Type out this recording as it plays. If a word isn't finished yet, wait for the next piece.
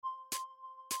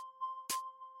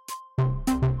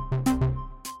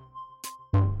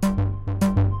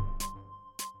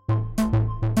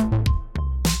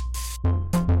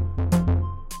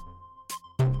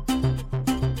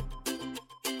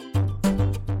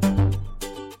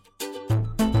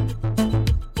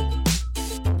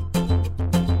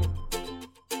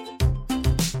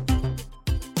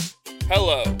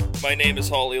My name is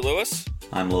Holly Lewis.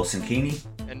 I'm Lawson Keeney.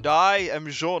 And I am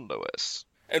Jean Lewis.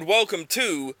 And welcome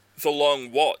to The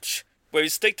Long Watch, where we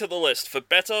stick to the list for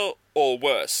better or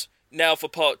worse. Now for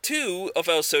part 2 of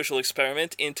our social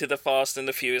experiment into the Fast and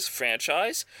the Furious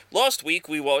franchise. Last week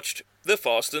we watched The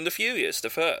Fast and the Furious, the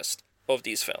first of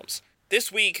these films. This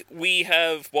week we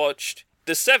have watched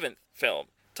the 7th film,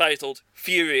 titled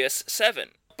Furious 7.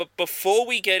 But before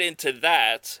we get into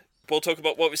that, we'll talk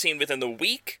about what we've seen within the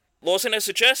week. Lawson has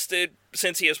suggested,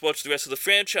 since he has watched the rest of the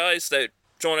franchise, that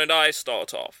John and I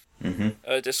start off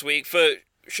this week for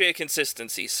sheer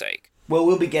consistency's sake. Well,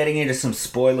 we'll be getting into some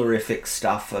spoilerific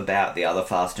stuff about the other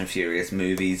Fast and Furious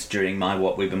movies during my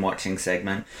What We've Been Watching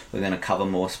segment. We're going to cover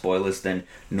more spoilers than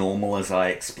normal as I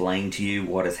explain to you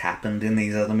what has happened in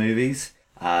these other movies.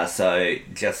 So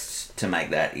just to make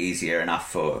that easier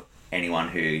enough for anyone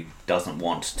who doesn't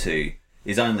want to,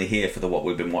 is only here for the What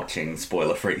We've Been Watching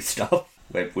spoiler-free stuff,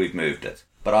 we've moved it.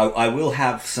 But I will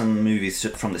have some movies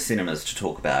from the cinemas to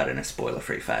talk about in a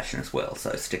spoiler-free fashion as well,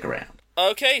 so stick around.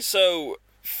 Okay, so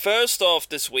first off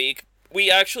this week,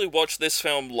 we actually watched this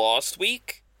film last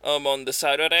week, on the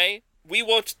Saturday. We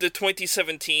watched the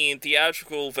 2017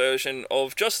 theatrical version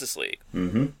of Justice League.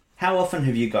 How often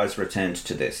have you guys returned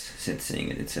to this since seeing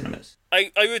it in cinemas?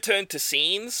 I return to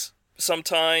scenes,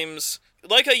 sometimes.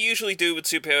 Like I usually do with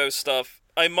superhero stuff,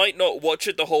 I might not watch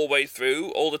it the whole way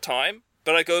through all the time,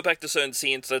 but I go back to certain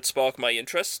scenes that spark my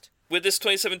interest. With this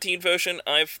 2017 version,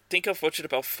 I think I've watched it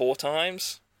about 4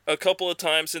 times. A couple of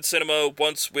times in cinema,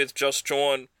 once with just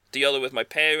John, the other with my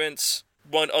parents,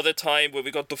 one other time where we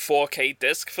got the 4K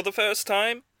disc for the first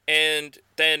time, and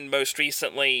then most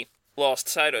recently, last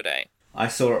Saturday. I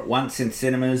saw it once in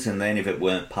cinemas, and then if it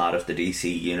weren't part of the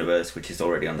DC universe, which is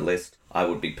already on the list, I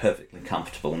would be perfectly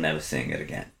comfortable never seeing it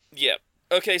again. Yep.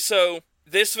 Okay, so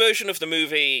this version of the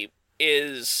movie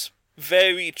is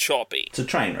very choppy. It's a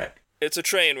train wreck. It's a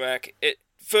train wreck.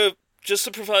 Just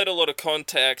to provide a lot of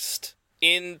context,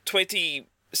 in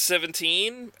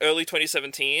 2017, early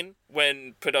 2017,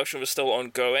 when production was still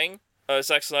ongoing,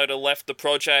 Zack Snyder left the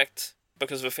project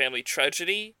because of a family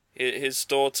tragedy. His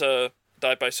daughter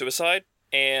died by suicide,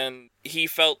 and he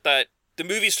felt that the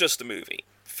movie's just a movie.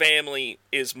 Family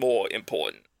is more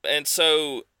important. And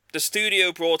so the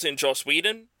studio brought in Joss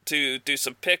Whedon to do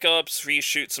some pickups,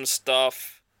 reshoot some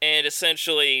stuff, and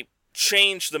essentially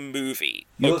change the movie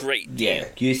a great deal. Yeah,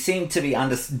 you seem to be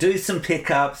do some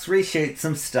pickups, reshoot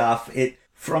some stuff.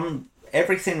 From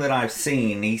everything that I've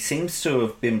seen, he seems to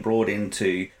have been brought in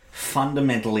to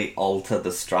fundamentally alter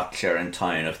the structure and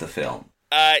tone of the film.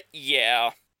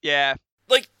 Yeah. Yeah.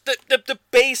 Like, the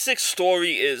basic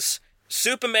story is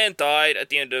Superman died at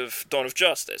the end of Dawn of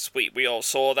Justice. We all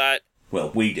saw that.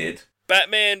 Well, we did.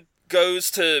 Batman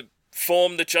goes to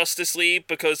form the Justice League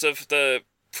because of the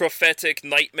prophetic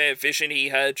nightmare vision he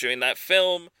had during that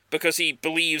film, because he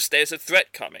believes there's a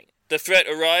threat coming. The threat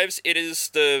arrives, it is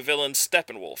the villain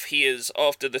Steppenwolf. He is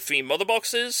after the 3 mother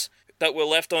boxes that were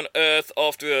left on Earth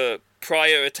after a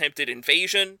prior attempted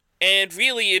invasion, and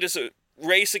really it is a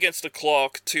race against the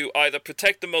clock to either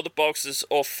protect the mother boxes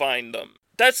or find them.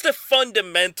 That's the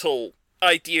fundamental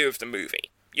idea of the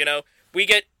movie, you know? We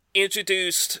get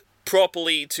introduced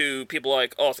properly to people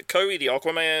like Arthur Curry, the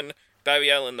Aquaman,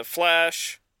 Barry Allen, the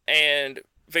Flash, and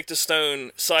Victor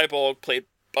Stone, Cyborg, played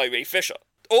by Ray Fisher.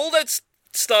 All that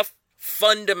stuff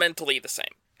fundamentally the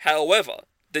same. However,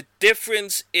 the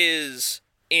difference is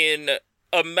in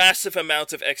a massive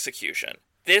amount of execution.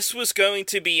 This was going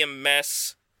to be a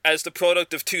mess as the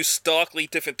product of 2 starkly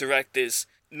different directors,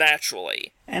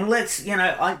 naturally. And let's,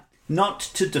 not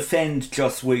to defend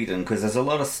Joss Whedon, because there's a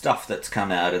lot of stuff that's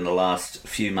come out in the last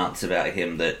few months about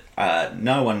him that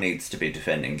no one needs to be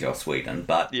defending Joss Whedon,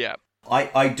 but Yeah.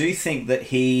 I do think that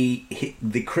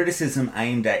the criticism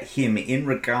aimed at him in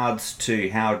regards to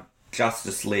how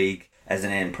Justice League as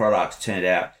an end product turned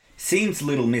out seems a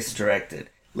little misdirected.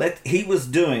 He was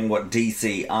doing what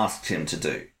DC asked him to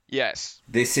do. Yes.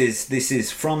 This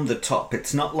is from the top.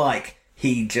 It's not like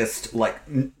he just,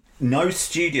 no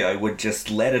studio would just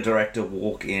let a director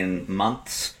walk in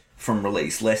months from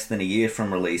release, less than a year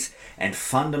from release, and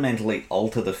fundamentally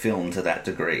alter the film to that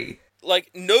degree.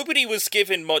 Nobody was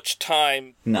given much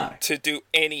time No. to do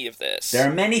any of this. There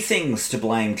are many things to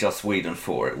blame Joss Whedon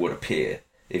for, it would appear,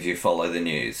 if you follow the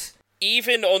news.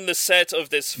 Even on the set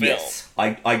of this film. Yes.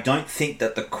 I don't think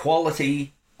that the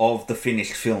quality of the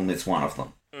finished film is one of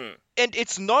them. And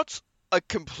it's not a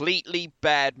completely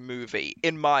bad movie,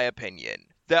 in my opinion.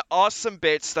 There are some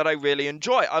bits that I really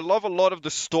enjoy. I love a lot of the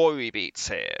story beats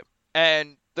here.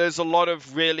 And there's a lot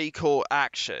of really cool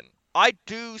action. I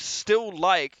do still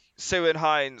like Ciarán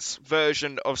Hinds'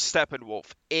 version of Steppenwolf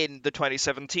in the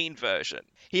 2017 version.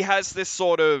 He has this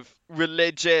sort of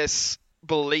religious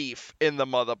belief in the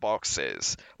mother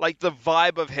boxes. Like, the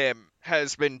vibe of him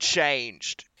has been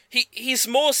changed. He's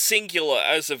more singular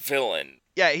as a villain.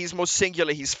 Yeah, he's more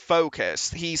singular, he's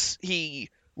focused. He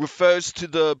refers to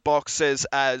the boxes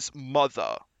as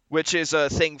mother, which is a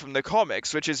thing from the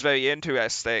comics, which is very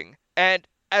interesting. And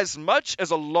as much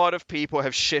as a lot of people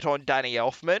have shit on Danny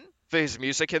Elfman for his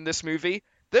music in this movie,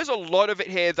 there's a lot of it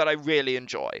here that I really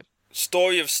enjoy.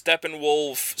 Story of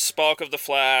Steppenwolf, Spark of the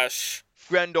Flash,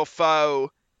 Friend or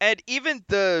Foe, and even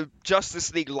the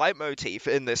Justice League leitmotif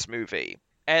in this movie,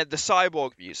 and the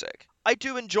Cyborg music. I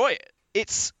do enjoy it.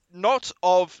 It's not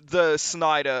of the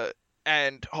Snyder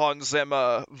and Hans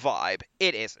Zimmer vibe.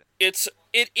 It isn't. It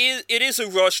is a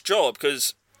rush job,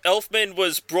 because Elfman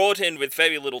was brought in with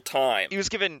very little time. He was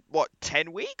given, what,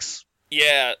 10 weeks?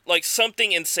 Yeah, like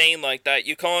something insane like that.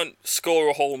 You can't score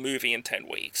a whole movie in 10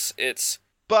 weeks.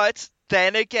 But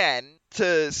then again,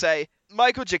 to say,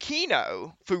 Michael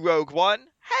Giacchino for Rogue One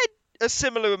had a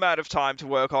similar amount of time to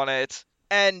work on it.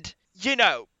 And, you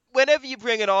know, whenever you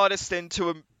bring an artist into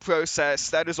a process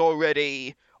that is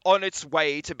already on its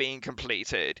way to being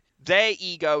completed, their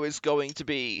ego is going to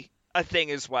be a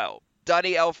thing as well.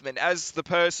 Danny Elfman, as the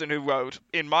person who wrote,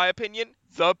 in my opinion,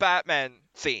 the Batman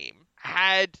theme,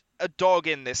 had a dog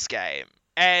in this game.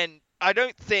 And I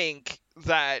don't think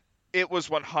that it was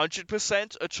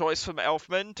 100% a choice from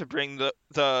Elfman to bring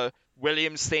the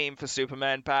Williams theme for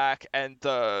Superman back and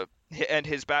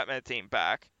his Batman theme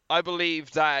back. I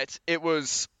believe that it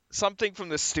was something from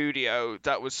the studio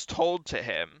that was told to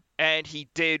him, and he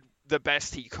did the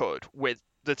best he could with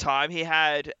the time he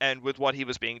had and with what he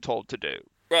was being told to do.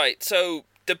 Right, so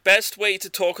the best way to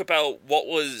talk about what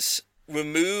was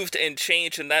removed and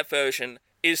changed in that version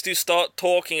is to start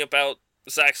talking about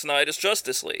Zack Snyder's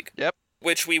Justice League. Yep.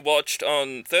 Which we watched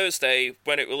on Thursday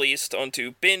when it released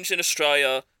onto Binge in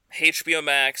Australia, HBO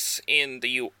Max in the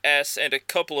US, and a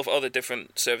couple of other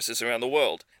different services around the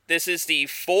world. This is the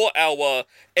 4-hour,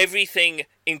 everything,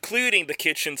 including the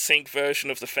kitchen sink version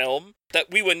of the film,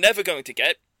 that we were never going to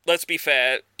get, let's be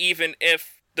fair, even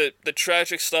if the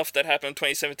tragic stuff that happened in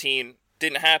 2017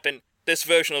 didn't happen, this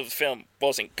version of the film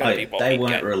wasn't going to be what they we'd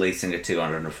weren't get. releasing a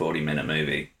 240-minute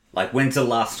movie. Like, when's the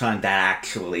last time that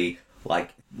actually, like,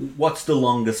 what's the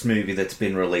longest movie that's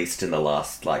been released in the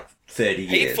last, 30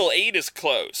 years? Hateful Eight is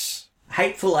close.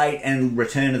 Hateful Eight and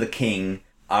Return of the King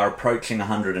are approaching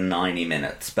 190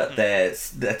 minutes, but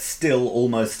that's still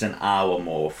almost an hour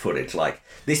more footage. Like,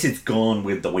 this is Gone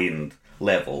with the Wind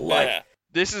level. Like, Yeah.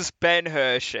 This is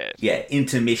Ben-Hur shit. yeah,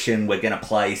 intermission, we're going to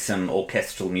play some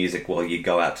orchestral music while you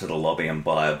go out to the lobby and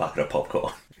buy a bucket of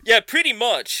popcorn. Yeah, pretty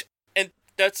much. And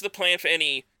that's the plan for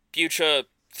any future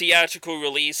theatrical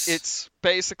release. It's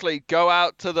basically go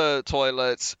out to the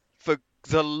toilets, for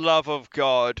the love of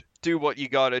God, do what you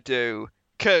gotta do.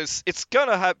 Because it's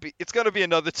gonna be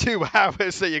another 2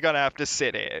 hours that you're gonna have to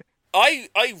sit here. I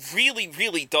really,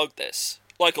 really dug this.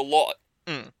 Like, a lot.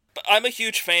 Mm. But I'm a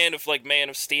huge fan of, Man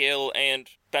of Steel and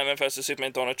Batman vs.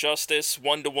 Superman Dawn of Justice,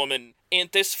 Wonder Woman, and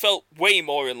this felt way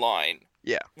more in line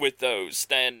Yeah. with those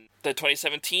than the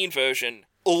 2017 version.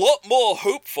 A lot more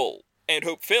hopeful and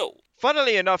hope-filled.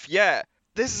 Funnily enough, yeah,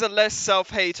 this is a less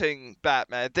self-hating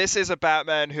Batman. This is a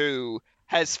Batman who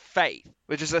has faith,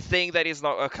 which is a thing that he's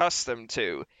not accustomed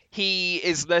to. He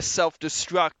is less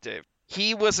self-destructive.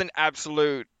 He was an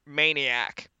absolute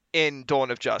maniac in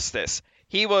Dawn of Justice.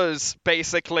 He was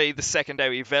basically the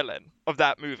secondary villain of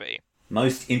that movie.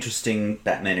 Most interesting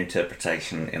Batman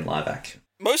interpretation in live action.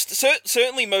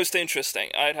 Certainly most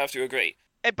interesting, I'd have to agree.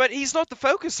 But he's not the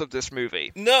focus of this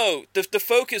movie. No, the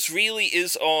focus really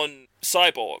is on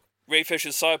Cyborg, Ray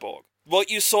Fisher's Cyborg. What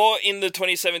you saw in the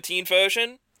 2017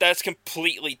 version, that's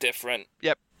completely different.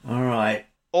 Yep. Alright.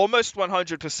 Almost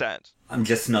 100%. I'm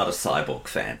just not a Cyborg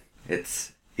fan.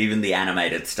 It's... even the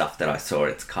animated stuff that I saw,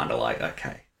 it's kind of like,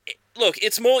 okay. Look,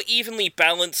 it's more evenly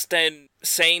balanced than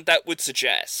saying that would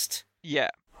suggest. Yeah.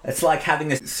 It's like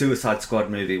having a Suicide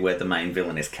Squad movie where the main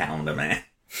villain is Calendar Man.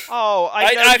 Oh,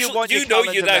 I know you want your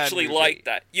Calendar you'd Man actually movie. like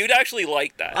that. You'd actually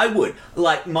like that. I would.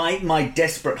 Like, my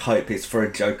desperate hope is for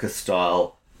a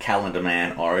Joker-style Calendar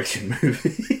Man origin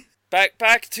movie.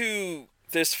 Back to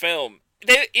this film.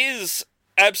 There is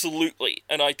absolutely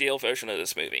an ideal version of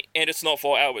this movie, and it's not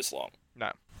 4 hours long.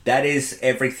 No. That is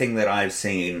everything that I've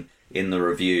seen in the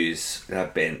reviews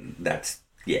have been, that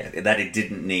it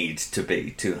didn't need to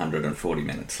be 240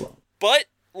 minutes long. But,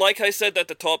 like I said at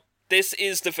the top, this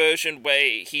is the version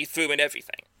where he threw in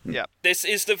everything. Yeah. This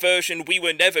is the version we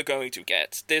were never going to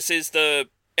get. This is the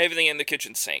everything in the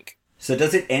kitchen sink. So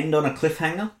does it end on a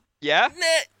cliffhanger? Yeah?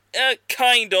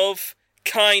 Kind of.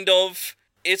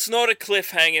 It's not a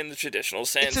cliffhanger in the traditional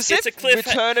sense. It's as if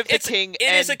Return of the King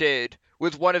ended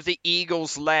with one of the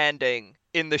eagles landing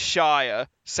in the Shire,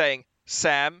 saying,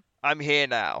 "Sam, I'm here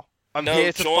now. I'm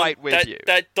here to fight with you."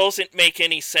 That doesn't make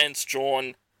any sense,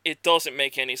 John. It doesn't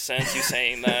make any sense, you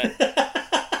saying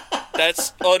that.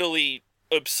 That's utterly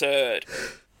absurd.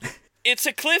 It's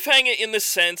a cliffhanger in the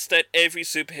sense that every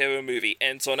superhero movie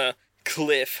ends on a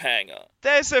cliffhanger.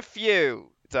 There's a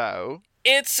few, though.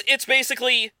 It's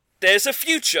basically, there's a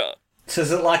future. So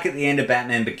is it like at the end of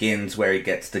Batman Begins where he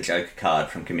gets the Joker card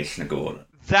from Commissioner Gordon?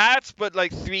 That's but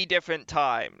like 3 different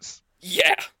times.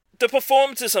 Yeah. The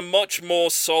performances are much more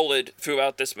solid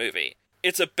throughout this movie.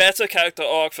 It's a better character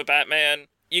arc for Batman.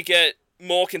 You get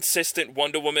more consistent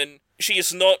Wonder Woman. She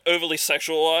is not overly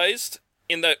sexualized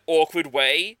in that awkward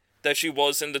way that she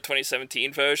was in the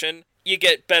 2017 version. You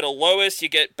get better Lois, you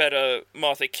get better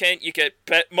Martha Kent, you get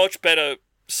much better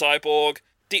Cyborg.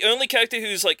 The only character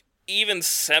who's like even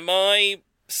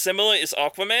semi-similar is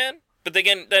Aquaman. But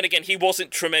then again, he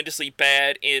wasn't tremendously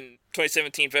bad in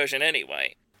 2017 version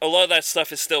anyway. A lot of that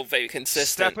stuff is still very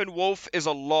consistent. Steppenwolf is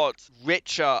a lot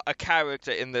richer a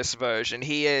character in this version.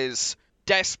 He is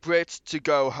desperate to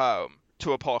go home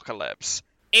to Apocalypse.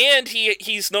 And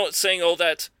he's not saying all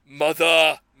that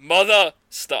mother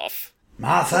stuff.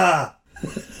 Martha!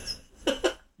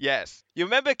 Yes. You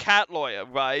remember Cat Lawyer,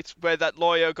 right? Where that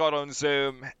lawyer got on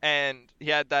Zoom and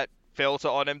he had that filter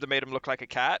on him that made him look like a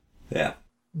cat? Yeah.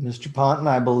 Mr. Ponton,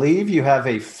 I believe you have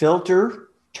a filter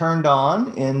turned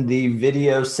on in the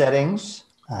video settings.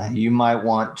 You might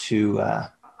want to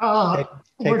take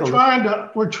we're a trying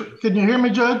look. Can you hear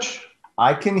me, Judge?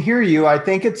 I can hear you. I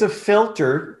think it's a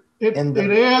filter. It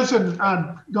is, and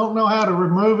I don't know how to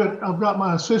remove it. I've got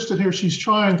my assistant here. She's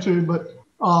trying to, but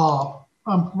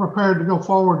I'm prepared to go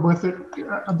forward with it.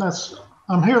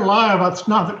 I'm here live. It's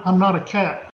not that I'm not a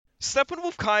cat.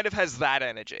 Steppenwolf kind of has that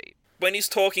energy. When he's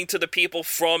talking to the people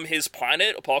from his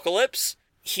planet, Apocalypse,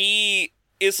 he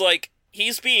is like,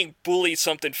 he's being bullied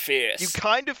something fierce. You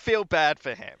kind of feel bad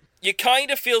for him. You kind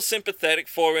of feel sympathetic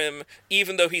for him,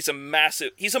 even though he's a monster,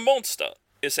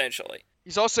 essentially.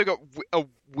 He's also got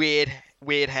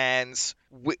weird hands,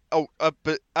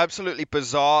 absolutely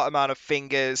bizarre amount of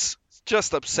fingers. It's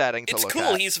just upsetting to look at. It's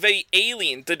cool. He's very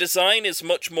alien. The design is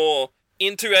much more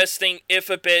interesting,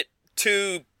 if a bit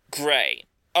too grey.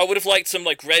 I would have liked some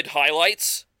like red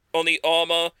highlights on the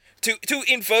armor to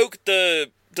invoke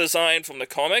the design from the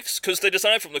comics, because the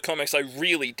design from the comics I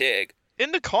really dig.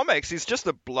 In the comics, he's just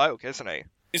a bloke, isn't he?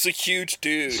 He's a huge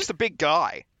dude. He's just a big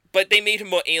guy. But they made him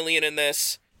more alien in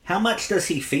this. How much does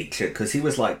he feature? Because he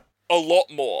was like... A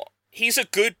lot more. He's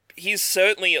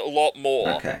certainly a lot more.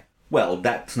 Okay. Well,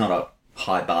 that's not a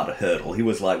high bar to hurdle. He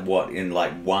was like, what, in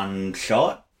like one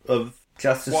shot of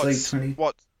Justice League 20?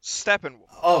 What? Steppenwolf?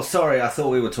 Oh, sorry, I thought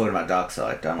we were talking about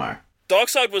Darkseid. Don't worry.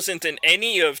 Darkseid wasn't in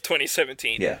any of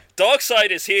 2017. Yeah. Darkseid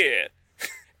is here.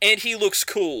 And he looks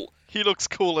cool. He looks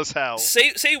cool as hell.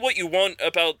 Say what you want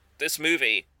about this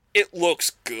movie. It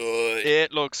looks good.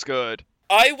 It looks good.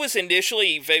 I was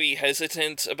initially very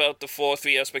hesitant about the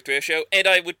 4:3 aspect ratio, and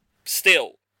I would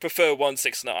still prefer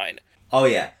 1:6:9. Oh,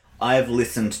 yeah. I have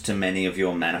listened to many of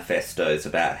your manifestos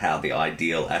about how the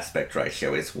ideal aspect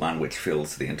ratio is one which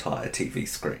fills the entire TV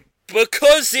screen.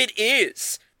 Because it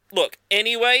is! Look,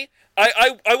 anyway,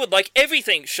 I would like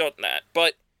everything shot in that,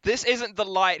 but... This isn't The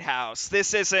Lighthouse.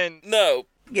 This isn't... No.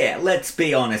 Yeah, let's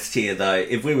be honest here, though.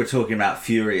 If we were talking about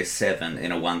Furious 7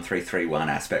 in a 1:3:1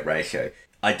 aspect ratio,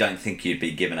 I don't think you'd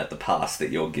be giving it the pass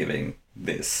that you're giving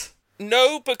this.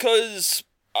 No, because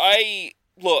I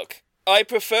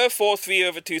prefer 4:3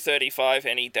 over 2:35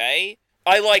 any day.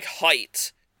 I like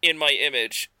height in my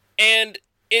image. And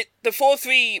the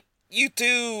 4:3, you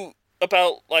do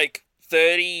about,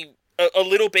 30, a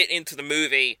little bit into the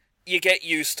movie, you get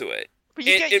used to it. But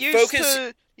you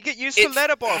get used to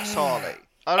letterbox, Harley.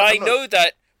 I know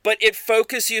that, but it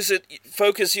focus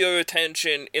your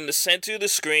attention in the center of the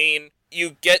screen.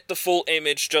 You get the full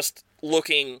image just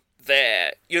looking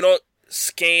there. You're not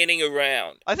scanning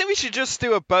around. I think we should just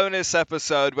do a bonus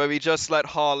episode where we just let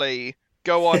Harley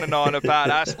go on and on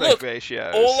about aspect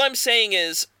ratios. All I'm saying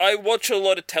is, I watch a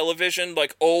lot of television,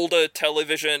 like older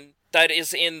television, that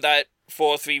is in that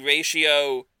 4:3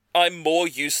 ratio. I'm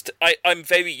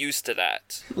very used to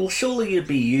that. Well, surely you'd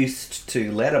be used to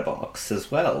Letterbox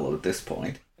as well at this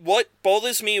point. What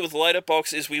bothers me with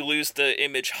Letterbox is we lose the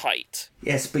image height.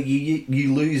 Yes, but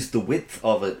you lose the width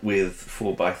of it with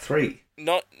 4:3.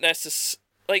 Not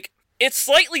necessarily. It's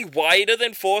slightly wider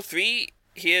than 4:3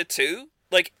 here too.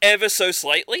 Ever so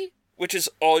slightly, which is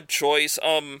odd choice.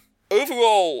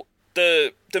 Overall,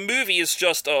 the movie is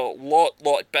just a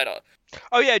lot better.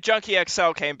 Oh yeah, Junkie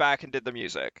XL came back and did the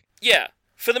music. Yeah,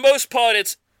 for the most part,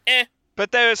 it's eh.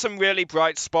 But there are some really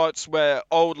bright spots where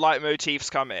old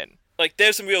leitmotifs come in. Like,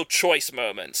 there's some real choice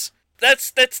moments.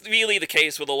 That's really the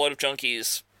case with a lot of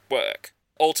Junkie's work.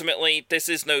 Ultimately, this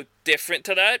is no different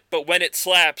to that, but when it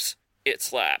slaps, it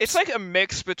slaps. It's like a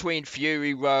mix between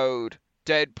Fury Road,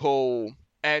 Deadpool,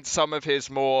 and some of his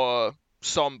more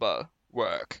somber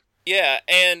work. Yeah,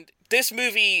 and this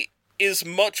movie is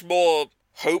much more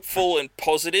hopeful and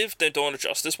positive than Dawn of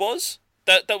Justice was.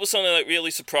 That was something that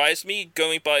really surprised me,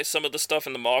 going by some of the stuff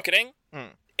in the marketing.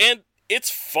 And it's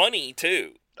funny,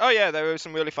 too. Oh yeah, there were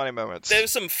some really funny moments.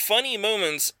 There's some funny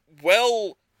moments,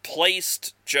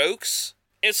 well-placed jokes.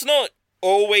 It's not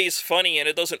always funny and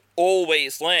it doesn't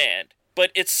always land,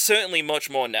 but it's certainly much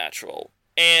more natural.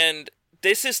 And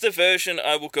this is the version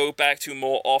I will go back to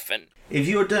more often. If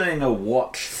you were doing a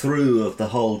watch-through of the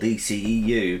whole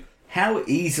DCEU, how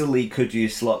easily could you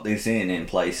slot this in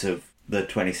place of the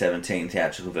 2017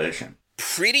 theatrical version?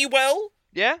 Pretty well.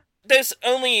 Yeah? There's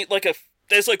only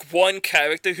there's one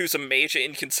character who's a major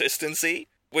inconsistency,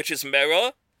 which is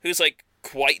Mera, who's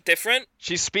quite different.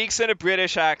 She speaks in a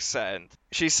British accent.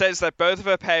 She says that both of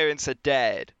her parents are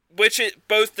dead.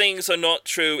 Both things are not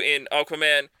true in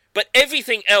Aquaman, but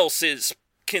everything else is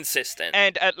consistent.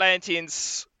 And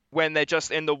Atlanteans, when they're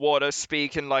just in the water,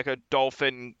 speak in a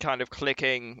dolphin kind of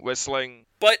clicking, whistling.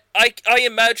 But I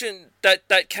imagine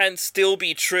that can still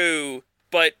be true,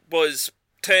 but was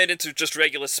turned into just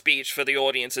regular speech for the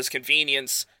audience's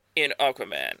convenience in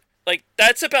Aquaman.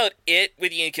 That's about it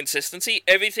with the inconsistency.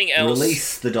 Everything else...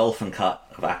 Release the dolphin cut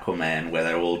of Aquaman where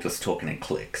they're all just talking in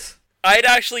clicks. I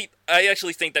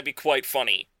actually think that'd be quite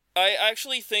funny. I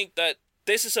actually think that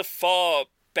this is a far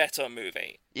better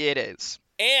movie. It is.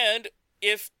 And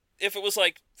if it was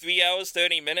 3 hours,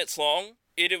 30 minutes long,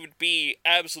 it would be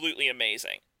absolutely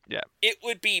amazing. Yeah. It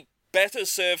would be better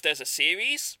served as a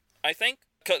series, I think.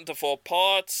 Cut into 4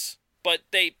 parts. But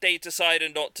they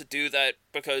decided not to do that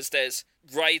because there's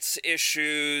rights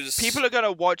issues. People are going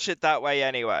to watch it that way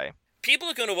anyway. People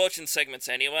are going to watch in segments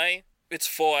anyway. It's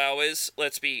 4 hours,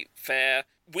 let's be fair.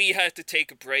 We had to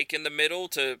take a break in the middle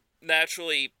to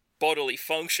naturally bodily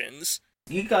functions.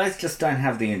 You guys just don't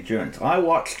have the endurance. I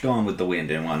watched Gone with the Wind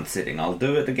in one sitting. I'll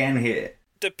do it again here.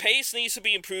 The pace needs to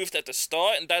be improved at the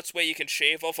start, and that's where you can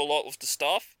shave off a lot of the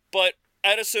stuff. But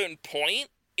at a certain point,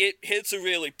 it hits a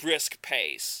really brisk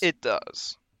pace. It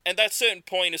does. And that certain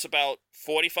point is about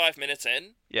 45 minutes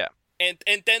in. Yeah.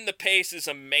 And then the pace is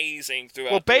amazing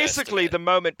throughout. Well, basically, the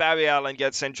moment Barry Allen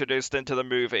gets introduced into the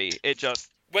movie, it just...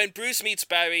 When Bruce meets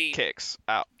Barry... kicks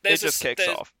out. It just kicks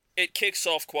off. It kicks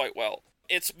off quite well.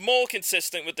 It's more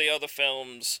consistent with the other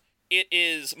films. It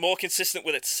is more consistent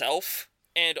with itself.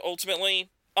 And ultimately,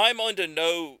 I'm under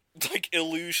no,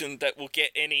 illusion that we'll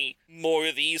get any more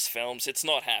of these films. It's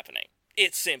not happening.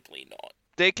 It's simply not.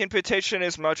 They can petition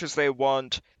as much as they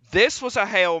want. This was a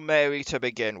Hail Mary to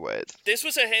begin with. This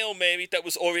was a Hail Mary that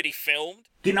was already filmed.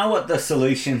 You know what the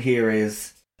solution here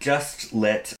is? Just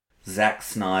let Zack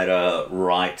Snyder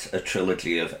write a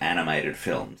trilogy of animated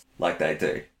films, like they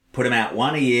do. Put them out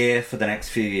one a year for the next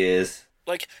few years.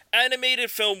 Animated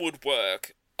film would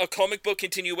work. A comic book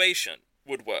continuation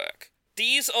would work.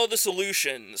 These are the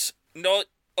solutions, not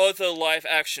other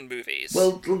live-action movies.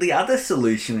 Well, the other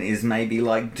solution is maybe, you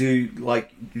want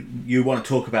to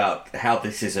talk about how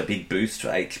this is a big boost for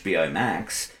HBO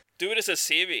Max. Do it as a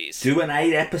series. Do an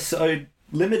 8-episode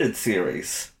limited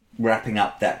series, wrapping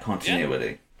up that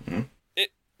continuity. Yeah.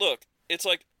 Look, it's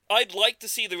I'd like to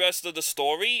see the rest of the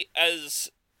story as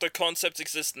the concepts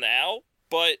exist now,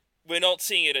 but we're not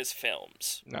seeing it as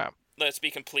films. No. Let's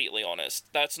be completely honest.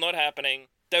 That's not happening.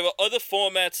 There are other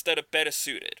formats that are better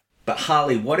suited. But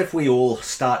Harley, what if we all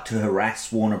start to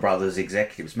harass Warner Brothers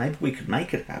executives? Maybe we could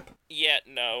make it happen. Yeah,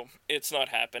 no, it's not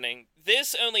happening.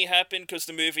 This only happened because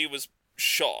the movie was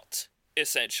shot,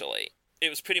 essentially.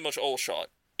 It was pretty much all shot.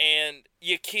 And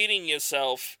you're kidding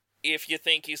yourself if you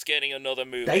think he's getting another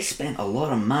movie. They spent a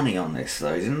lot of money on this,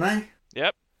 though, didn't they?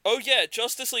 Yep. Oh yeah,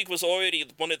 Justice League was already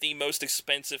one of the most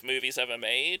expensive movies ever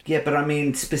made. Yeah, but I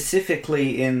mean,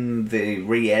 specifically in the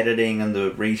re-editing and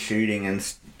the reshooting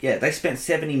and... Yeah, they spent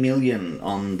 $70 million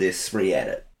on this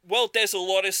re-edit. Well, there's a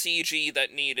lot of CG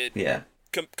that needed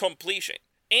completion.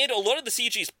 And a lot of the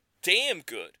CG's damn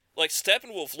good.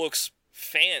 Steppenwolf looks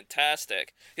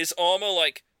fantastic. His armor,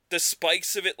 the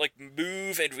spikes of it,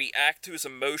 move and react to his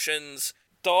emotions.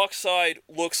 Darkseid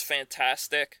looks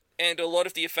fantastic. And a lot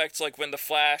of the effects, when the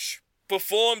Flash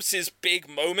performs his big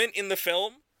moment in the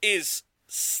film, is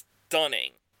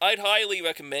stunning. I'd highly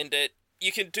recommend it.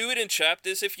 You can do it in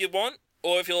chapters if you want.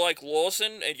 or if you're like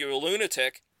Lawson and you're a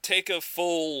lunatic, take a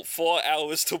full 4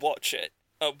 hours to watch it.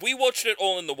 We watched it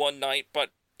all in the one night, but,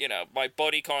 my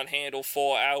body can't handle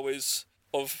 4 hours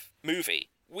of movie.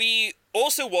 We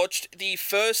also watched the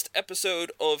first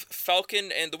episode of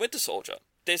Falcon and the Winter Soldier.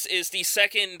 This is the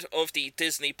second of the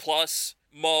Disney Plus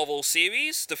Marvel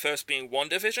series, the first being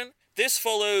WandaVision. This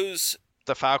follows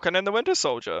The Falcon and the Winter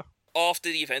Soldier. after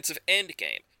the events of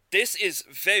Endgame. This is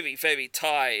very, very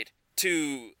tied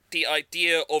to the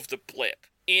idea of the blip.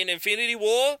 In Infinity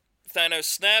War, Thanos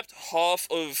snapped, half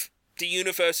of the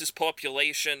universe's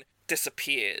population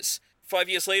disappears. 5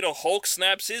 years later, Hulk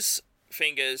snaps his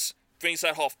fingers, brings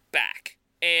that half back.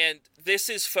 And this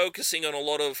is focusing on a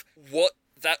lot of what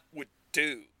that would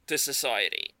do to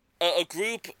society. A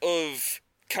group of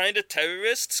kind of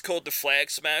terrorists called the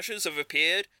Flag Smashers have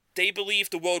appeared. They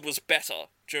believed the world was better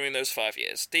during those 5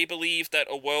 years. They believed that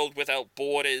a world without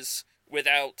borders,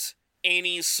 without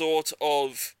any sort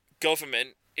of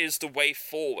government, is the way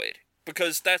forward.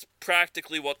 Because that's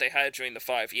practically what they had during the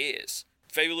 5 years.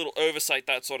 Very little oversight,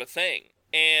 that sort of thing.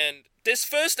 And this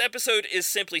first episode is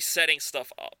simply setting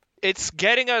stuff up. It's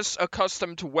getting us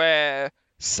accustomed to where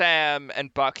Sam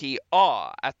and Bucky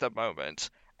are at the moment.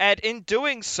 And in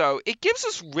doing so, it gives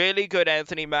us really good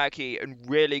Anthony Mackie and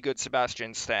really good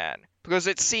Sebastian Stan. Because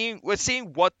we're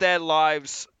seeing what their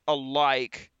lives are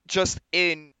like just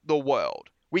in the world.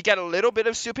 We get a little bit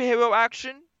of superhero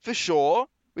action, for sure.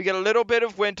 We get a little bit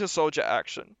of Winter Soldier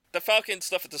action. The Falcon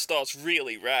stuff at the start's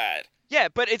really rad. Yeah,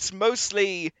 but it's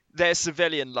mostly their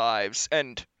civilian lives,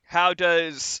 and how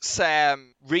does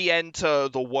Sam re-enter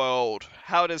the world?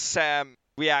 How does Sam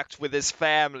react with his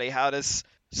family? How does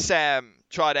Sam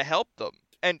try to help them?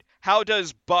 And how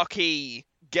does Bucky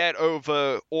get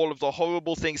over all of the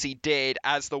horrible things he did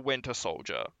as the Winter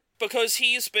Soldier? Because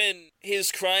his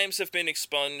crimes have been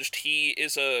expunged, he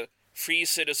is a free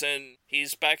citizen,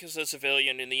 he's back as a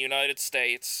civilian in the United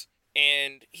States,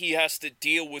 and he has to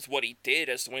deal with what he did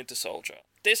as the Winter Soldier.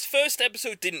 This first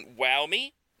episode didn't wow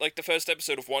me, like the first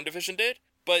episode of WandaVision did,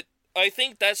 but I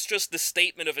think that's just the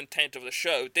statement of intent of the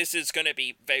show. This is going to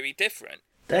be very different.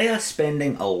 They are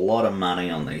spending a lot of money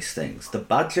on these things. The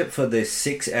budget for this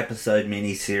 6-episode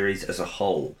miniseries as a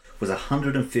whole was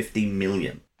 $150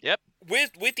 million. Yep.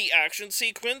 With the action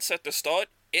sequence at the start,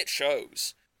 it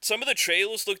shows. Some of the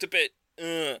trailers looked a bit,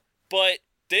 but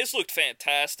this looked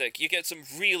fantastic. You get some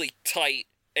really tight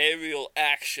aerial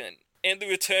action. And the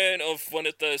return of one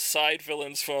of the side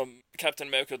villains from Captain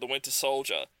America, the Winter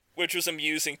Soldier, which was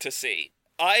amusing to see.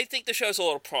 I think the show's a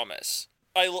lot of promise.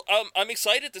 I'm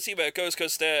excited to see where it goes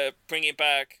because they're bringing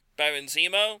back Baron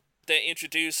Zemo. They're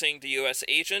introducing the US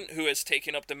agent who has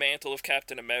taken up the mantle of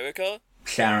Captain America.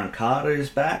 Sharon Carter is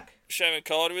back. Sharon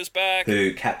Carter is back.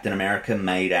 Who Captain America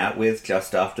made out with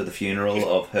just after the funeral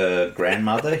of her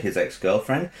grandmother, his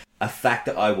ex-girlfriend. A fact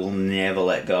that I will never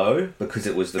let go because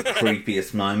it was the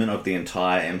creepiest moment of the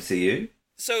entire MCU.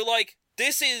 So,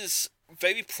 this is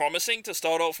very promising to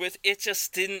start off with. It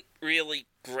just didn't really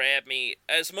grab me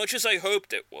as much as I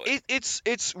hoped it would.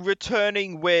 It's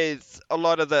returning with a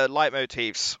lot of the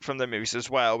leitmotifs from the movies as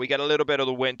well. We get a little bit of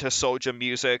the Winter Soldier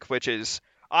music, which is,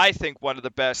 I think, one of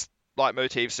the best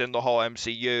leitmotifs in the whole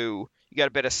MCU. You get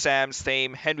a bit of Sam's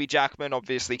theme. Henry Jackman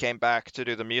obviously came back to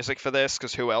do the music for this,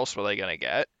 because who else were they going to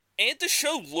get? And the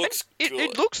show looks good.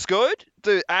 It looks good.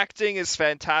 The acting is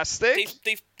fantastic.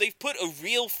 They've put a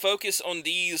real focus on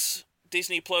these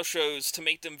Disney Plus shows to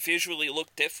make them visually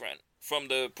look different from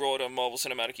the broader Marvel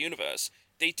Cinematic Universe.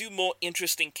 They do more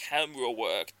interesting camera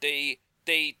work. They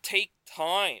take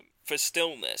time for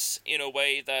stillness in a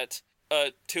way that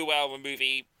a 2-hour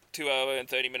movie, 2-hour and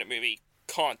 30-minute movie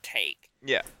can't take.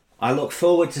 Yeah. I look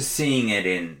forward to seeing it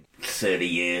in 30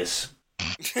 years.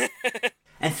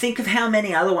 And think of how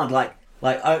many other ones, like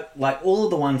all of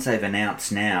the ones they've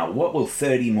announced now. What will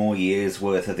 30 more years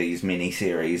worth of these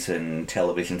miniseries and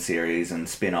television series and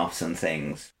spin-offs and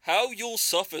things? How you'll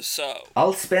suffer so.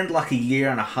 I'll spend like a year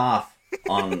and a half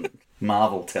on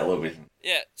Marvel television.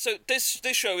 Yeah, so this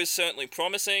show is certainly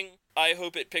promising. I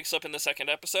hope it picks up in the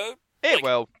second episode. It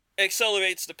will.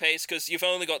 Accelerates the pace because you've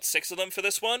only got 6 of them for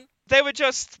this one. They were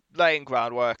just laying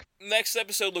groundwork. Next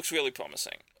episode looks really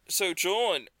promising. So,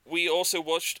 John, we also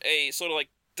watched a sort of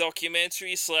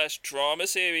documentary/drama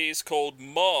series called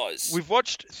Mars. We've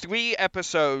watched 3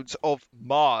 episodes of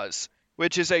Mars,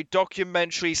 which is a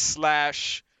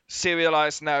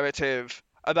documentary/serialized narrative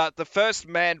about the first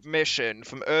manned mission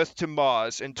from Earth to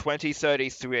Mars in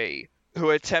 2033, who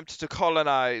attempt to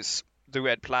colonize the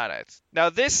Red Planet. Now,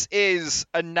 this is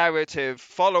a narrative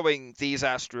following these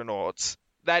astronauts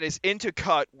that is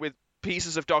intercut with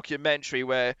pieces of documentary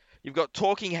where You've got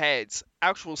talking heads,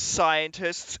 actual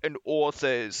scientists and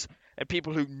authors, and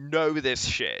people who know this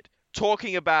shit,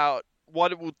 talking about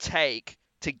what it will take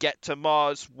to get to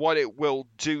Mars, what it will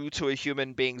do to a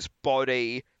human being's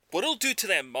body. What it'll do to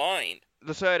their mind.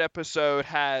 The third episode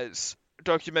has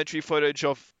documentary footage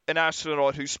of an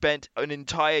astronaut who spent an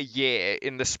entire year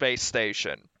in the space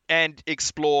station and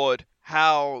explored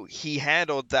how he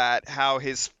handled that, how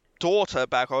his daughter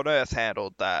back on Earth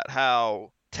handled that,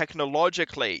 how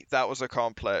technologically that was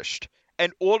accomplished.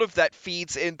 And all of that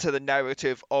feeds into the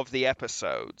narrative of the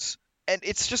episodes. And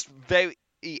it's just very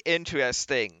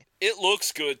interesting. It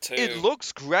looks good too. It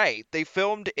looks great. They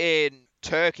filmed in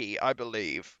Turkey, I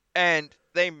believe. And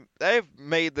they've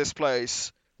made this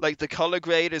place, like, the color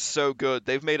grade is so good,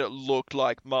 they've made it look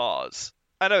like Mars.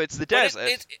 I know it's the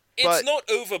desert. It's not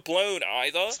overblown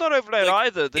either. It's not overblown Like,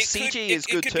 either. The CG is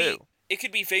good too. It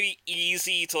could be very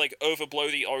easy to, like,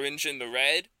 overblow the orange and the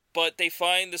red, but they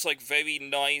find this, like, very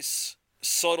nice,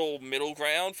 subtle middle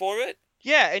ground for it.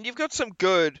 Yeah, and you've got some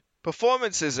good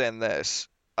performances in this.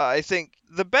 I think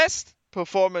the best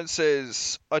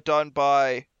performances are done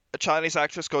by a Chinese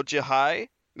actress called Jihai,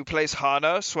 who plays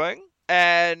Hana Swing,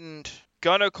 and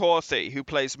Gunnar Corthy, who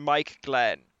plays Mike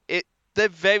Glenn. They're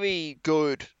very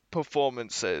good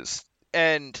performances.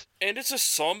 And it's a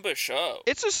somber show.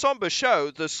 It's a somber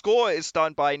show. The score is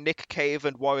done by Nick Cave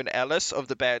and Warren Ellis of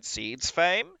the Bad Seeds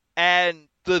fame. And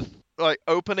the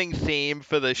opening theme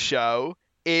for the show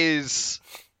is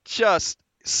just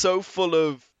so full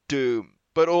of doom,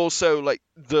 but also like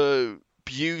the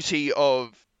beauty of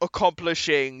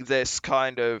accomplishing this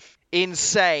kind of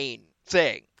insane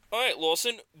thing. Alright,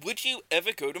 Lawson, would you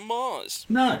ever go to Mars?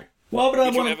 No. Why would I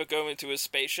Would want you ever go into a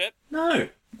spaceship? No.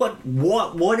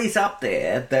 What is up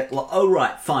there that, like, oh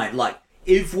right, fine, like,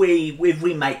 if we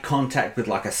make contact with,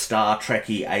 like, a Star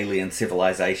Trek-y alien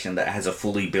civilization that has a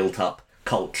fully built up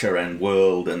culture and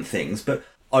world and things, but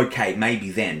okay, maybe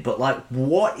then. But, like,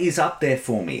 what is up there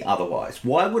for me otherwise?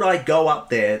 Why would I go up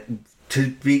there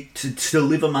to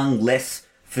live among less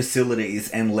facilities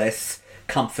and less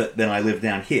comfort than I live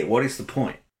down here? What is the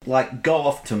point? Like, go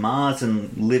off to Mars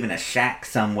and live in a shack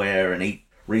somewhere and eat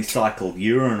recycled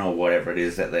urine or whatever it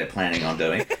is that they're planning on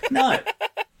doing. No.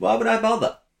 Why would I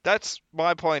bother? That's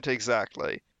my point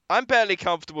exactly. I'm barely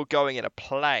comfortable going in a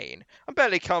plane. I'm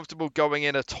barely comfortable going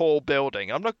in a tall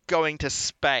building. I'm not going to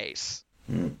space.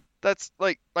 That's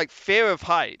like fear of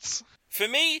heights. For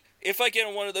me, if I get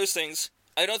on one of those things,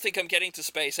 I don't think I'm getting to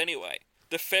space anyway.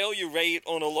 The failure rate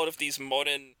on a lot of these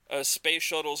modern space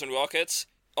shuttles and rockets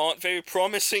aren't very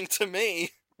promising to me.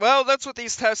 Well, that's what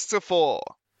these tests are for.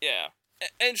 Yeah.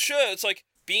 And sure, it's like,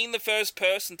 being the first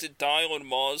person to die on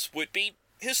Mars would be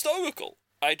historical.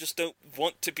 I just don't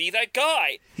want to be that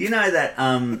guy. You know that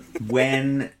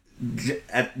when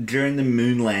during the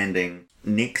moon landing,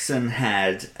 Nixon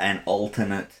had an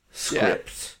alternate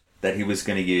script that he was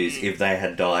going to use if they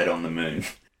had died on the moon.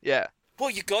 Yeah.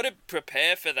 Well, you gotta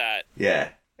prepare for that. Yeah.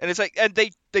 And it's like, and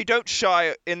they don't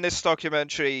shy in this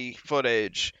documentary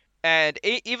footage, and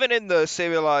even in the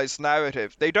serialized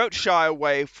narrative, they don't shy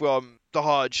away from the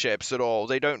hardships at all.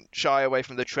 They don't shy away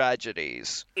from the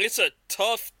tragedies. It's a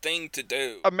tough thing to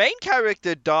do. A main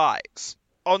character dies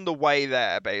on the way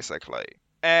there, basically.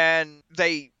 And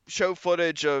they show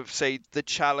footage of, say, the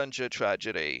Challenger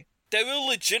tragedy. There are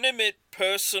legitimate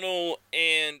personal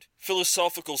and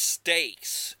philosophical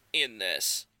stakes in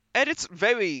this. And it's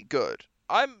very good.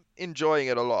 I'm enjoying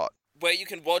it a lot. Where you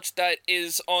can watch that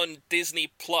is on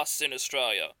Disney Plus in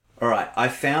Australia. Alright, I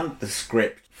found the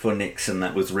script for Nixon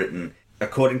that was written,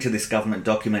 according to this government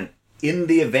document, in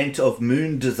the event of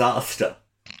moon disaster.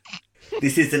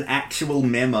 This is an actual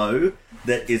memo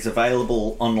that is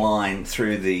available online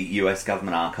through the US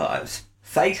government archives.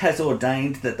 Fate has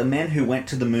ordained that the men who went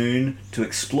to the moon to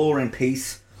explore in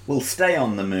peace will stay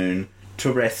on the moon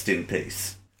to rest in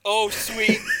peace. Oh,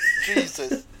 sweet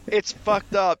Jesus. It's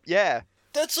fucked up, yeah.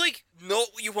 That's, like, not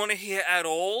what you want to hear at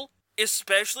all.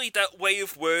 Especially that way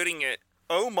of wording it.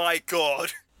 Oh my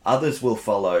god. Others will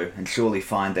follow and surely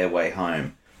find their way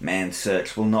home. Man's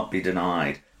search will not be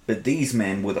denied. But these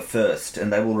men were the first,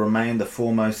 and they will remain the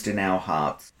foremost in our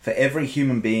hearts. For every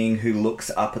human being who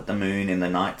looks up at the moon in the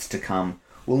nights to come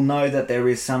will know that there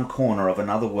is some corner of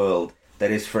another world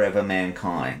that is forever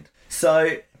mankind.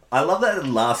 So, I love that the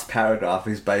last paragraph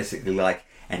is basically like,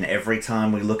 and every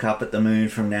time we look up at the moon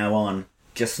from now on,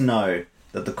 just know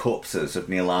that the corpses of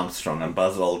Neil Armstrong and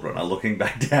Buzz Aldrin are looking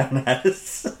back down at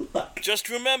us. Just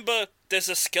remember, there's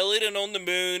a skeleton on the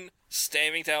moon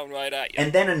staring down right at you.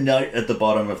 And then a note at the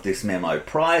bottom of this memo.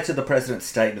 Prior to the president's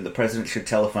statement, the president should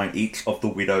telephone each of the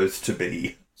widows to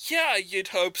be. Yeah, you'd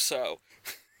hope so.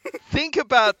 Think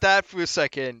about that for a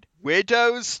second.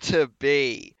 Widows to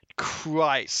be.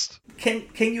 Christ. Can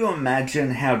you imagine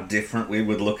how different we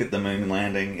would look at the moon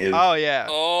landing if... Oh, yeah.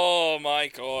 Oh my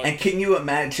god. And can you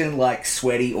imagine, like,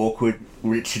 sweaty, awkward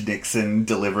Richard Nixon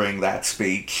delivering that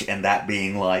speech and that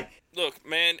being like... Look,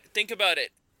 man, think about it.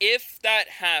 If that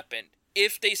happened,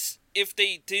 if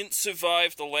they didn't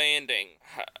survive the landing,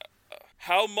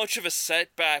 how much of a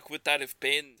setback would that have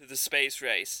been to the space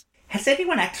race? Has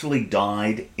anyone actually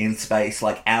died in space,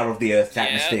 like, out of the Earth's Yeah.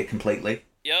 atmosphere completely?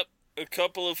 Yep, a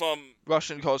couple of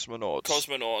Russian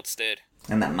cosmonauts. did.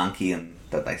 And that monkey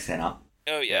that they sent up?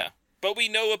 Oh yeah. But we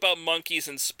know about monkeys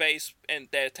in space, and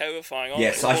they're terrifying, aren't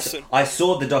Yes, they, Wilson? I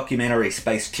saw the documentary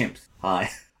Space Chimps.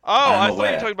 Hi. Oh, I'm I thought you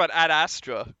aware. were talking about Ad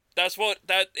Astra.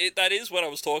 That is what I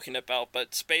was talking about,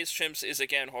 but Space Chimps is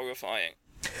again horrifying.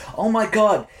 Oh my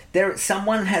god,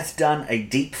 someone has done a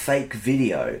deep fake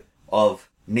video of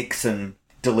Nixon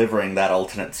delivering that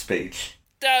alternate speech.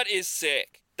 That is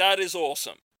sick. That is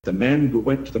awesome. The men who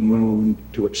went to the moon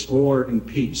to explore in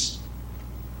peace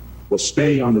will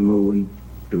stay on the moon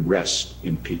to rest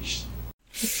in peace.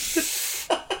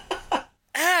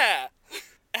 Ah!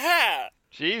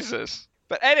 Jesus.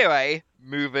 But anyway,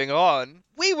 moving on.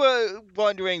 We were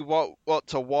wondering what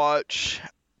to watch.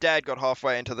 Dad got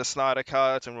halfway into the Snyder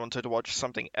Cut and wanted to watch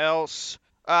something else.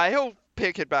 He'll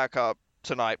pick it back up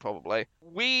tonight, probably.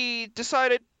 We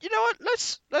decided, you know what,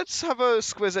 let's have a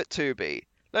squiz at Tubi.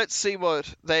 Let's see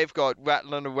what they've got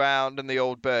rattling around in the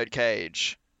old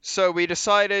birdcage. So we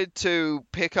decided to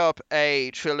pick up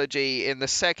a trilogy in the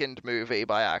second movie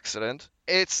by accident.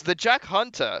 It's the Jack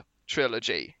Hunter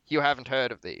trilogy. You haven't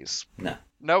heard of these. No.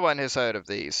 No one has heard of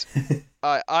these.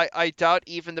 I doubt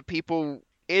even the people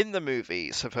in the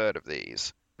movies have heard of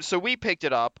these. So we picked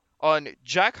it up on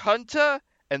Jack Hunter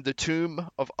and the Tomb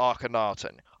of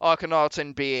Akhenaten.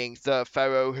 Akhenaten being the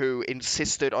pharaoh who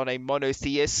insisted on a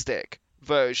monotheistic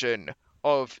version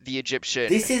of the Egyptian.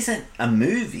 This isn't a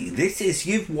movie.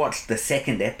 You've watched the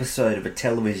second episode of a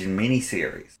television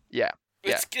miniseries. Yeah.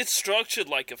 It's structured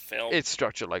like a film. It's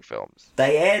structured like films.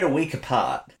 They aired a week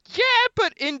apart. Yeah,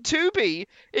 but in Tubi,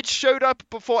 it showed up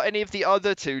before any of the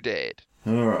other two did.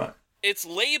 Alright. It's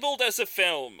labeled as a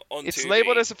film on It's Tubi.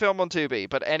 labeled as a film on Tubi,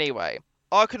 but anyway.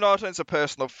 Akhenaten's a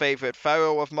personal favourite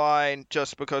pharaoh of mine,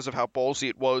 just because of how ballsy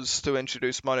it was to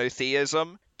introduce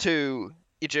monotheism to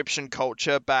Egyptian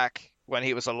culture back when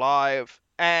he was alive.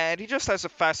 And he just has a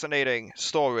fascinating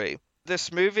story.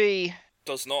 This movie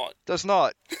Does not. does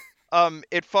not.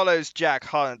 It follows Jack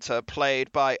Hunter,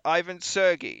 played by Ivan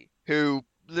Sergey, who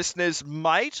listeners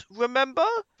might remember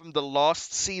from the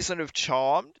last season of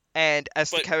Charmed, and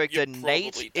as the But character you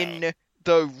Nate probably in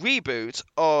the reboot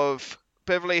of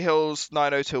Beverly Hills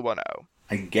 90210.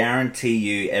 I guarantee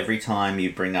you, every time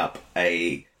you bring up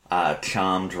a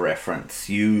Charmed reference,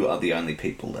 you are the only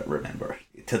people that remember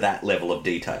it to that level of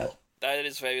detail. That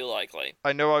is very likely.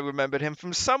 I know I remembered him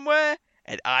from somewhere,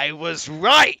 and I was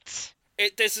right!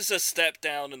 This is a step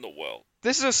down in the world.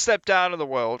 This is a step down in the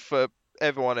world for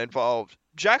everyone involved.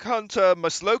 Jack Hunter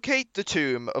must locate the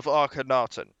tomb of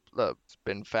Akhenaten. It's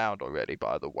been found already,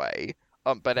 by the way.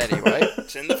 But anyway,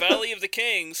 It's in the Valley of the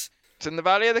Kings. it's in the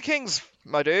Valley of the Kings,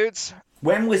 my dudes.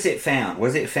 When was it found?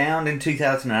 Was it found in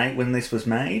 2008 when this was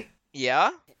made?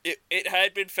 Yeah? It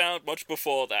had been found much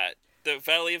before that. The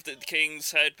Valley of the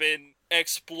Kings had been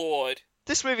explored.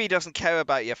 This movie doesn't care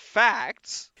about your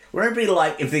facts. Wouldn't it be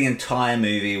like if the entire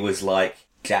movie was like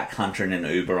Jack Hunter in an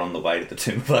Uber on the way to the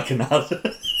Tomb of Akhenaten?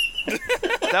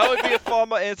 That would be a far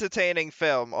more entertaining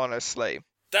film, honestly.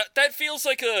 That feels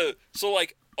like a sort of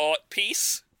like art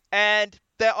piece. And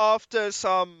they're after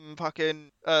some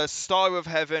fucking Star of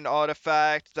Heaven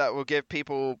artifact that will give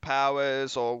people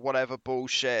powers or whatever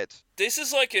bullshit. This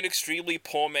is like an extremely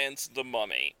poor man's The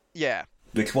Mummy. Yeah.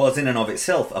 Which was in and of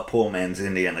itself a poor man's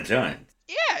Indiana Jones.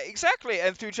 Yeah, exactly.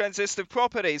 And through transitive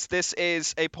properties, this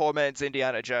is a poor man's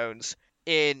Indiana Jones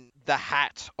in the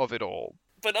hat of it all.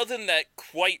 But other than that,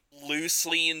 quite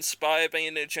loosely inspired by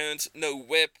Indiana Jones. No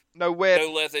whip, No whip.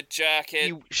 no leather jacket.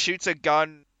 He shoots a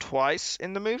gun twice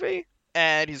in the movie,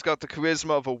 and he's got the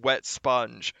charisma of a wet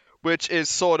sponge, which is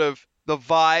sort of the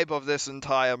vibe of this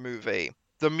entire movie.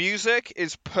 The music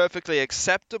is perfectly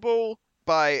acceptable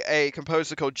by a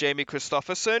composer called Jamie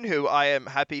Christopherson, who I am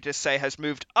happy to say has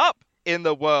moved up in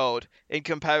the world in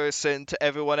comparison to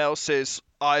everyone else's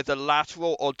either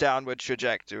lateral or downward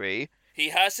trajectory. He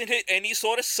hasn't hit any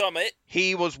sort of summit.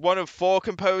 He was one of 4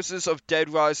 composers of Dead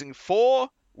Rising 4,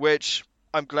 which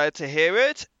I'm glad to hear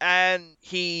it, and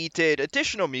he did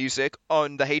additional music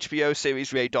on the HBO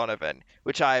series Ray Donovan,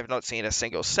 which I have not seen a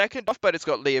single second of, but it's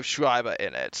got Liev Schreiber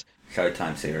in it.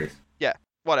 Showtime series. Yeah,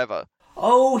 whatever.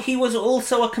 Oh, he was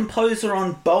also a composer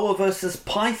on Boa vs.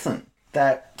 Python,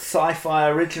 that sci-fi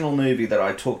original movie that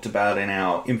I talked about in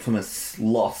our infamous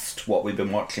Lost, What We've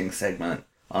Been Watching segment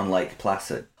on Lake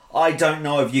Placid. I don't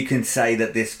know if you can say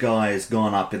that this guy has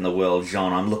gone up in the world,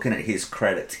 Jean. I'm looking at his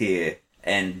credits here,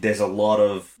 and there's a lot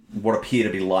of what appear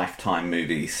to be Lifetime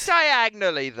movies.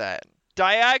 Diagonally, then.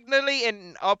 Diagonally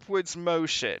in upwards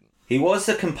motion. He was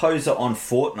a composer on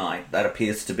Fortnite. That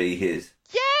appears to be his.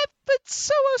 Yeah, but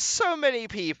so are so many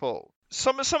people.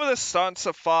 Some of the stunts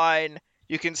are fine.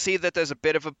 You can see that there's a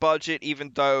bit of a budget,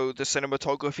 even though the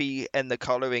cinematography and the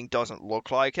coloring doesn't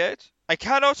look like it. I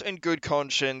cannot, in good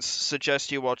conscience,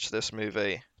 suggest you watch this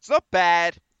movie. It's not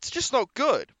bad, it's just not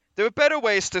good. There are better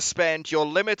ways to spend your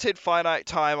limited finite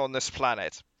time on this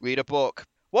planet. Read a book.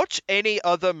 Watch any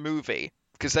other movie,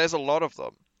 because there's a lot of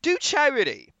them. Do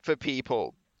charity for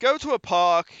people. Go to a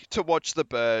park to watch the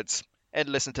birds and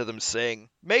listen to them sing.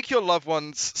 Make your loved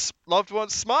ones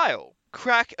smile.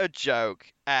 Crack a joke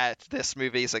at this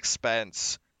movie's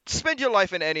expense. Spend your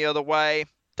life in any other way.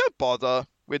 Don't bother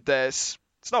with this.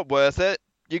 It's not worth it.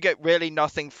 You get really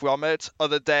nothing from it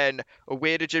other than a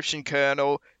weird Egyptian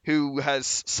colonel who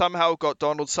has somehow got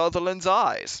Donald Sutherland's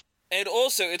eyes. And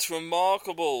also, it's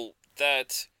remarkable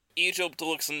that Egypt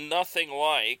looks nothing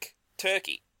like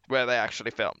Turkey. Where they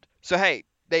actually filmed. So hey,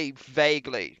 they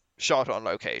vaguely shot on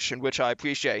location, which I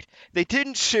appreciate. They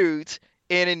didn't shoot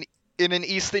in an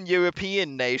Eastern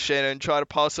European nation and try to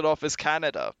pass it off as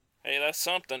Canada. Hey, that's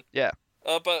something. Yeah.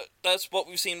 But that's what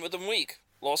we've seen within week.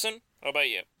 Lawson, how about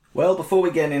you? Well, before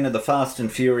we get into the Fast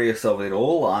and Furious of it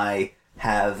all, I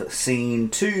have seen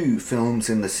 2 films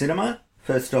in the cinema.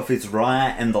 First off is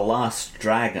Raya and the Last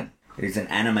Dragon. It is an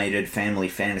animated family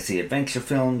fantasy adventure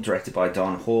film directed by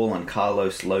Don Hall and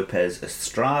Carlos Lopez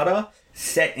Estrada,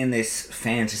 set in this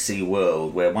fantasy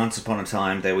world where once upon a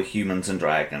time there were humans and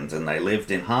dragons and they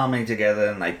lived in harmony together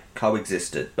and they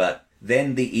coexisted. But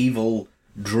then the evil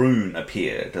Droon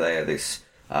appeared. They are this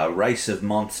race of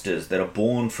monsters that are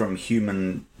born from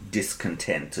human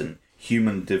discontent and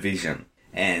human division.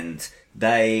 And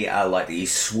they are like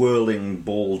these swirling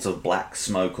balls of black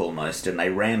smoke almost, and they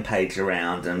rampage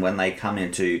around, and when they come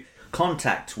into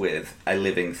contact with a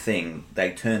living thing,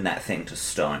 they turn that thing to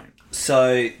stone.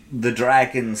 So the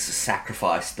dragons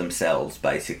sacrifice themselves,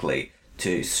 basically,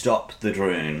 to stop the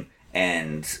Droon,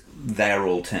 and they're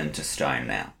all turned to stone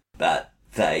now. But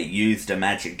they used a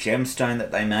magic gemstone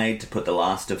that they made to put the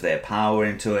last of their power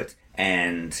into it,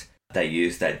 and they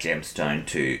used that gemstone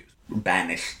to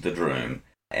banish the Droon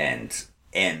and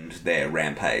end their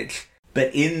rampage.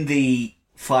 But in the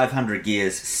 500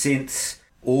 years since,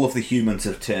 all of the humans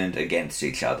have turned against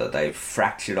each other. They've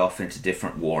fractured off into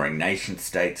different warring nation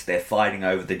states. They're fighting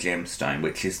over the gemstone,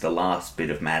 which is the last bit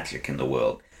of magic in the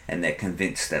world, and they're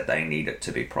convinced that they need it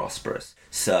to be prosperous.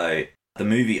 So the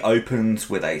movie opens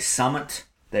with a summit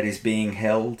that is being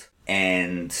held,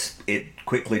 and it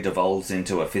quickly devolves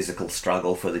into a physical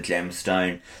struggle for the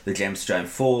gemstone. The gemstone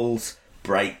falls,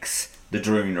 breaks, the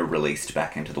Droon are released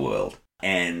back into the world.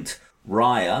 And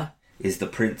Raya is the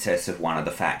princess of one of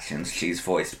the factions. She's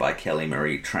voiced by Kelly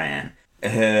Marie Tran.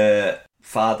 Her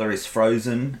father is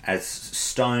frozen as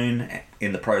stone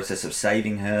in the process of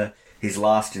saving her. His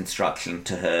last instruction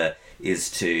to her is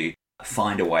to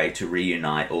find a way to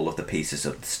reunite all of the pieces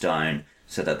of the stone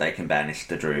so that they can banish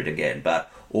the Droon again. But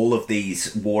all of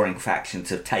these warring factions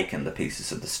have taken the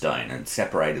pieces of the stone and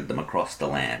separated them across the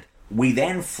land. We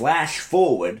then flash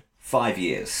forward 5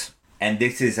 years, and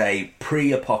this is a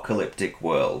pre-apocalyptic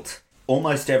world.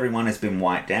 Almost everyone has been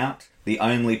wiped out. The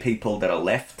only people that are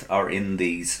left are in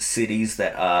these cities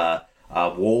that are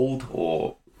walled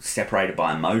or separated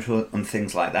by a moat and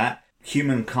things like that.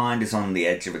 Humankind is on the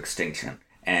edge of extinction,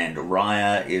 and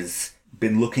Raya has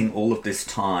been looking all of this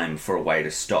time for a way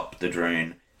to stop the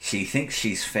Droon. She thinks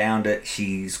she's found it.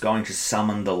 She's going to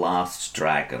summon the last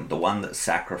dragon, the one that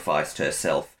sacrificed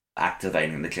herself,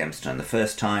 activating the gemstone the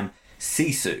first time,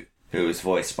 Sisu, who is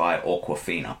voiced by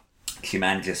Awkwafina. She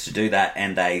manages to do that,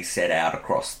 and they set out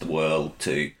across the world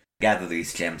to gather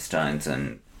these gemstones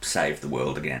and save the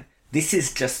world again. This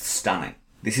is just stunning.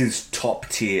 This is top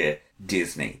tier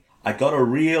Disney. I got a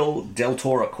real Del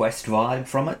Toro Quest vibe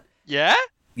from it. Yeah?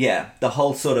 Yeah, the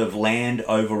whole sort of land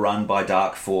overrun by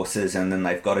dark forces, and then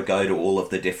they've got to go to all of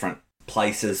the different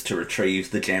places to retrieve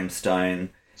the gemstone.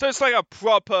 So it's like a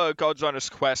proper God's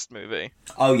Honest Quest movie.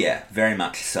 Oh yeah, very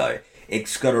much so.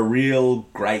 It's got a real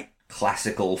great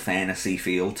classical fantasy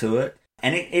feel to it,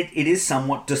 and it is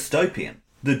somewhat dystopian.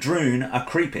 The Droon are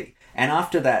creepy, and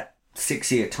after that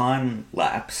 6-year time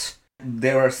lapse,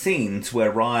 there are scenes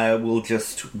where Raya will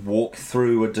just walk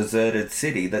through a deserted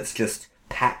city that's just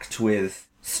packed with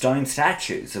stone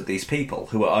statues of these people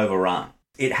who are overrun.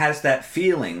 It has that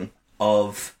feeling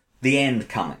of the end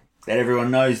coming, that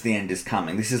everyone knows the end is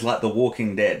coming. This is like The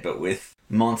Walking Dead, but with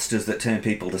monsters that turn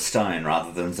people to stone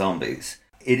rather than zombies.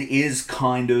 It is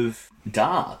kind of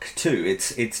dark, too.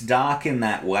 It's dark in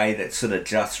that way that's sort of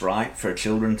just right for a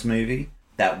children's movie,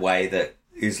 that way that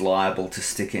is liable to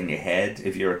stick in your head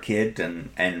if you're a kid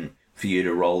and for you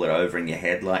to roll it over in your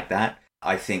head like that.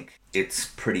 I think it's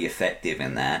pretty effective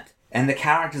in that. And the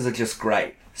characters are just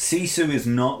great. Sisu is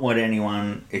not what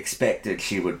anyone expected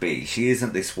she would be. She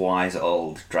isn't this wise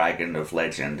old dragon of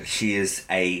legend. She is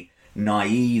a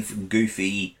naive,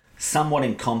 goofy, somewhat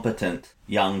incompetent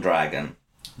young dragon.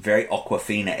 Very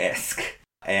Awkwafina-esque.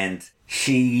 And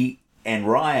she and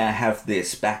Raya have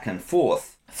this back and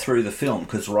forth through the film,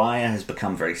 because Raya has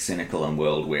become very cynical and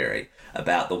world-weary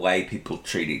about the way people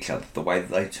treat each other, the way that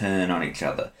they turn on each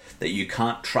other, that you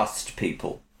can't trust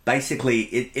people. Basically,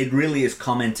 it really is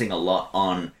commenting a lot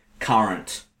on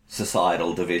current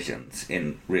societal divisions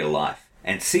in real life.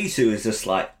 And Sisu is just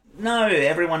like, no,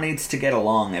 everyone needs to get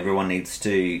along, everyone needs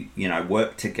to,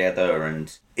 work together,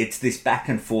 and it's this back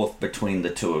and forth between the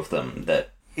two of them that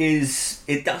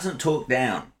it doesn't talk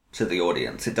down to the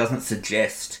audience. It doesn't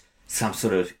suggest some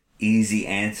sort of easy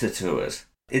answer to it.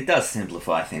 It does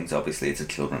simplify things, obviously, it's a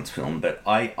children's film, but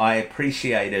I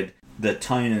appreciated the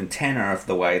tone and tenor of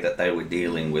the way that they were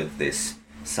dealing with this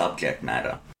subject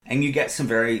matter. And you get some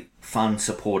very fun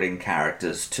supporting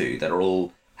characters too that are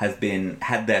all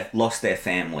lost their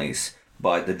families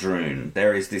by the Droon.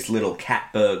 There is this little cat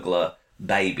burglar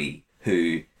baby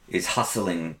who is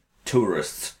hustling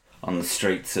tourists on the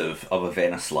streets of a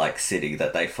Venice-like city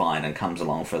that they find and comes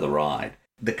along for the ride.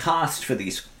 The cast for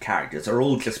these characters are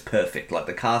all just perfect. Like,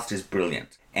 the cast is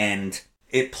brilliant. And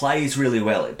it plays really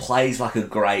well. It plays like a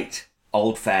great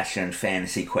old-fashioned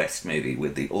fantasy quest movie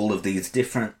with all of these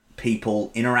different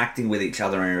people interacting with each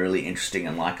other in a really interesting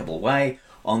and likable way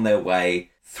on their way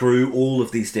through all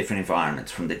of these different environments,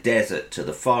 from the desert to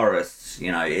the forests.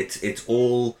 It's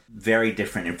all very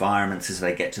different environments as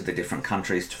they get to the different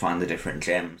countries to find the different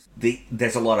gems.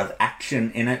 There's a lot of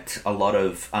action in it, a lot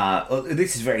of...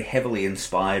 this is very heavily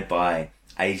inspired by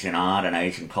Asian art and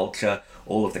Asian culture.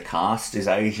 All of the cast is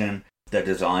Asian. The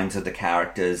designs of the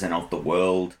characters and of the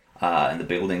world and the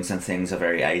buildings and things are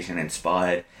very Asian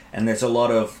inspired. And there's a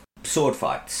lot of sword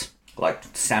fights, like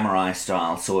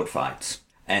samurai-style sword fights.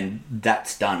 And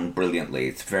that's done brilliantly.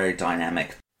 It's very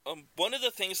dynamic. One of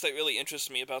the things that really interests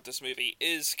me about this movie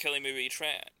is Kelly Marie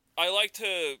Tran. I liked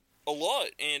her a lot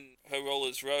in her role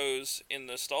as Rose in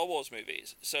the Star Wars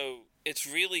movies, so it's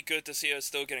really good to see her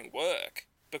still getting work,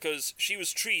 because she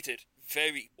was treated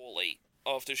very poorly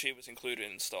after she was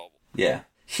included in Star Wars. Yeah,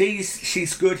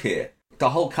 she's good here.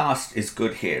 The whole cast is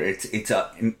good here.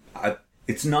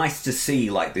 It's nice to see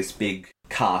like this big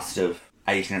cast of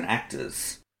Asian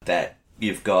actors that.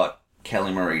 You've got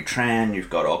Kelly Marie Tran, you've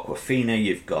got Awkwafina,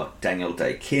 you've got Daniel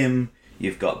Dae Kim,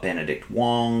 you've got Benedict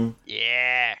Wong.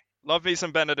 Yeah, love me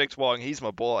some Benedict Wong, he's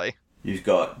my boy. You've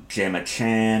got Gemma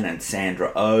Chan and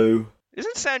Sandra Oh.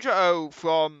 Isn't Sandra Oh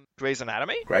from Grey's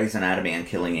Anatomy? Grey's Anatomy and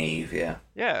Killing Eve, yeah.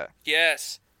 Yeah.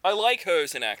 Yes, I like her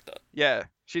as an actor. Yeah,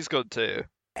 she's good too.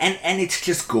 And it's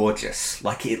just gorgeous.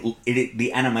 Like,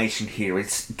 the animation here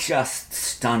is just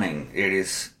stunning. It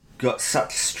is... got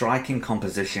such striking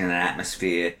composition and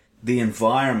atmosphere. The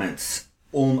environments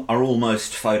are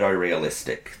almost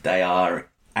photorealistic. They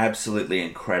are absolutely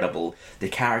incredible. The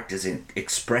characters'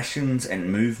 expressions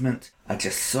and movement are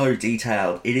just so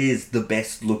detailed. It is the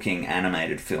best looking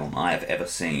animated film I have ever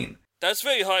seen. That's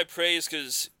very high praise,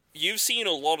 because you've seen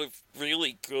a lot of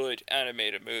really good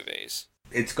animated movies.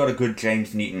 It's got a good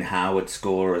James Newton Howard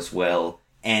score as well.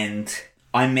 And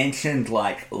I mentioned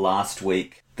last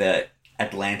week that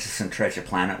Atlantis and Treasure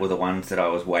Planet were the ones that I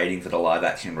was waiting for the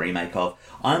live-action remake of.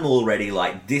 I'm already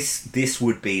this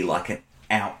would be like an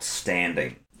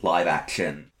outstanding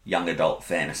live-action young adult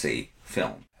fantasy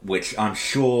film, which I'm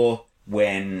sure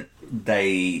when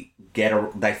they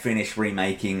finish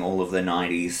remaking all of the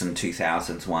 90s and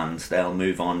 2000s ones, they'll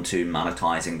move on to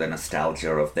monetizing the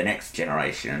nostalgia of the next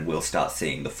generation, and we'll start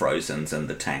seeing the Frozens and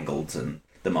the Tangleds and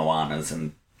the Moanas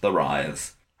and the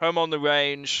Rayas. Home on the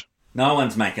Range. No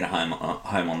one's making a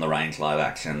Home on the Range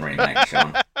live-action remake,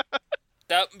 Sean.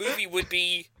 That movie would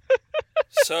be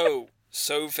so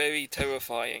very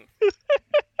terrifying.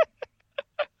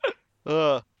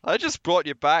 I just brought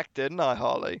you back, didn't I,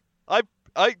 Harley?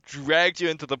 I dragged you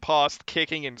into the past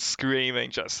kicking and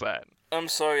screaming just then. I'm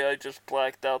sorry, I just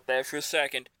blacked out there for a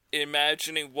second,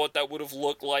 imagining what that would have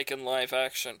looked like in live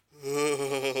action.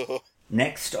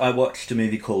 Next, I watched a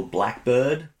movie called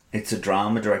Blackbird. It's a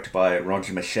drama directed by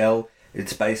Roger Michell.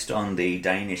 It's based on the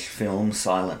Danish film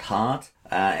Silent Heart,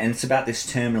 and it's about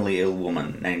this terminally ill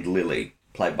woman named Lily,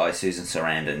 played by Susan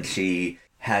Sarandon. She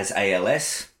has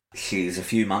ALS. She's a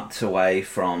few months away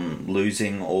from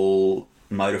losing all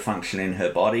motor function in her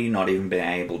body, not even being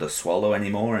able to swallow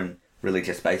anymore, and really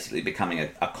just basically becoming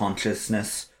a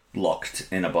consciousness locked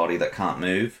in a body that can't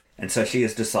move. And so she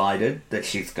has decided that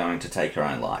she's going to take her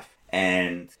own life.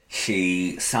 And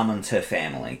she summons her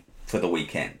family for the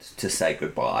weekend to say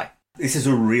goodbye. This is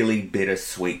a really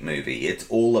bittersweet movie. It's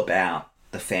all about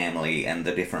the family and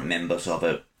the different members of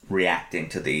it reacting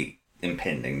to the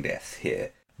impending death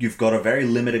here. You've got a very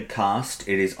limited cast.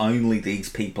 It is only these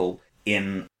people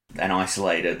in an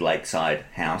isolated lakeside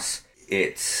house.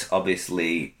 It's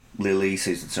obviously Lily,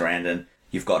 Susan Sarandon.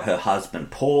 You've got her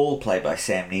husband, Paul, played by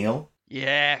Sam Neill.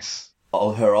 Yes.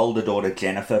 Her older daughter,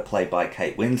 Jennifer, played by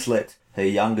Kate Winslet. Her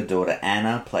younger daughter,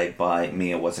 Anna, played by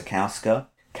Mia Wasikowska.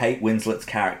 Kate Winslet's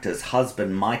character's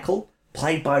husband, Michael,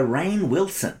 played by Rainn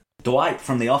Wilson. Dwight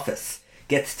from The Office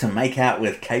gets to make out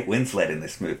with Kate Winslet in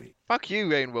this movie. Fuck you,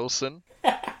 Rainn Wilson.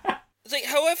 Like,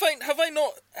 how have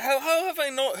I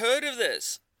not heard of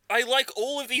this? I like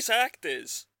all of these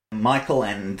actors. Michael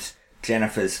and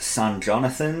Jennifer's son,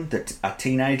 Jonathan, a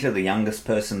teenager, the youngest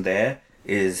person there,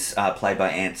 is played by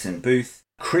Anson Booth.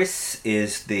 Chris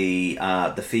is the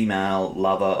female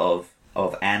lover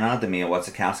of Anna, the Mia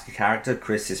Wasikowska character.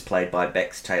 Chris is played by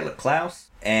Bex Taylor Klaus.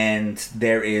 And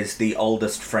there is the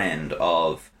oldest friend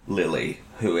of Lily,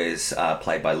 who is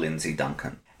played by Lindsay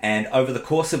Duncan. And over the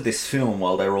course of this film,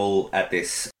 while they're all at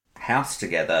this house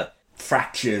together,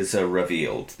 fractures are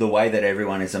revealed. The way that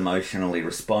everyone is emotionally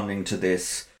responding to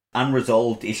this,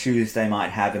 unresolved issues they might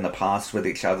have in the past with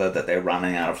each other that they're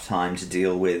running out of time to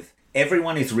deal with.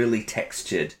 Everyone is really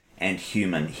textured and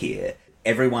human here.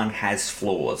 Everyone has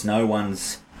flaws. No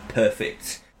one's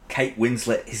perfect. Kate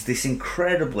Winslet is this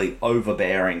incredibly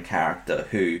overbearing character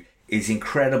who is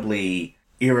incredibly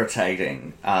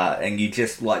irritating, and you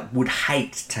just would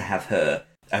hate to have her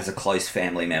as a close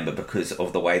family member because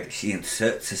of the way that she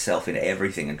inserts herself into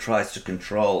everything and tries to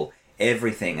control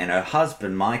everything. And her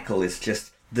husband, Michael, is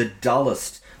just the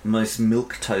dullest, most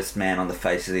milquetoast man on the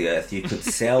face of the earth. You could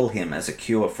sell him as a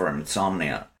cure for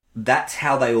insomnia. That's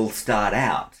how they all start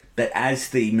out. But as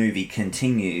the movie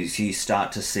continues, you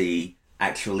start to see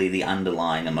actually the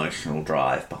underlying emotional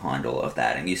drive behind all of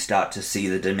that, and you start to see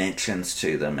the dimensions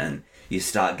to them, and you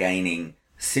start gaining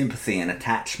sympathy and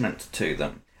attachment to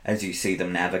them as you see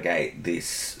them navigate this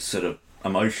sort of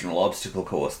emotional obstacle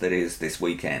course that is this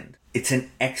weekend. It's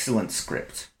an excellent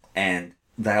script, and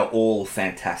they are all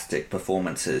fantastic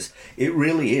performances. It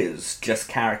really is just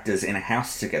characters in a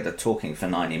house together talking for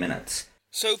 90 minutes.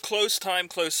 So close time,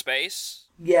 close space?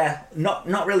 Yeah,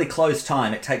 not really close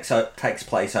time. It takes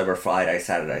place over a Friday,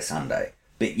 Saturday, Sunday.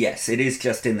 But yes, it is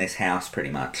just in this house pretty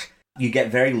much. You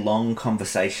get very long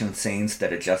conversation scenes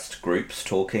that are just groups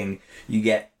talking. You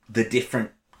get the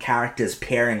different characters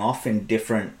pairing off in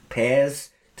different pairs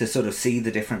to sort of see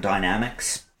the different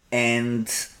dynamics.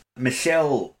 And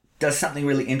Michel does something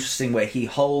really interesting where he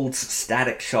holds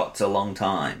static shots a long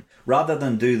time. Rather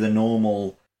than do the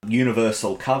normal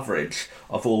universal coverage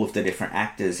of all of the different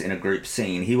actors in a group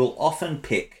scene, he will often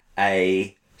pick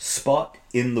a spot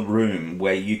in the room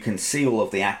where you can see all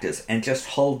of the actors and just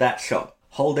hold that shot.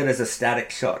 Hold it as a static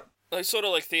shot. Like sort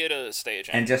of like theatre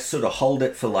staging. And just sort of hold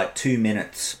it for 2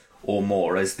 minutes or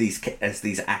more as these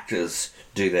actors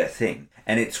do their thing.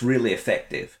 And it's really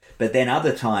effective. But then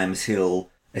other times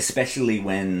he'll, especially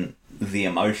when the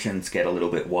emotions get a little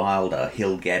bit wilder,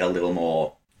 he'll get a little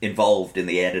more involved in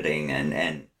the editing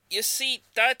and you see,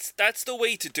 that's the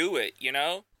way to do it, you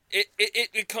know?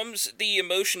 The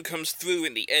emotion comes through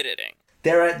in the editing.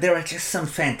 There are just some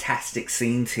fantastic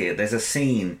scenes here. There's a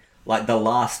scene, like the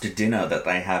last dinner that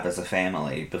they have as a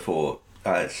family before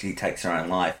she takes her own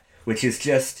life, which is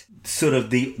just sort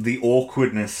of the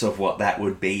awkwardness of what that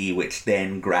would be, which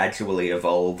then gradually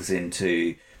evolves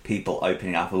into people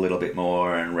opening up a little bit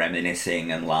more and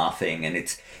reminiscing and laughing, and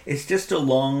it's just a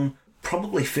long,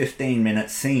 probably 15-minute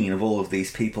scene of all of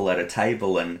these people at a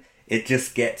table, and it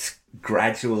just gets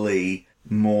gradually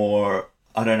more,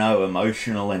 I don't know,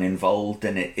 emotional and involved,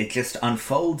 and it just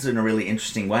unfolds in a really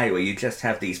interesting way where you just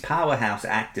have these powerhouse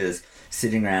actors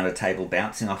sitting around a table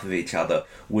bouncing off of each other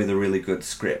with a really good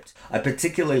script. I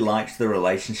particularly liked the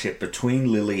relationship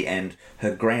between Lily and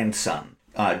her grandson,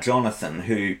 Jonathan,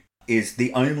 who is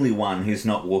the only one who's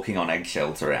not walking on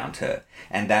eggshells around her.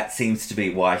 And that seems to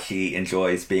be why she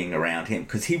enjoys being around him,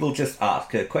 because he will just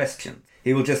ask her questions.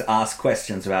 He will just ask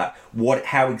questions about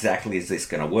how exactly is this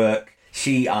going to work.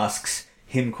 She asks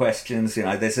him questions. You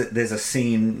know, there's a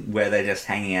scene where they're just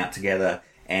hanging out together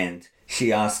and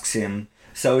she asks him,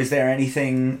 so is there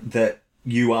anything that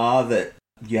you are that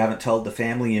you haven't told the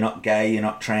family? You're not gay, you're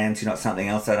not trans, you're not something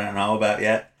else I don't know about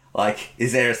yet? Like,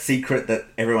 is there a secret that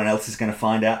everyone else is going to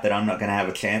find out that I'm not going to have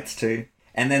a chance to?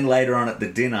 And then later on at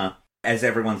the dinner, as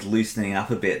everyone's loosening up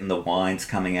a bit and the wine's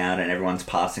coming out and everyone's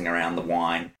passing around the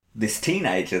wine, this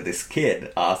teenager, this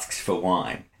kid, asks for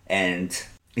wine. And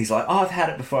he's like, oh, I've had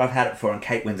it before. And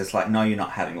Kate Winslet's like, no, you're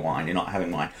not having wine. You're not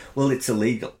having wine. Well, it's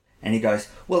illegal. And he goes,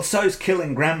 well, so's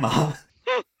killing grandma.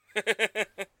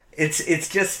 It's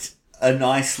just a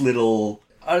nice little,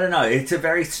 I don't know. It's a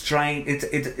very strange,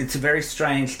 it's a very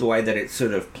strange the way that it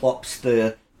sort of plops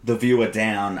the viewer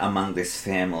down among this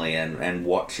family and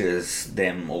watches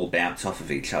them all bounce off of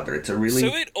each other. It's a really...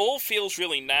 So it all feels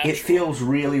really natural. It feels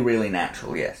really, really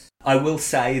natural, yes. I will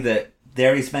say that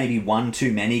there is maybe one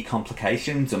too many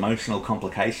complications, emotional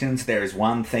complications. There is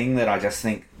one thing that I just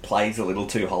think plays a little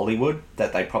too Hollywood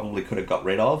that they probably could have got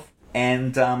rid of.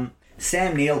 And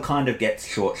Sam Neill kind of gets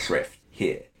short shrift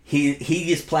here.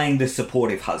 He is playing the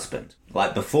supportive husband.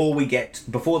 Like, before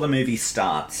the movie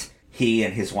starts, he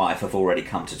and his wife have already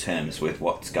come to terms with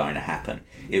what's going to happen.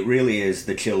 It really is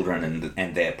the children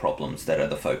and their problems that are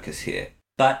the focus here.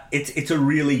 But it's a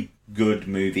really good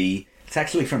movie. It's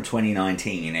actually from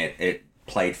 2019. It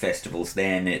played festivals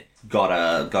then. It got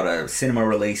a cinema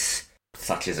release,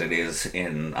 such as it is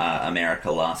in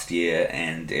America last year,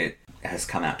 and it has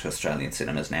come out to Australian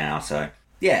cinemas now. So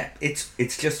yeah,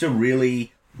 it's just a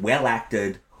really well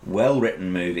acted, well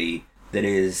written movie that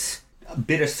is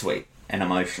bittersweet and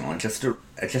emotional, and just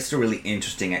a really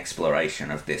interesting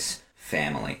exploration of this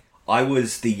family. I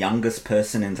was the youngest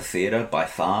person in the theatre by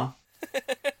far.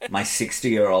 My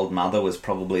 60-year-old mother was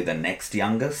probably the next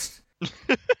youngest.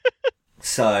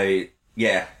 So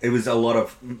yeah, it was a lot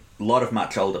of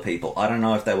much older people. I don't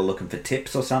know if they were looking for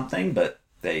tips or something, but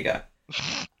there you go.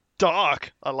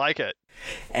 Dark. I like it.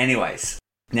 Anyways,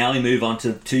 now we move on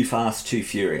to Too Fast, Too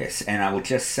Furious, and I will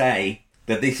just say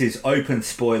that this is open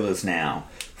spoilers now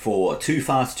for Too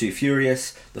Fast, Too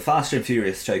Furious, The Fast and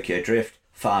Furious Tokyo Drift,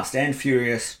 Fast and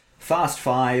Furious, Fast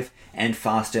 5, and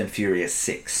Fast and Furious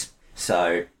 6.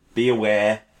 So be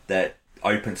aware that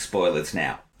open spoilers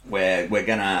now. We're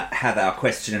gonna have our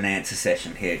question and answer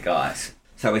session here, guys.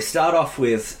 So we start off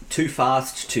with Too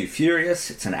Fast, Too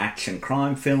Furious. It's an action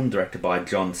crime film directed by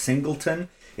John Singleton.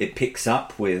 It picks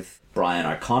up with Brian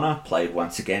O'Connor, played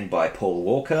once again by Paul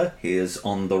Walker. He is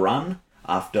on the run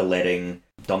after letting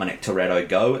Dominic Toretto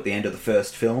go at the end of the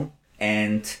first film.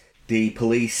 And the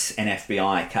police and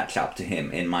FBI catch up to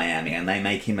him in Miami, and they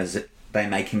make him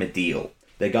a deal.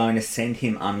 They're going to send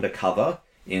him undercover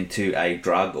into a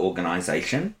drug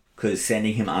organization, because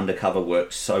sending him undercover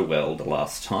worked so well the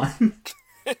last time.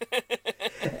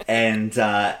 And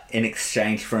in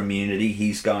exchange for immunity,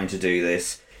 he's going to do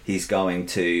this. He's going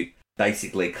to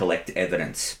basically collect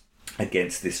evidence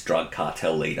against this drug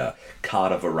cartel leader,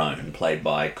 Carter Verone, played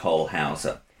by Cole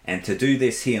Hauser. And to do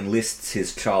this, he enlists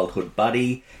his childhood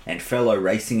buddy and fellow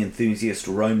racing enthusiast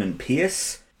Roman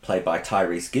Pierce, played by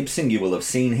Tyrese Gibson. You will have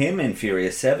seen him in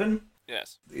Furious 7.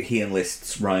 Yes. He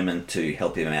enlists Roman to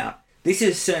help him out. This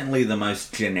is certainly the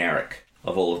most generic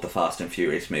of all of the Fast and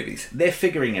Furious movies. They're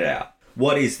figuring it out.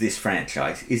 What is this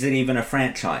franchise? Is it even a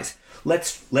franchise?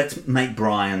 Let's make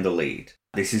Brian the lead.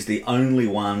 This is the only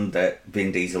one that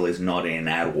Vin Diesel is not in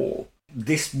at all.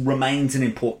 This remains an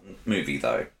important movie,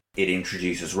 though. It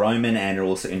introduces Roman, and it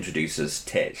also introduces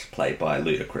Tej, played by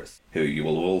Ludacris, who you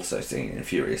will have also seen in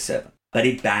Furious 7. But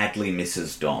it badly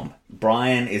misses Dom.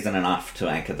 Brian isn't enough to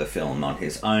anchor the film on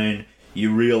his own.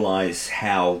 You realise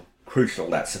how crucial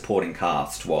that supporting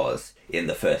cast was in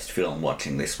the first film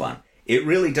watching this one. It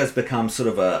really does become sort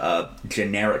of a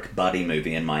generic buddy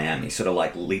movie in Miami, sort of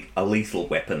like a Lethal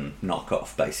Weapon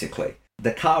knockoff, basically.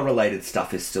 The car-related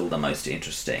stuff is still the most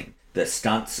interesting. The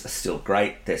stunts are still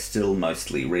great, they're still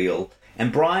mostly real.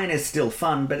 And Brian is still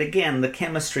fun, but again, the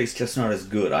chemistry's just not as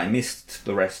good. I missed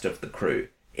the rest of the crew.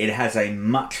 It has a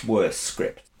much worse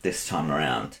script this time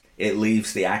around. It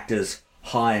leaves the actors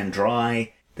high and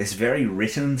dry. There's very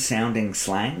written-sounding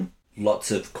slang.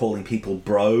 Lots of calling people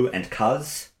bro and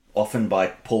cuz. Often by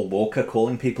Paul Walker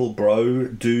calling people bro,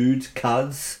 dude,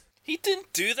 cuz. He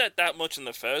didn't do that much in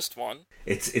the first one.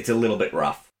 It's a little bit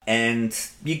rough. And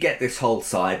you get this whole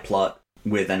side plot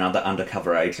with another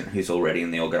undercover agent who's already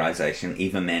in the organisation.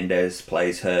 Eva Mendes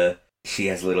plays her. She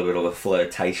has a little bit of a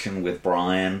flirtation with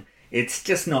Brian. It's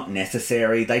just not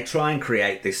necessary. They try and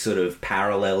create this sort of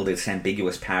parallel, this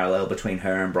ambiguous parallel between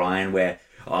her and Brian, where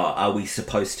are we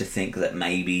supposed to think that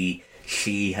maybe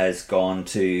she has gone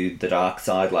to the dark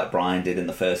side like Brian did in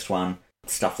the first one?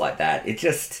 Stuff like that.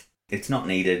 It It's not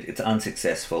needed. It's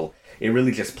unsuccessful. It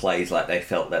really just plays like they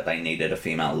felt that they needed a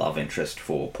female love interest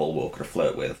for Paul Walker to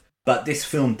flirt with. But this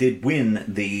film did win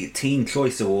the Teen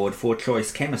Choice Award for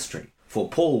Choice Chemistry for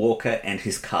Paul Walker and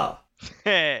his car.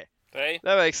 Hey, Hey?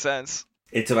 that makes sense.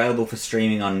 It's available for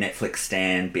streaming on Netflix,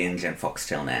 Stan, Binge, and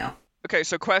Foxtel now. Okay,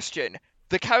 so question.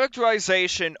 The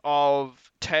characterization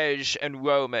of Tej and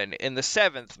Roman in the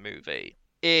 7th movie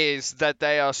is that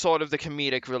they are sort of the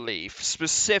comedic relief,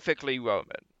 specifically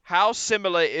Roman. How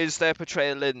similar is their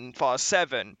portrayal in Fast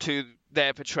 7 to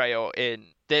their portrayal in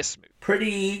this movie?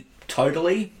 Pretty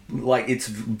totally. Like, it's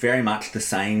very much the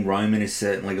same. Roman is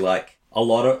certainly like a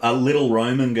little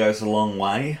Roman goes a long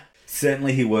way.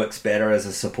 Certainly he works better as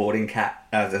a supporting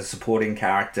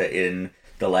character in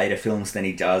the later films than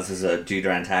he does as a dude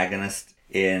antagonist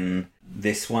in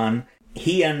this one.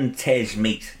 He and Tej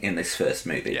meet in this first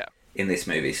movie. Yeah. In this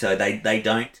movie. So they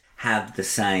don't have the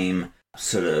same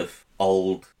sort of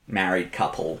old married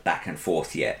couple back and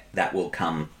forth yet. That will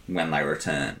come when they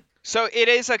return. So it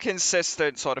is a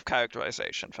consistent sort of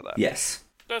characterization for them. Yes.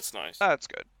 That's nice. That's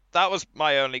good. That was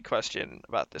my only question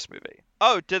about this movie.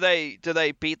 Oh, do they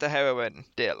beat the heroin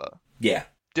dealer? Yeah.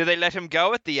 Do they let him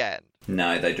go at the end?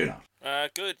 No, they do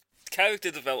not. Good.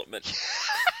 Character development.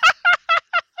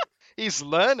 He's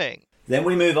learning. Then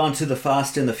we move on to The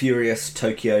Fast and the Furious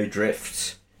Tokyo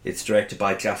Drift. It's directed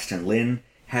by Justin Lin,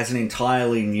 has an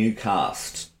entirely new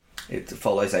cast. It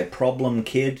follows a problem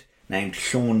kid named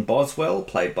Sean Boswell,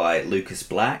 played by Lucas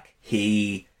Black.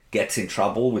 He gets in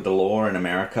trouble with the law in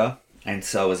America, and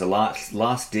so as a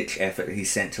last-ditch effort,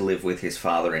 he's sent to live with his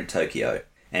father in Tokyo.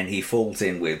 And he falls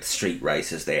in with street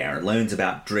racers there and learns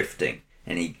about drifting.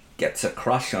 And he gets a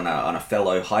crush on a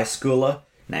fellow high schooler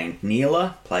named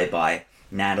Neela, played by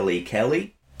Natalie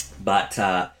Kelly.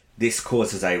 But this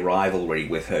causes a rivalry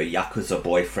with her Yakuza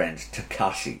boyfriend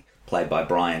Takashi, played by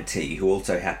Brian T., who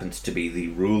also happens to be the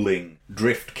ruling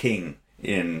drift king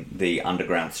in the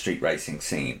underground street racing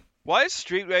scene. Why is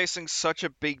street racing such a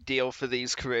big deal for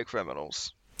these career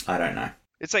criminals? I don't know.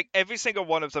 It's like every single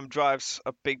one of them drives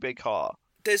a big car.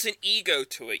 There's an ego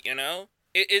to it, you know?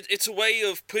 It's a way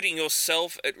of putting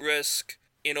yourself at risk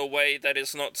in a way that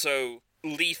is not so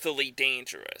lethally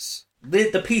dangerous.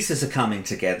 The pieces are coming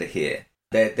together here.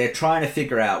 They're trying to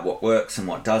figure out what works and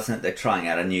what doesn't. They're trying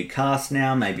out a new cast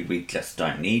now. Maybe we just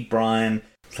don't need Brian.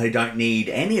 They don't need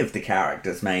any of the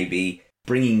characters, maybe.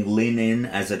 Bringing Lin in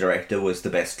as a director was the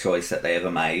best choice that they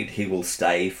ever made. He will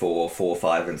stay for 4,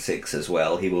 5, and 6 as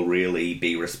well. He will really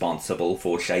be responsible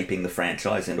for shaping the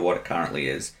franchise into what it currently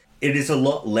is. It is a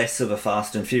lot less of a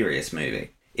Fast and Furious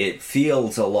movie. It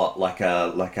feels a lot like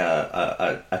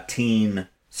a teen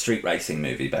street racing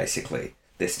movie, basically,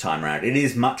 this time around. It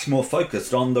is much more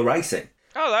focused on the racing.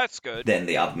 Oh, that's good. Than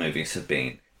the other movies have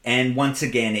been. And once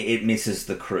again, it misses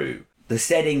the crew. The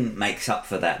setting makes up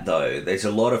for that, though. There's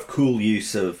a lot of cool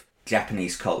use of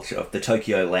Japanese culture, of the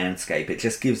Tokyo landscape. It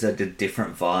just gives it a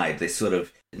different vibe. This sort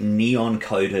of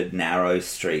neon-coated narrow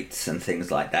streets and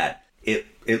things like that.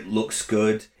 It looks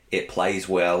good. It plays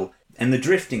well. And the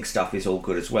drifting stuff is all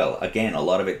good as well. Again, a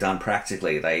lot of it done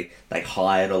practically. They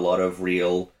hired a lot of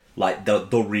real, like the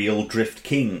real Drift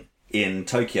King in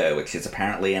Tokyo, which is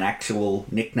apparently an actual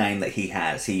nickname that he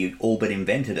has. He all but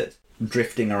invented it,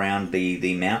 drifting around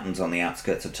the mountains on the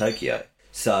outskirts of Tokyo.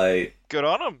 So good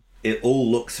on him. It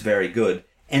all looks very good.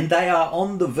 And they are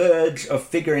on the verge of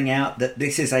figuring out that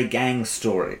this is a gang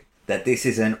story. That this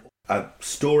is a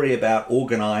story about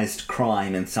organised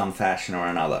crime in some fashion or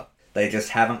another. They just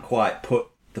haven't quite put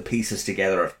the pieces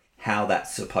together of how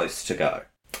that's supposed to go.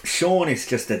 Sean is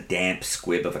just a damp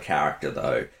squib of a character,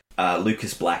 though.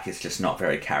 Lucas Black is just not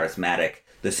very charismatic.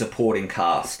 The supporting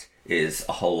cast is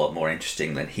a whole lot more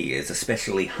interesting than he is,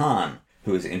 especially Han,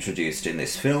 who is introduced in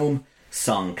this film,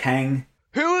 Sung Kang.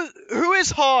 Who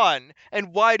is Han,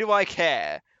 and why do I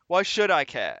care? Why should I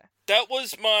care? That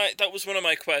was one of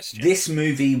my questions. This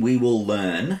movie, we will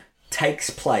learn,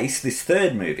 this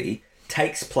third movie,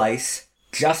 takes place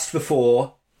just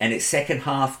before, and its second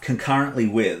half concurrently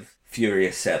with,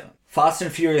 Furious 7. Fast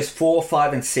and Furious 4,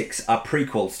 5, and 6 are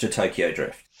prequels to Tokyo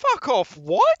Drift. Fuck off,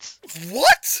 what?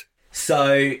 What?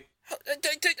 So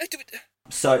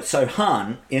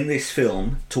Han, in this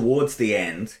film, towards the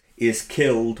end, is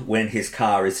killed when his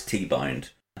car is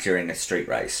T-boned during a street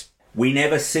race. We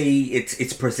never see,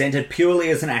 it's presented purely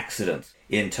as an accident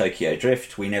in Tokyo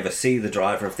Drift. We never see the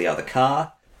driver of the other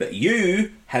car. But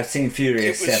you have seen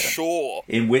Furious 7, sure.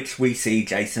 in which we see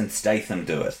Jason Statham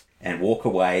do it and walk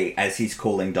away as he's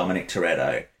calling Dominic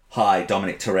Toretto. Hi,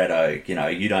 Dominic Toretto,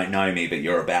 you don't know me, but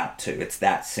you're about to. It's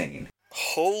that scene.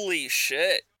 Holy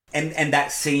shit. And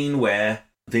that scene where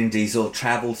Vin Diesel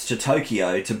travels to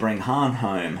Tokyo to bring Han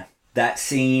home. that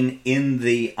scene in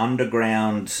the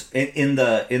underground, in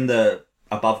the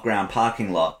above ground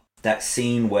parking lot, that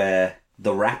scene where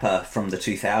the rapper from the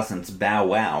 2000s, Bow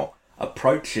Wow,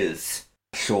 approaches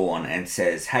Sean and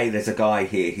says, hey, there's a guy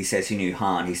here. He says he knew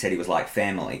Han. He said he was like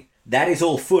family. That is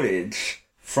all footage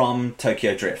from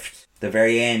Tokyo Drift. The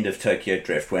very end of Tokyo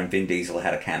Drift when Vin Diesel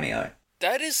had a cameo.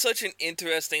 That is such an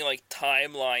interesting,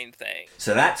 timeline thing.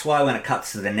 So that's why when it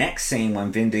cuts to the next scene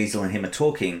when Vin Diesel and him are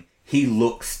talking, he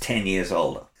looks 10 years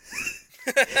older.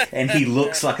 And he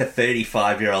looks like a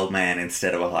 35-year-old man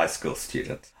instead of a high school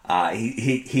student.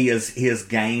 He has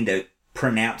gained a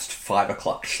pronounced 5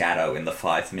 o'clock shadow in the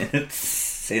 5 minutes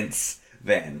since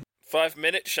then.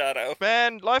 5-minute shadow.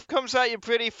 Man, life comes at you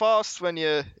pretty fast when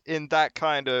you're in that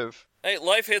kind of... Hey,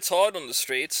 life hits hard on the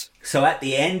streets. So at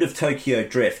the end of Tokyo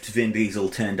Drift, Vin Diesel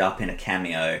turned up in a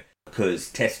cameo because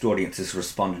test audiences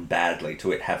responded badly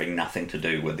to it having nothing to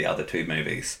do with the other two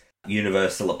movies.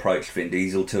 Universal approached Vin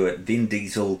Diesel to it. Vin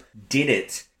Diesel did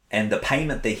it, and the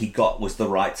payment that he got was the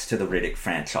rights to the Riddick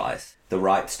franchise. The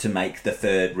rights to make the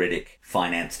third Riddick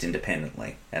financed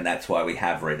independently. And that's why we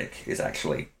have Riddick, is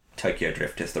actually... Tokyo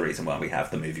Drift is the reason why we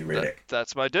have the movie Riddick.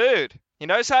 That's my dude. He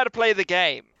knows how to play the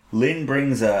game. Lin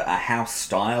brings a house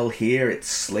style here. It's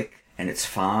slick, and it's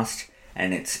fast,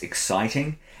 and it's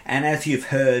exciting. And as you've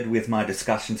heard with my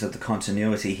discussions of the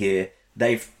continuity here,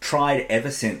 they've tried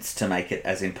ever since to make it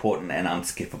as important and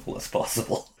unskippable as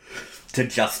possible. To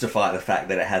justify the fact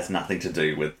that it has nothing to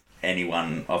do with any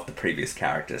one of the previous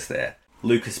characters there.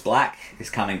 Lucas Black is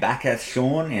coming back as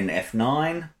Sean in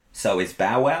F9. So is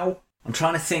Bow Wow. I'm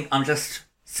trying to think, I'm just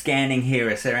scanning here.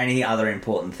 Is there any other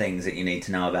important things that you need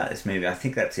to know about this movie? I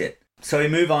think that's it. So we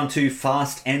move on to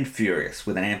Fast and Furious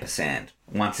with an ampersand.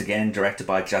 Once again, directed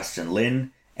by Justin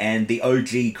Lin. And the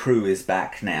OG crew is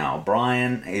back now.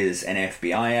 Brian is an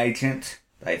FBI agent.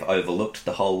 They've overlooked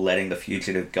the whole letting the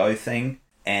fugitive go thing.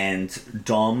 And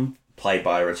Dom, played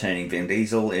by returning Vin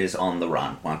Diesel, is on the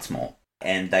run once more.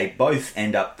 And they both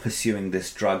end up pursuing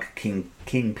this drug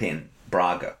kingpin,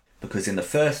 Braga. Because in the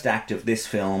first act of this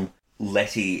film,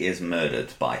 Letty is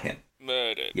murdered by him.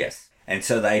 Murdered. Yes. And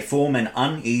so they form an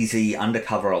uneasy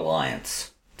undercover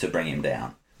alliance to bring him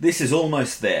down. This is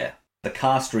almost there. The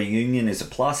cast reunion is a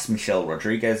plus. Michelle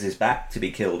Rodriguez is back to be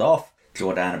killed off.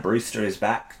 Jordana Brewster is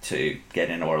back to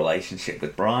get into a relationship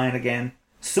with Brian again.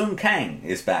 Sung Kang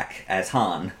is back as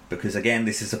Han, because again,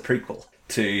 this is a prequel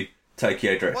to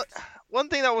Tokyo Drift. One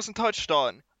thing that wasn't touched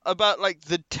on about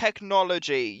the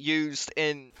technology used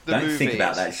in the movies. Don't think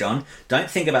about that, John. Don't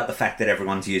think about the fact that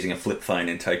everyone's using a flip phone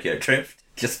in Tokyo Drift.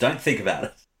 Just don't think about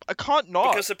it. I can't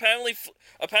not. Because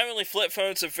apparently flip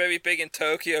phones are very big in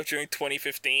Tokyo during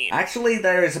 2015. Actually,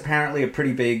 there is apparently a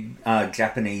pretty big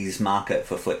Japanese market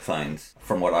for flip phones,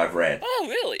 from what I've read. Oh,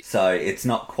 really? So it's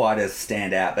not quite as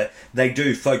stand out, but they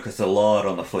do focus a lot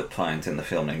on the flip phones in the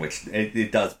filming, which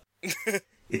it does.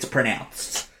 It's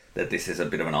pronounced that this is a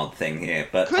bit of an odd thing here,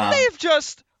 but couldn't they have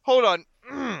just hold on?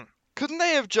 Couldn't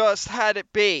they have just had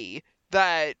it be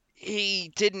that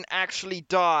he didn't actually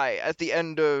die at the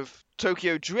end of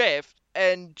Tokyo Drift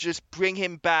and just bring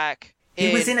him back?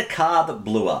 He was in a car that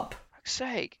blew up. For fuck's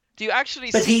sake, do you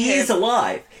actually? But see he him? is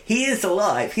alive. He is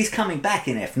alive. He's coming back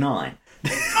in F9.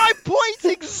 My point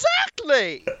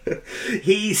exactly.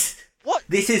 He's what?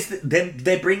 This is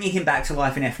they're bringing him back to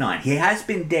life in F9. He has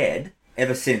been dead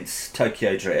ever since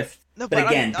Tokyo Drift. No, but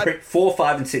again, 4,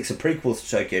 5, and 6 are prequels to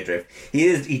Tokyo Drift.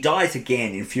 He dies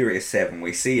again in Furious 7.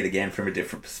 We see it again from a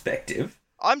different perspective.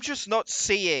 I'm just not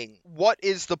seeing what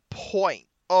is the point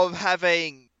of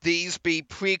having these be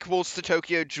prequels to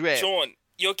Tokyo Drift. Sean,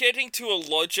 you're getting to a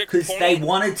logic point. Because they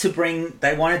wanted to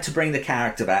bring the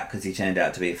character back because he turned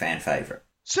out to be a fan favorite.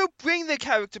 So bring the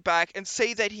character back and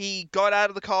say that he got out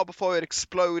of the car before it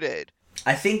exploded.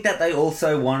 I think that they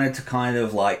also wanted to kind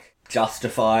of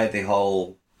justify the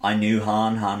whole I knew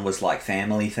Han was like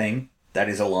family thing. That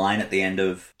is a line at the end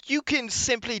of... You can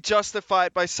simply justify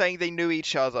it by saying they knew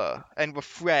each other and were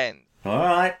friends.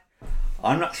 Alright.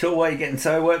 I'm not sure why you're getting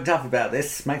so worked up about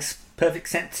this. Makes perfect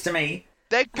sense to me.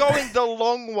 They're going the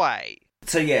long way.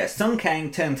 So yeah, Sung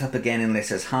Kang turns up again in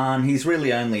this as Han. He's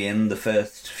really only in the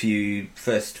first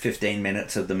 15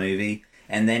 minutes of the movie.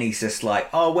 And then he's just like,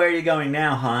 oh, where are you going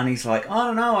now, Han? He's like, I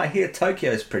don't know, I hear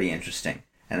Tokyo's pretty interesting.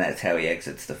 And that's how he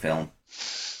exits the film.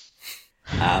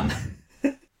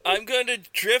 I'm going to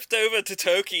drift over to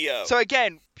Tokyo. So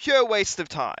again, pure waste of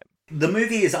time. The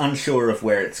movie is unsure of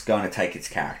where it's going to take its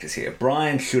characters here.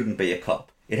 Brian shouldn't be a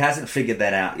cop. It hasn't figured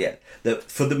that out yet.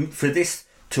 For this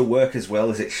to work as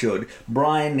well as it should,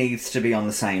 Brian needs to be on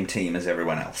the same team as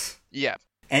everyone else. Yeah.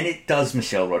 And it does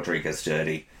Michelle Rodriguez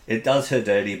dirty. It does her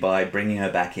dirty by bringing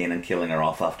her back in and killing her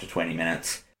off after 20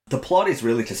 minutes. The plot is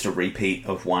really just a repeat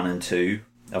of 1 and 2,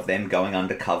 of them going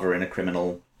undercover in a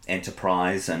criminal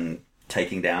enterprise and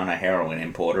taking down a heroin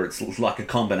importer. It's like a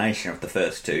combination of the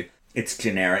first two. It's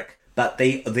generic, but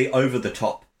the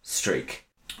over-the-top streak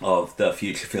of the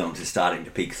future films is starting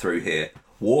to peek through here.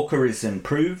 Walker is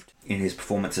improved in his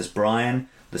performance as Brian.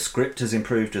 The script has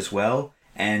improved as well.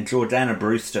 And Jordana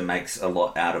Brewster makes a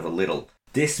lot out of a little.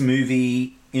 This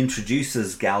movie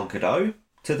introduces Gal Gadot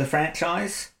to the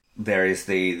franchise. There is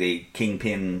the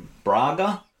Kingpin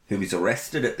Braga, who is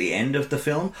arrested at the end of the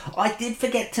film. I did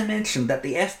forget to mention that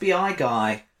the FBI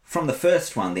guy from the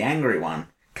first one, the angry one,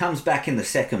 comes back in the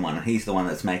second one, and he's the one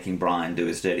that's making Brian do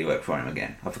his dirty work for him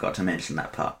again. I forgot to mention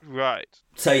that part. Right.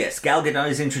 So yes, Gal Gadot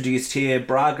is introduced here,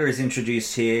 Braga is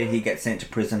introduced here, he gets sent to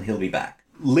prison, he'll be back.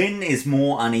 Lin is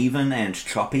more uneven and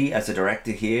choppy as a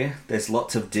director here. There's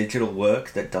lots of digital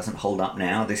work that doesn't hold up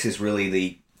now. This is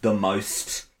really the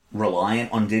most reliant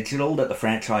on digital that the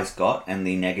franchise got, and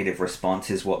the negative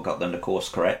response is what got them to course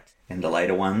correct in the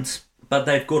later ones. But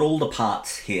they've got all the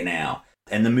parts here now,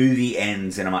 and the movie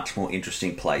ends in a much more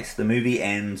interesting place. The movie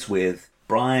ends with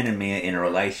Brian and Mia in a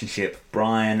relationship,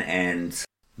 Brian and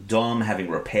Dom having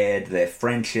repaired their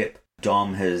friendship.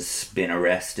 Dom has been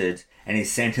arrested and is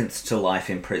sentenced to life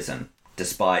in prison,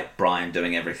 despite Brian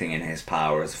doing everything in his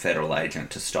power as a federal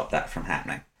agent to stop that from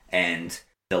happening. And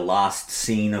the last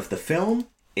scene of the film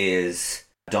is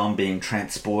Dom being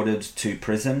transported to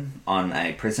prison on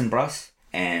a prison bus,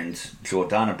 and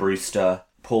Jordana Brewster,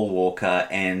 Paul Walker,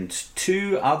 and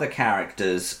 2 other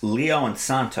characters, Leo and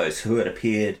Santos, who had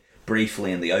appeared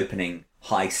briefly in the opening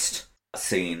heist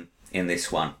scene in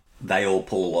this one. They all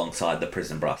pull alongside the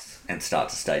prison bus and start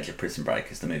to stage a prison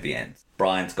break as the movie ends.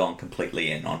 Brian's gone completely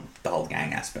in on the whole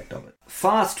gang aspect of it.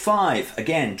 Fast Five,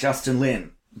 again, Justin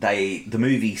Lin. The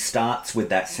movie starts with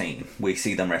that scene. We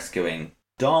see them rescuing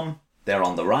Dom. They're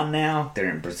on the run now.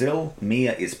 They're in Brazil.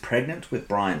 Mia is pregnant with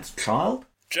Brian's child.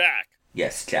 Jack.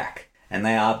 Yes, Jack. And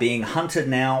they are being hunted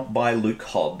now by Luke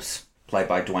Hobbs, played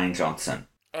by Dwayne Johnson.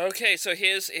 Okay, so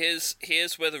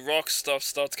here's where the rock stuff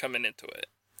starts coming into it.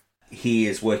 He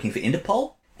is working for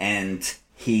Interpol, and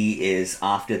he is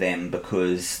after them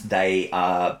because they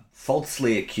are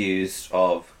falsely accused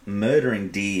of murdering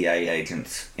DEA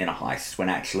agents in a heist, when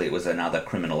actually it was another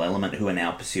criminal element who are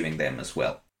now pursuing them as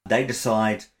well. They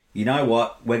decide, you know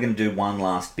what, we're going to do one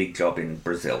last big job in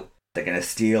Brazil. They're going to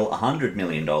steal $100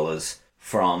 million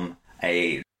from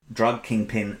a drug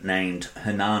kingpin named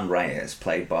Hernan Reyes,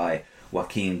 played by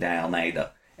Joaquin de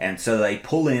Almeida. And so they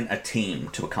pull in a team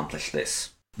to accomplish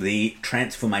this. The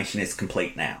transformation is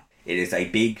complete now. It is a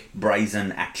big,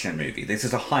 brazen action movie. This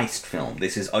is a heist film.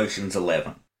 This is Ocean's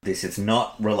 11. This is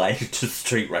not related to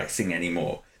street racing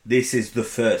anymore. This is the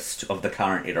first of the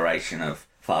current iteration of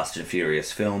Fast and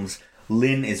Furious films.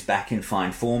 Lin is back in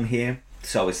fine form here.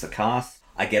 So is the cast.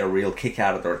 I get a real kick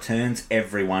out of the returns.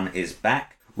 Everyone is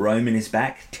back. Roman is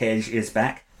back. Tej is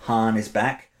back. Han is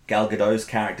back. Gal Gadot's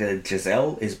character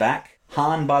Giselle is back.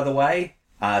 Han, by the way,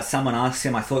 someone asks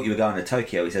him, I thought you were going to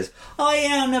Tokyo. He says, oh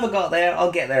yeah, I never got there.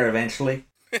 I'll get there eventually.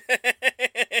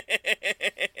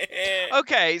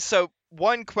 Okay, so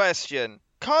one question.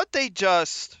 Can't they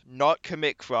just not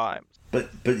commit crimes?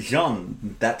 But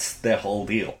Jean, that's their whole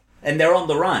deal. And they're on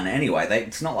the run anyway.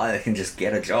 It's not like they can just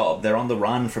get a job. They're on the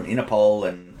run from Interpol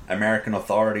and American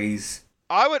authorities.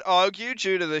 I would argue,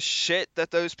 due to the shit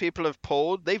that those people have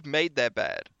pulled, they've made their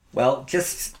bed. Well,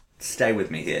 just stay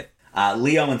with me here.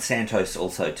 Leo and Santos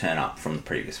also turn up from the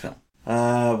previous film.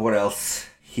 What else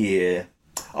here?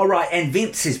 All right, and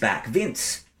Vince is back.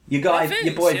 Vince, your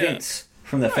boy yeah. Vince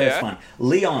from the first one.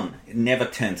 Leon never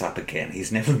turns up again.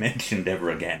 He's never mentioned ever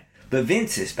again. But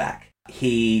Vince is back.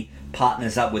 He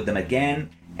partners up with them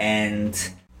again, and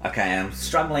okay, I'm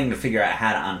struggling to figure out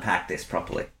how to unpack this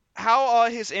properly. How are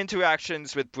his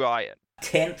interactions with Brian?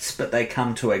 Tense, but they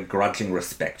come to a grudging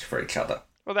respect for each other.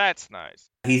 Well, that's nice.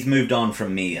 He's moved on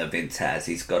from Mia, Vince has.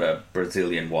 He's got a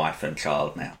Brazilian wife and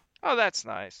child now. Oh, that's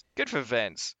nice. Good for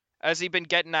Vince. Has he been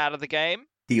getting out of the game?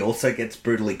 He also gets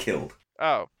brutally killed.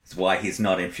 Oh. That's why he's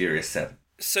not in Furious 7.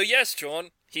 So yes,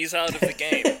 John, he's out of the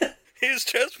game. His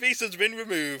chess piece has been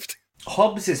removed.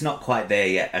 Hobbs is not quite there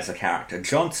yet as a character.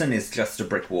 Johnson is just a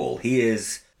brick wall. He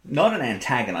is not an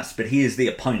antagonist, but he is the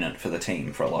opponent for the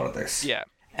team for a lot of this. Yeah.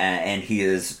 And he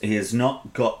has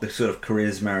not got the sort of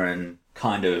charisma and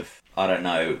kind of, I don't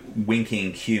know,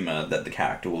 winking humour that the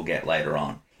character will get later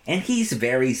on. And he's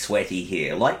very sweaty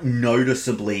here. Like,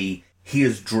 noticeably, he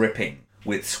is dripping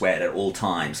with sweat at all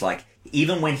times. Like,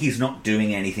 even when he's not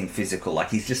doing anything physical, like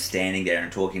he's just standing there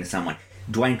and talking to someone,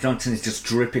 Dwayne Johnson is just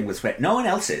dripping with sweat. No one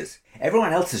else is.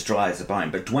 Everyone else is dry as a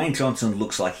bone, but Dwayne Johnson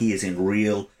looks like he is in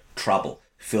real trouble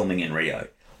filming in Rio.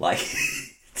 Like,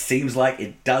 it seems like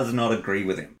it does not agree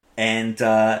with him. And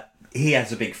he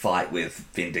has a big fight with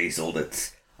Vin Diesel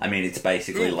that's, I mean, it's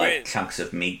basically like chunks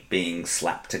of meat being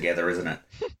slapped together, isn't it?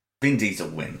 Vin Diesel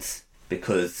wins,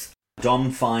 because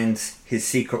Dom finds his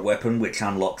secret weapon, which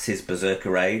unlocks his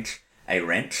berserker rage, a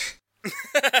wrench.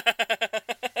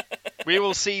 We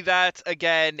will see that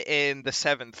again in the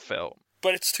 7th film.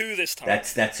 But it's 2 this time.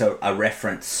 That's a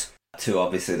reference to,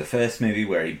 obviously, the first movie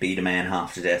where he beat a man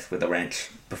half to death with a wrench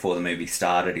before the movie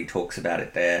started. He talks about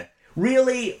it there.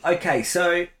 Really? Okay,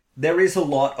 so there is a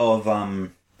lot of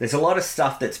there's a lot of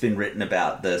stuff that's been written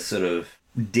about the sort of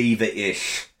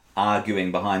diva-ish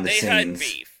arguing behind the they scenes. Had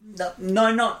beef.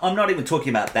 No, I'm not even talking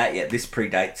about that yet. This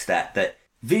predates that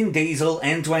Vin Diesel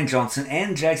and Dwayne Johnson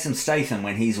and Jason Statham,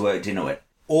 when he's worked into it,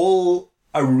 all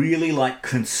are really, like,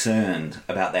 concerned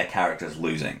about their characters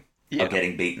losing or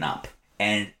getting beaten up.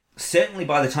 And certainly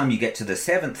by the time you get to the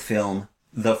 7th film,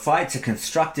 the fights are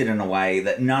constructed in a way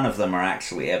that none of them are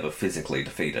actually ever physically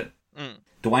defeated.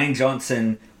 Dwayne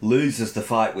Johnson loses the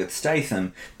fight with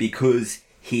Statham because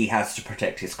he has to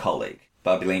protect his colleague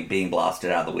by being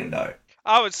blasted out the window.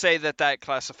 I would say that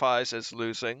classifies as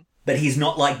losing. But he's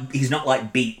not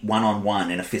like beat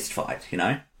one-on-one in a fist fight, you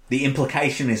know? The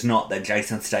implication is not that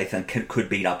Jason Statham could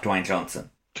beat up Dwayne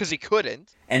Johnson. Because he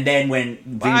couldn't. And then when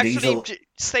Vin Diesel...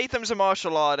 Statham's a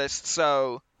martial artist,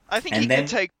 so I think he can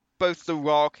take both The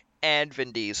Rock and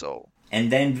Vin Diesel.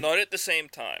 And then... Not at the same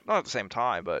time. Not at the same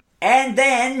time, but... And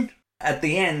then, at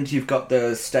the end, you've got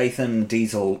the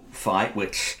Statham-Diesel fight,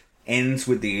 which ends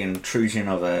with the intrusion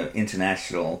of an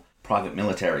international private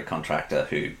military contractor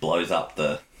who blows up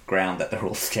the ground that they're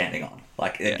all standing on.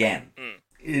 Like, again,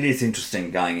 it is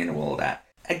interesting going into all of that.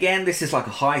 Again, this is like a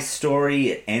heist story.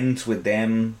 It ends with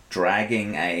them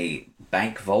dragging a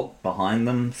bank vault behind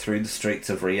them through the streets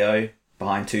of Rio,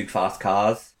 behind 2 fast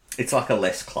cars. It's like a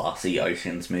less classy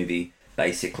Oceans movie,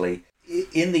 basically.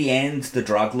 In the end, the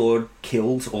drug lord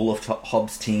kills all of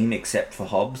Hobbs' team except for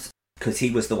Hobbs, because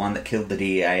he was the one that killed the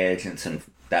DEA agents and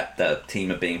that the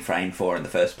team are being framed for in the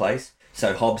first place.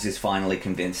 So Hobbs is finally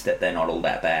convinced that they're not all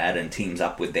that bad and teams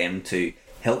up with them to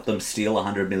help them steal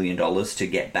 $100 million to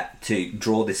get back, to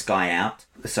draw this guy out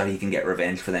so he can get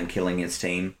revenge for them killing his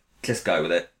team. Just go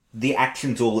with it. The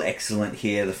action's all excellent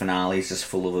here. The finale's just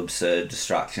full of absurd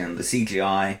destruction. The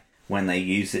CGI, when they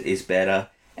use it, is better.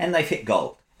 And they've hit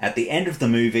gold. At the end of the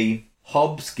movie,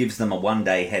 Hobbs gives them a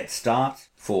 1-day head start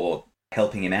for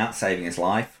helping him out, saving his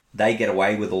life. They get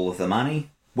away with all of the money.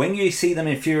 When you see them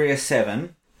in Furious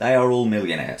 7, they are all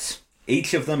millionaires.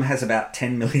 Each of them has about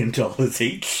 $10 million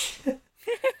each.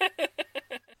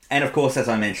 And of course, as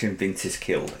I mentioned, Vince is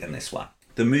killed in this one.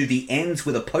 The movie ends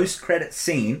with a post-credits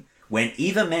scene when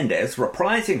Eva Mendes,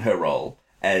 reprising her role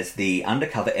as the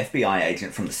undercover FBI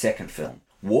agent from the 2nd film,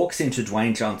 walks into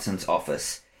Dwayne Johnson's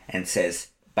office and says,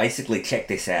 basically, check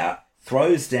this out,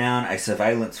 throws down a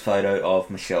surveillance photo of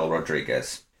Michelle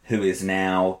Rodriguez, who is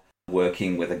now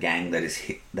working with a gang that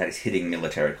is hitting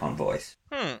military convoys.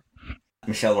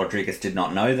 Michelle Rodriguez did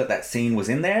not know that scene was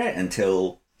in there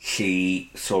until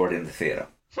she saw it in the theatre.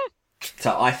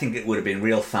 So I think it would have been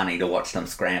real funny to watch them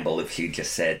scramble if she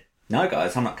just said, no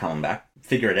guys, I'm not coming back.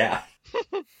 Figure it out.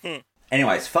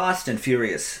 Anyways, Fast and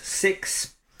Furious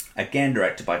 6, again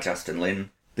directed by Justin Lin.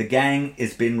 The gang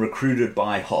has been recruited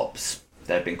by Hobbs.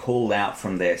 They've been called out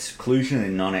from their seclusion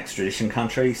in non-extradition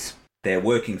countries. They're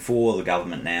working for the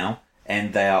government now,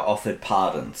 and they are offered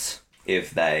pardons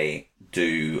if they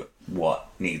do what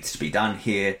needs to be done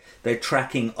here. They're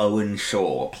tracking Owen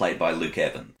Shaw, played by Luke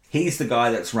Evans. He's the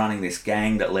guy that's running this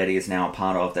gang that Letty is now a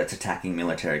part of that's attacking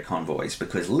military convoys,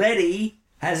 because Letty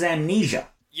has amnesia.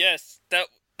 Yes,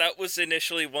 that was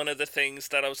initially one of the things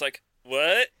that I was like,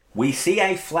 what? We see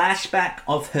a flashback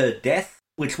of her death,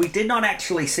 which we did not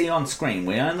actually see on screen.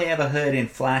 We only ever heard in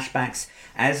flashbacks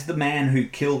as the man who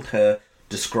killed her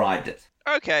described it.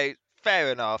 Okay,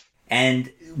 fair enough.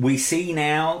 And we see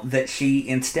now that she,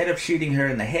 instead of shooting her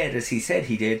in the head, as he said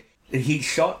he did, he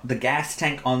shot the gas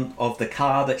tank of the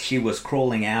car that she was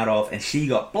crawling out of, and she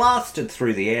got blasted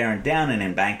through the air and down an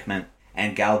embankment,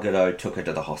 and Gal Gadot took her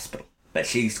to the hospital. But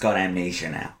she's got amnesia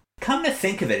now. Come to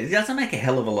think of it, it doesn't make a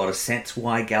hell of a lot of sense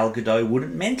why Gal Gadot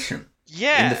wouldn't mention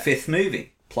in the 5th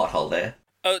movie. Plot hole there.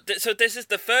 Oh, so this is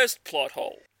the first plot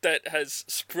hole that has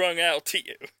sprung out to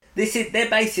you. They're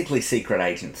basically secret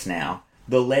agents now.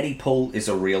 The Letty pull is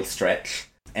a real stretch.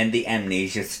 And the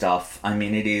amnesia stuff, I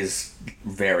mean, it is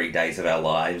very Days of Our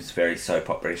Lives, very soap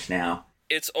opera-ish now.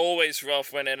 It's always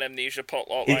rough when an amnesia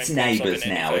plotline It's Neighbours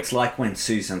now. anything. It's like when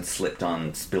Susan slipped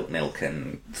on spilt milk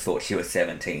and thought she was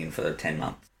 17 for 10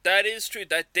 months. That is true.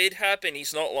 That did happen.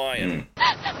 He's not lying.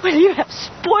 Well, you have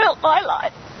spoiled my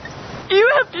life. You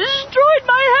have destroyed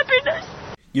my happiness.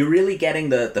 You're really getting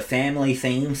the family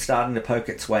theme starting to poke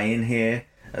its way in here.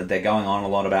 They're going on a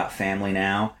lot about family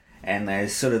now, and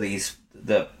there's sort of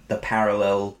the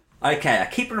parallel. Okay, I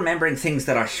keep remembering things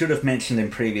that I should have mentioned in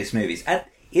previous movies.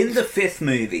 In the fifth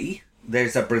movie,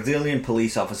 there's a Brazilian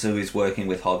police officer who's working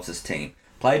with Hobbs' team,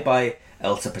 played by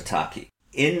Elsa Pataky.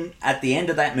 At the end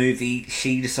of that movie,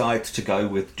 she decides to go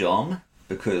with Dom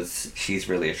because she's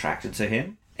really attracted to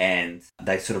him. And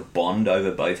they sort of bond over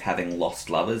both having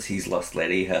lost lovers. He's lost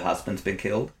Letty, her husband's been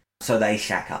killed. So they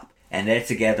shack up. And they're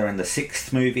together in the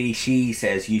sixth movie. She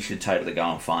says, you should totally go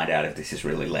and find out if this is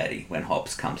really Letty, when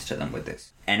Hobbs comes to them with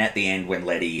this. And at the end, when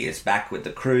Letty is back with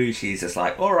the crew, she's just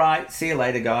like, all right, see you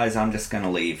later, guys. I'm just going to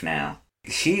leave now.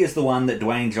 She is the one that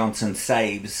Dwayne Johnson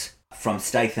saves from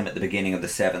Statham at the beginning of the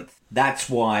seventh. That's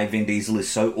why Vin Diesel is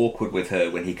so awkward with her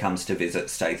when he comes to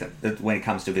visit Statham, when he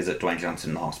comes to visit Dwayne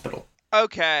Johnson in the hospital.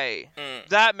 Okay,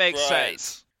 that makes Right.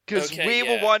 sense. Because Okay, we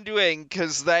were yeah. wondering,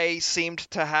 because they seemed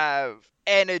to have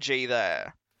energy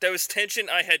there. There was tension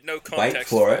I had no Wait context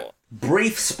for it.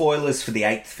 Brief spoilers for the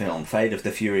eighth film, Fate of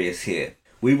the Furious here.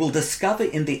 We will discover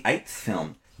in the eighth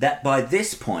film that by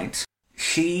this point,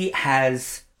 she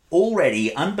has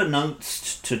already,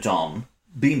 unbeknownst to Dom,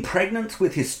 been pregnant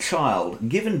with his child,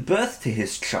 given birth to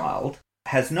his child,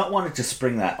 has not wanted to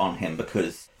spring that on him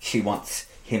because she wants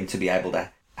him to be able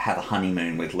to have a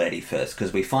honeymoon with Letty first,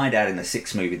 because we find out in the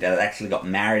sixth movie that they actually got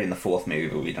married in the fourth movie,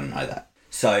 but we don't know that.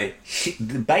 So,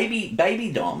 the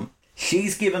baby Dom,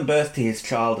 she's given birth to his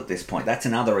child at this point. That's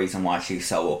another reason why she's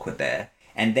so awkward there.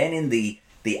 And then in the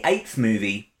eighth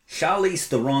movie, Charlize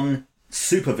Theron,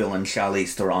 supervillain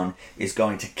Charlize Theron, is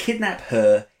going to kidnap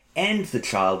her and the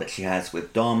child that she has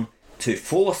with Dom to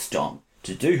force Dom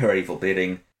to do her evil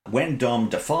bidding. When Dom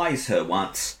defies her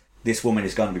once, this woman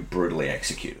is going to be brutally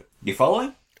executed. You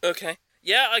following? Okay.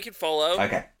 Yeah, I can follow.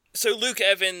 Okay. So Luke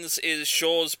Evans is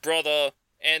Shaw's brother,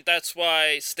 and that's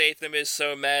why Statham is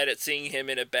so mad at seeing him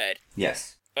in a bed.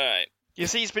 Yes. Alright. You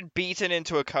see, he's been beaten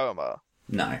into a coma.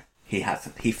 No, he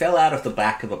hasn't. He fell out of the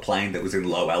back of a plane that was in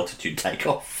low altitude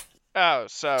takeoff. Oh,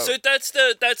 so... So that's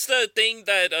the thing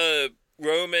that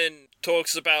Roman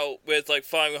talks about with like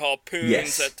firing harpoons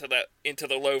Yes. into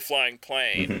the low flying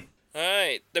plane.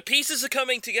 Alright. The pieces are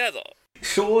coming together.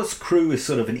 Shaw's crew is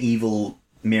sort of an evil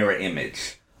mirror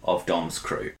image of Dom's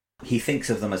crew. He thinks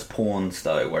of them as pawns,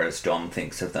 though, whereas Dom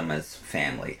thinks of them as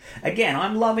family. Again,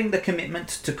 I'm loving the commitment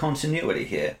to continuity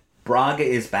here. Braga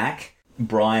is back.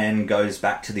 Brian goes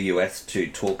back to the US to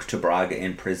talk to Braga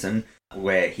in prison,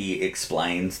 where he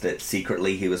explains that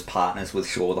secretly he was partners with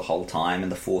Shaw the whole time in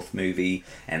the fourth movie,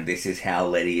 and this is how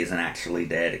Letty isn't actually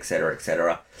dead, etc.,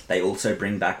 etc. They also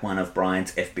bring back one of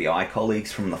Brian's FBI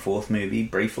colleagues from the fourth movie,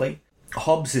 briefly.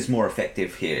 Hobbs is more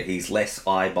effective here. He's less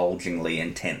eye-bulgingly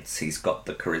intense. He's got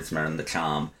the charisma and the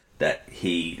charm that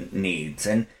he needs.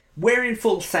 And we're in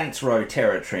full Saints Row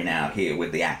territory now here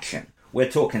with the action.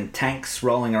 We're talking tanks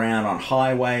rolling around on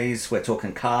highways. We're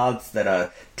talking cars that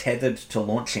are tethered to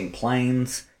launching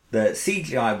planes. The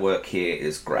CGI work here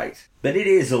is great. But it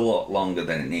is a lot longer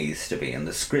than it needs to be, and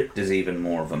the script is even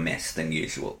more of a mess than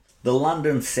usual. The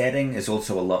London setting is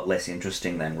also a lot less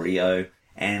interesting than Rio.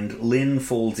 And Lin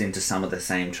falls into some of the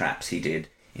same traps he did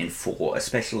in 4,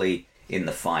 especially in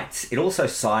the fights. It also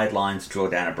sidelines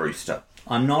Jordana Brewster.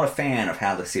 I'm not a fan of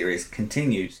how the series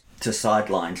continues to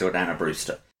sideline Jordana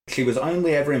Brewster. She was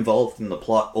only ever involved in the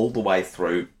plot all the way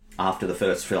through after the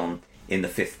first film in the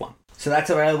fifth one. So that's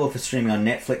available for streaming on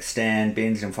Netflix, Stan,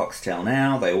 Binge and Foxtel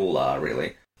now. They all are,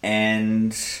 really.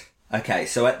 And, okay,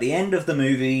 so at the end of the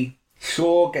movie,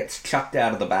 Shaw gets chucked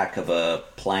out of the back of a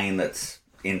plane that's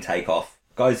in takeoff,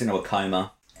 goes into a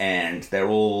coma, and they're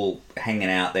all hanging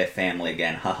out, their family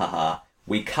again, ha ha ha.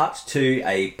 We cut to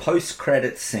a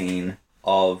post-credits scene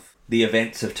of the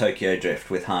events of Tokyo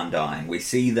Drift with Han dying. We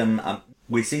see them,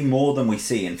 we see more than we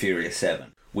see in Furious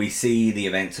 7. We see the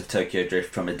events of Tokyo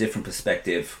Drift from a different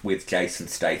perspective, with Jason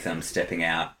Statham stepping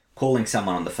out, calling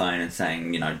someone on the phone and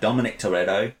saying, you know, Dominic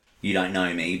Toretto, you don't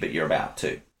know me, but you're about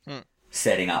to.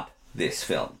 Setting up this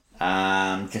film.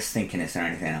 Just thinking, is there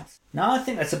anything else? No, I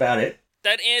think that's about it.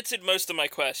 That answered most of my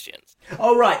questions.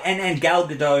 Oh, right, and Gal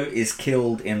Gadot is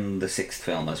killed in the sixth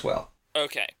film as well.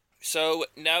 Okay, so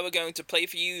now we're going to play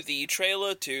for you the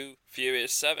trailer to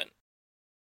Furious 7.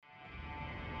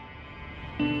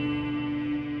 The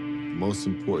most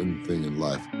important thing in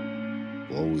life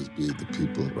will always be the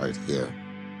people right here,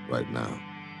 right now.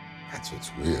 That's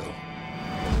what's real.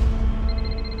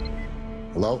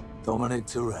 Hello? Dominic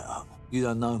Toretto. You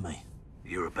don't know me.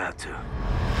 You're about to.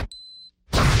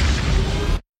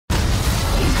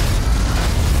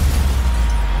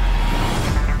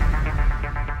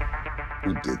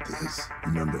 We did this.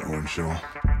 Remember Owen Shaw?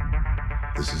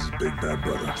 This is his big bad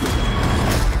brother.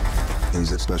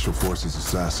 He's a Special Forces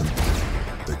assassin.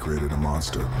 They created a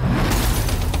monster.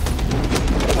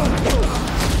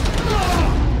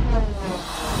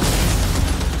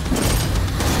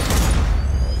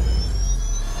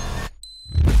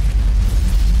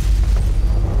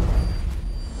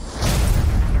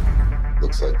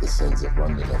 Looks like the sins of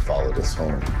London have followed us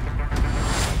home.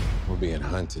 We're being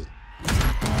hunted.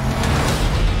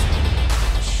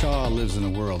 Shaw lives in a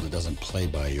world that doesn't play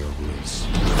by your rules.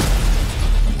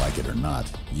 And like it or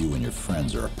not, you and your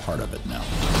friends are a part of it now.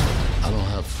 I don't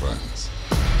have friends.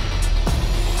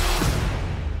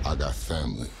 I got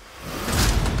family.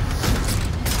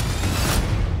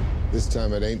 This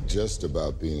time it ain't just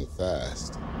about being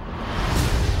fast.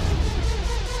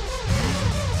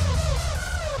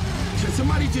 Can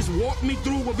somebody just walk me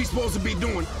through what we supposed to be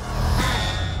doing?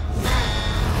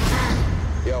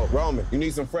 Yo, Roman, you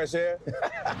need some fresh air?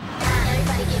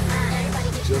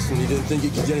 Just when you didn't think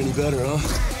it could get any better, huh?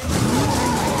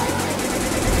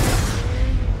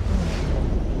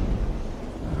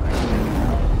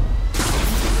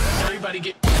 Everybody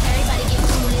get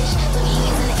foolish.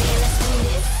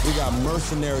 We got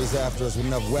mercenaries after us with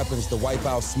enough weapons to wipe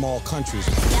out small countries.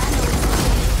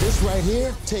 This right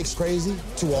here takes crazy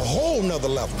to a whole nother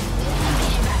level.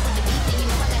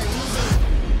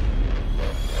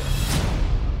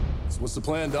 So what's the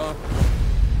plan, Dom?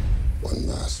 One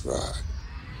last ride.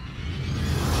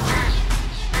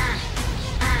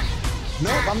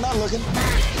 Nope, I'm not looking.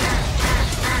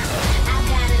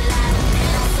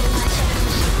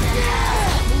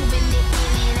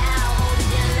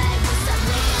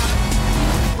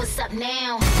 What's up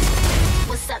now?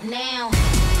 What's up now?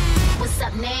 What's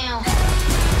up now?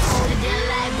 Hold it down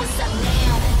like what's up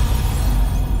now?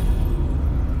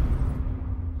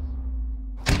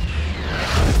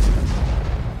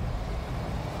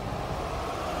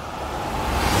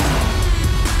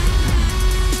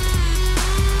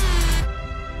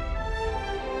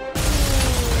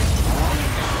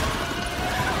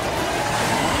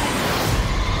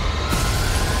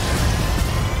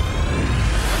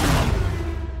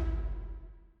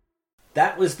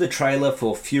 That was the trailer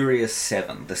for Furious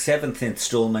 7, the 7th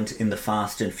installment in the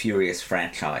Fast and Furious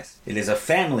franchise. It is a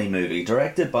family movie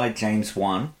directed by James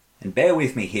Wan, and bear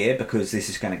with me here because this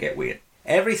is going to get weird.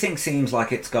 Everything seems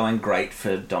like it's going great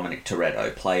for Dominic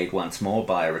Toretto, played once more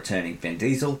by a returning Vin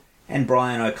Diesel, and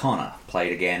Brian O'Connor,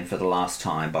 played again for the last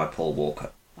time by Paul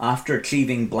Walker. After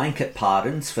achieving blanket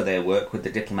pardons for their work with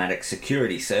the Diplomatic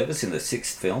Security Service in the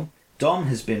 6th film, Dom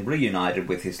has been reunited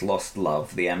with his lost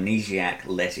love, the amnesiac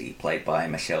Letty, played by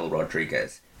Michelle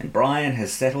Rodriguez. And Brian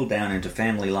has settled down into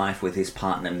family life with his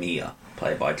partner Mia,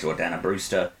 played by Jordana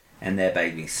Brewster, and their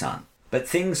baby son. But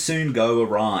things soon go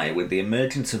awry with the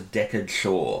emergence of Deckard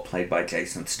Shaw, played by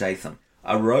Jason Statham,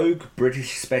 a rogue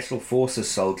British Special Forces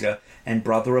soldier and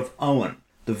brother of Owen,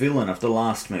 the villain of the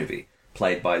last movie,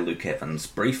 played by Luke Evans,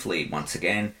 briefly, once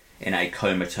again, in a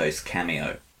comatose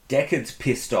cameo. Deckard's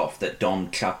pissed off that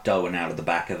Dom chucked Owen out of the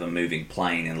back of a moving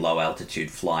plane in low-altitude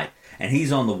flight, and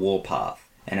he's on the warpath.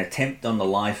 An attempt on the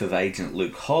life of Agent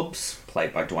Luke Hobbs,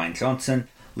 played by Dwayne Johnson,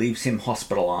 leaves him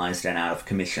hospitalised and out of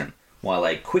commission, while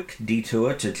a quick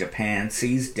detour to Japan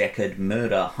sees Deckard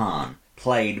murder Han,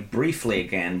 played briefly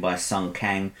again by Sung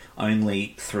Kang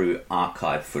only through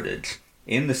archive footage,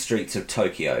 in the streets of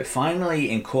Tokyo, finally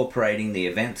incorporating the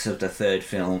events of the third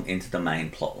film into the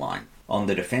main plotline. On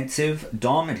the defensive,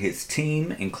 Dom and his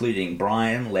team, including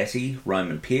Brian, Letty,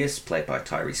 Roman Pierce, played by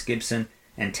Tyrese Gibson,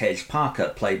 and Tej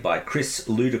Parker, played by Chris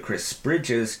Ludacris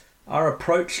Bridges, are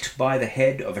approached by the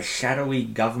head of a shadowy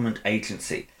government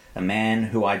agency, a man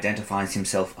who identifies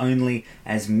himself only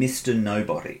as Mr.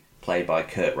 Nobody, played by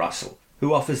Kurt Russell,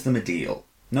 who offers them a deal.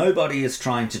 Nobody is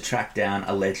trying to track down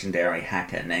a legendary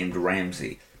hacker named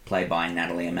Ramsey, played by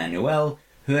Natalie Emmanuel,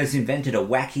 who has invented a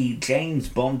wacky James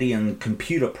Bondian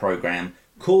computer program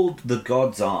called the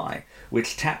God's Eye,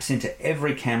 which taps into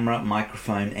every camera,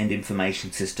 microphone and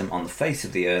information system on the face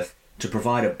of the Earth to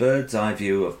provide a bird's eye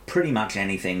view of pretty much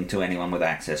anything to anyone with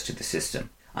access to the system.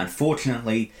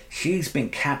 Unfortunately, she's been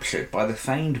captured by the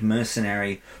famed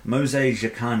mercenary Mose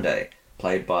Jakande,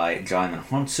 played by Jaimin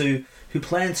Honsu, who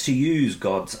plans to use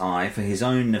God's Eye for his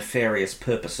own nefarious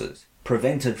purposes.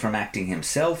 Prevented from acting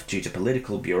himself due to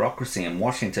political bureaucracy in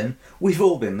Washington, we've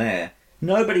all been there,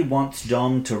 nobody wants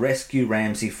Dom to rescue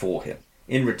Ramsey for him.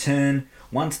 In return,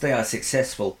 once they are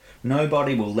successful,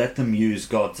 nobody will let them use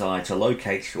God's Eye to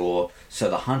locate Shaw so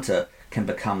the hunter can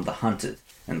become the hunted,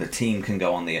 and the team can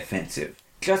go on the offensive.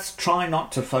 Just try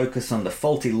not to focus on the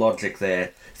faulty logic there,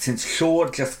 since Shaw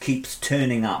just keeps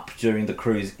turning up during the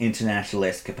crew's international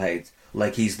escapades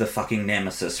like he's the fucking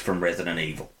nemesis from Resident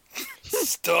Evil.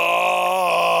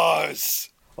 Stars!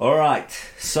 Alright,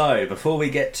 so before we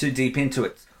get too deep into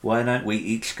it, why don't we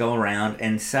each go around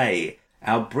and say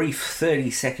our brief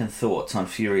 30-second thoughts on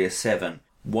Furious 7.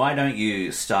 Why don't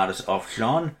you start us off,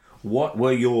 Sean? What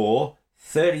were your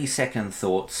 30-second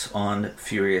thoughts on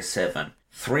Furious 7?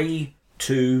 3,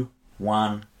 2,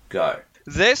 1, go.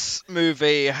 This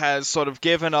movie has sort of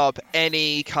given up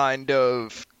any kind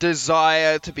of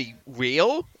desire to be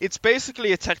real. It's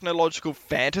basically a technological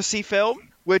fantasy film,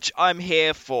 which I'm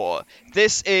here for.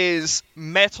 This is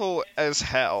metal as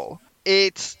hell.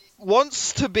 It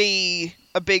wants to be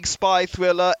a big spy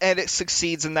thriller, and it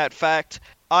succeeds in that fact.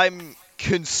 I'm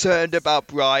concerned about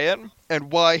Brian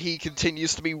and why he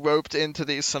continues to be roped into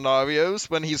these scenarios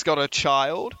when he's got a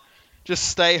child. Just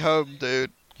stay home,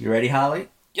 dude. You ready, Harley?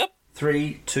 Yep.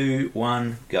 3, 2,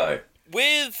 1, go.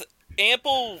 With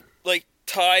ample,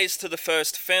 ties to the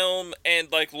first film,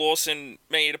 and, Lawson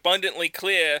made abundantly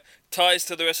clear, ties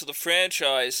to the rest of the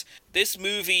franchise, this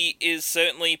movie is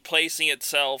certainly placing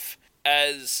itself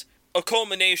as a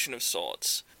culmination of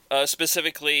sorts.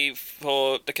 Specifically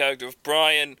for the character of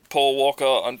Brian, Paul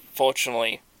Walker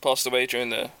unfortunately passed away during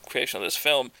the creation of this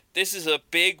film. This is a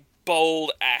big,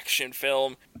 bold action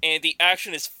film, and the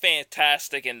action is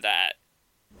fantastic in that.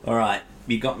 Alright,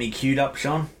 you got me queued up,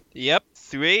 Sean? Yep.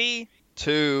 3,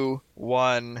 2,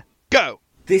 1, go!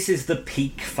 This is the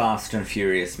peak Fast and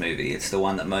Furious movie. It's the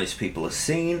one that most people have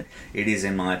seen. It is,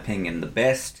 in my opinion, the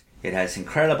best. It has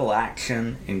incredible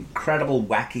action, incredible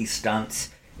wacky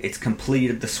stunts. It's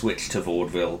completed the switch to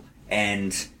vaudeville.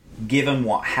 And given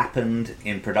what happened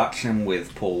in production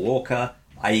with Paul Walker,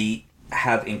 I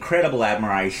have incredible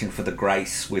admiration for the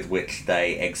grace with which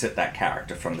they exit that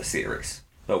character from the series.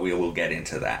 But we will get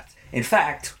into that. In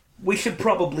fact, we should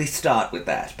probably start with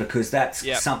that, because that's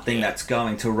something that's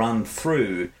going to run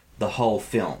through the whole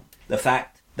film. The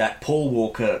fact that Paul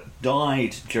Walker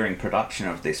died during production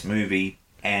of this movie,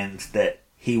 and that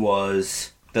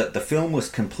that the film was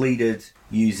completed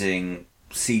using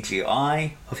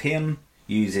CGI of him,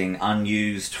 using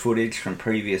unused footage from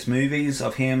previous movies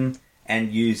of him,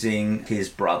 and using his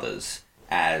brothers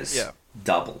as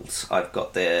doubles. I've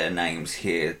got their names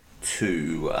here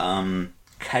too.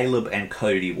 Caleb and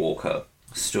Cody Walker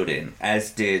stood in, as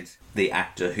did the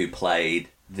actor who played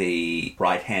the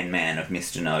right-hand man of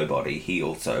Mr. Nobody. He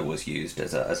also was used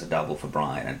as a double for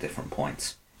Brian at different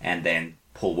points. And then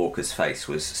Paul Walker's face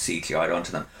was CGI'd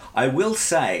onto them. I will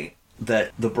say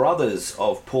that the brothers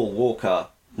of Paul Walker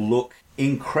look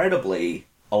incredibly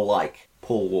alike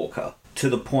Paul Walker, to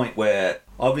the point where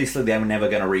obviously they were never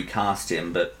going to recast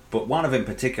him, but one of in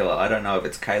particular, I don't know if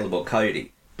it's Caleb or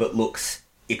Cody, but looks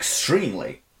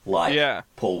extremely like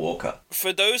Paul Walker.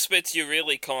 For those bits, you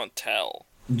really can't tell.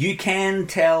 You can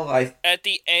tell. At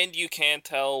the end, you can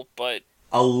tell, but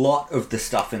a lot of the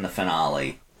stuff in the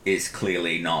finale is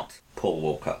clearly not Paul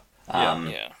Walker.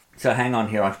 So hang on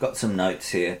here. I've got some notes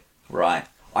here. Right.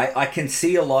 I can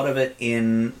see a lot of it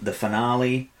in the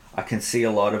finale. I can see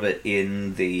a lot of it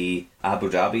in the Abu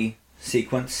Dhabi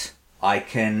sequence.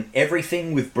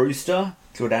 Everything with Brewster,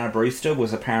 Jordana Brewster,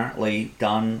 was apparently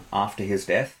done after his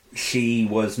death. She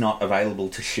was not available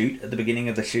to shoot at the beginning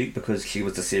of the shoot because she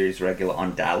was a series regular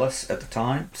on Dallas at the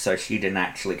time, so she didn't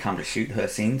actually come to shoot her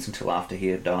scenes until after he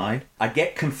had died. I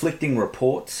get conflicting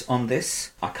reports on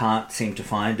this. I can't seem to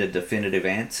find a definitive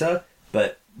answer,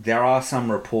 but there are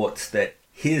some reports that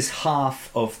his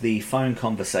half of the phone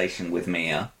conversation with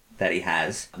Mia that he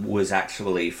has was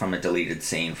actually from a deleted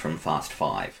scene from Fast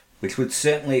 5. Which would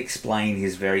certainly explain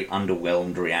his very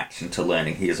underwhelmed reaction to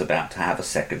learning he is about to have a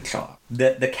second child.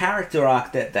 The character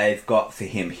arc that they've got for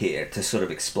him here to sort of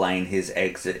explain his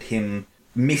exit, him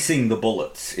missing the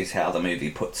bullets, is how the movie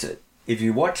puts it. If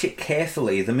you watch it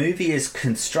carefully, the movie is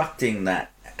constructing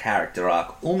that character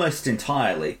arc almost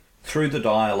entirely through the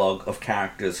dialogue of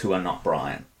characters who are not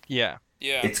Brian. Yeah.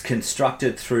 It's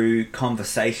constructed through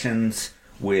conversations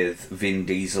with Vin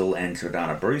Diesel and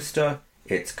Jordana Brewster.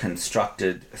 It's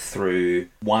constructed through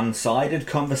one-sided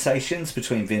conversations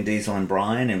between Vin Diesel and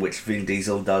Brian, in which Vin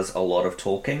Diesel does a lot of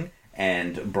talking,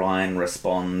 and Brian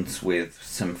responds with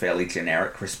some fairly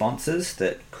generic responses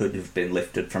that could have been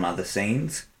lifted from other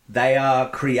scenes. They are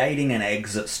creating an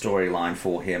exit storyline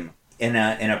for him in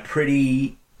a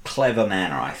pretty clever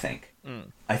manner, I think.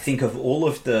 I think of all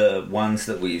of the ones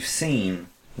that we've seen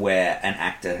where an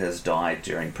actor has died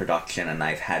during production and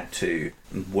they've had to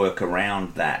work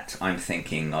around that. I'm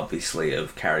thinking, obviously,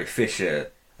 of Carrie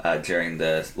Fisher during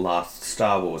the last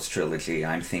Star Wars trilogy.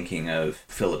 I'm thinking of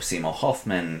Philip Seymour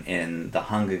Hoffman in The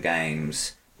Hunger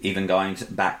Games, even going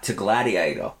back to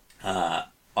Gladiator.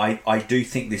 I do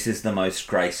think this is the most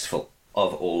graceful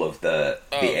of all of the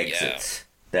exits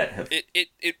that have...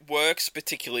 It works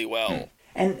particularly well.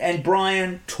 And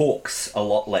Brian talks a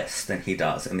lot less than he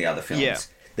does in the other films. Yeah.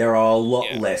 There are a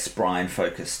lot less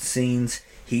Brian-focused scenes.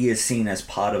 He is seen as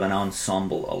part of an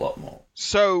ensemble a lot more.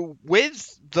 So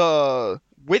with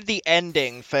the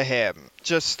ending for him,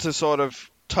 just to sort of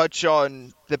touch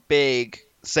on the big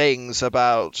things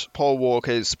about Paul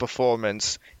Walker's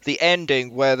performance, the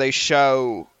ending where they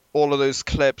show all of those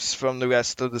clips from the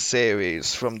rest of the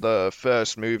series, from the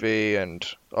first movie and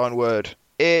onward,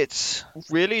 it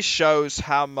really shows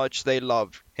how much they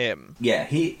love him. Yeah,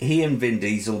 he and Vin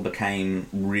Diesel became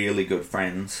really good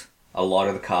friends. A lot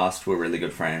of the cast were really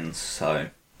good friends, so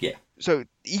yeah. So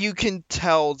you can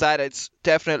tell that it's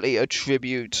definitely a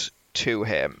tribute to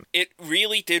him. It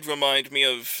really did remind me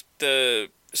of the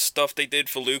stuff they did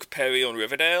for Luke Perry on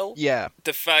Riverdale. Yeah.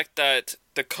 The fact that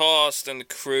the cast and the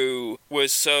crew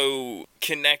was so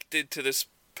connected to this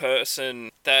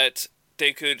person that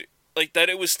they could, like, that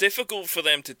it was difficult for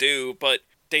them to do, but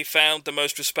they found the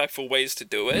most respectful ways to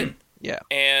do it. Yeah.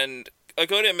 And I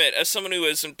gotta admit, as someone who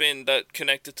hasn't been that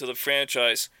connected to the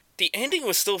franchise, the ending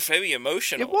was still very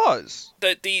emotional. It was.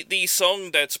 That the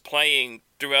song that's playing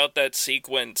throughout that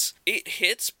sequence, it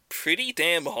hits pretty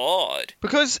damn hard.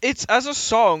 Because it's, as a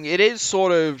song, it is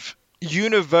sort of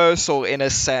universal in a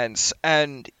sense,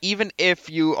 and even if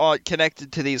you aren't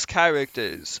connected to these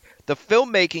characters, the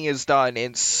filmmaking is done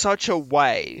in such a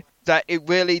way that it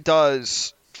really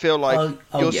does feel like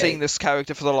you're seeing this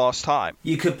character for the last time.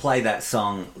 You could play that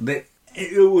song.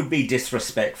 It would be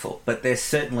disrespectful, but there's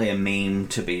certainly a meme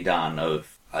to be done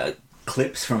of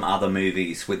clips from other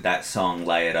movies with that song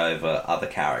layered over other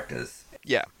characters.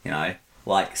 Yeah. You know?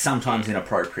 Like, sometimes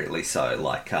inappropriately so.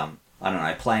 Like, I don't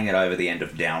know, playing it over the end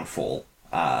of Downfall.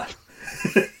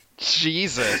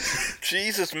 Jesus.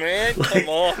 Jesus, man, come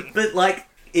on. But, like,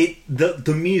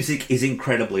 the music is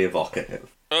incredibly evocative.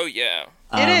 Oh, yeah.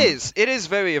 It is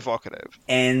very evocative.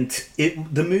 And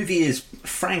the movie is,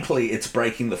 frankly, it's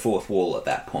breaking the fourth wall at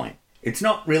that point. It's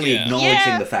not really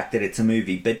acknowledging the fact that it's a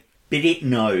movie, but it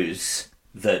knows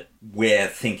that we're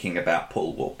thinking about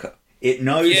Paul Walker. It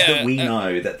knows that we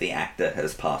know that the actor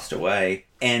has passed away,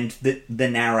 and that the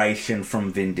narration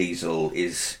from Vin Diesel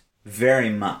is very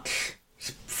much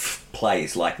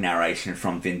plays like narration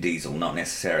from Vin Diesel, not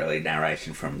necessarily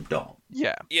narration from Dom.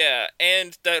 Yeah. Yeah,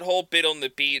 and that whole bit on the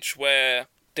beach where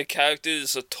the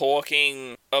characters are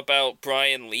talking about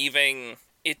Brian leaving,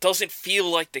 it doesn't feel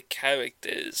like the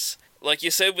characters. Like you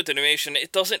said with the narration,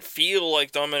 it doesn't feel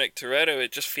like Dominic Toretto,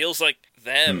 it just feels like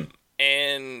them.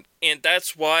 And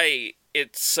that's why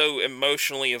it's so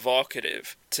emotionally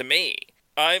evocative to me.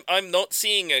 I'm not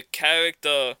seeing a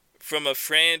character from a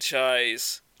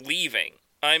franchise leaving.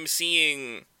 I'm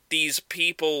seeing these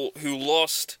people who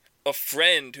lost a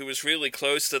friend who was really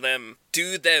close to them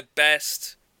do their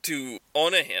best to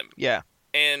honor him. Yeah.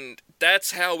 And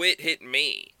that's how it hit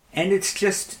me. And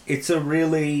it's a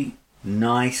really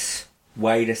nice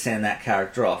way to send that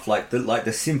character off. Like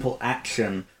the simple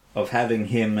action of having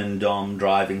him and Dom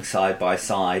driving side by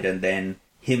side and then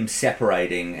him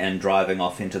separating and driving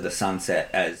off into the sunset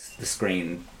as the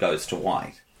screen goes to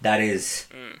white. That is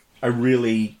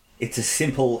it's a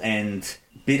simple and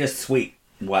bittersweet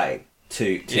way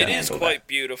to handle that. It's quite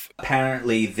beautiful.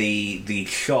 Apparently the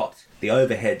shot, the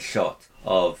overhead shot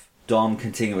of Dom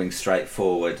continuing straight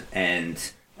forward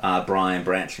and Brian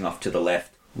branching off to the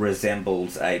left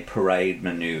resembles a parade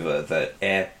maneuver that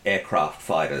aircraft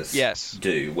fighters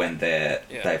do when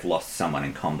they've lost someone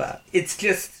in combat. It's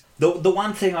just the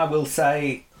one thing I will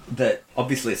say that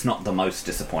obviously it's not the most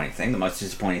disappointing thing. The most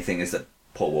disappointing thing is that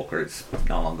Paul Walker is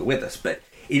no longer with us, but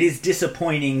it is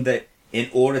disappointing that in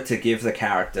order to give the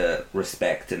character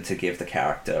respect and to give the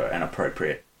character an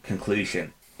appropriate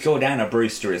conclusion, Jordana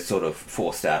Brewster is sort of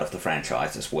forced out of the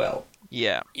franchise as well.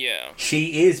 Yeah. Yeah.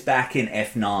 She is back in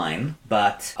F9,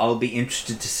 but I'll be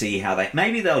interested to see how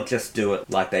maybe they'll just do it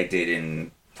like they did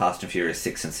in Fast and Furious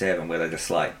 6 and 7, where they're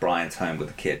just like, Brian's home with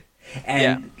a kid.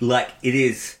 And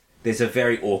there's a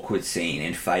very awkward scene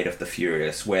in Fate of the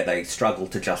Furious where they struggle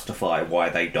to justify why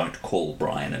they don't call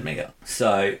Brian and Mia.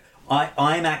 So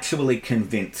I'm actually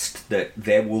convinced that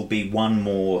there will be one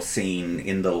more scene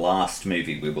in the last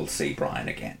movie we will see Brian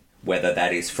again. Whether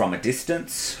that is from a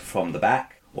distance, from the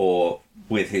back, or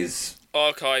with his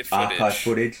archive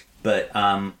footage. But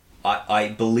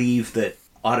I believe that,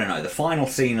 I don't know, the final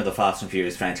scene of the Fast and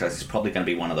Furious franchise is probably going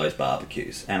to be one of those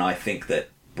barbecues. And I think that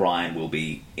Brian will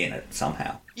be in it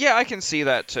somehow. Yeah, I can see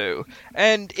that too.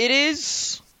 And it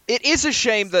is a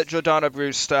shame that Jordana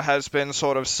Brewster has been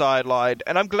sort of sidelined,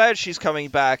 and I'm glad she's coming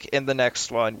back in the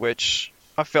next one, which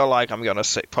I feel like I'm going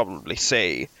to probably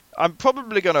see. I'm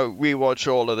probably going to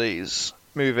rewatch all of these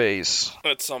movies.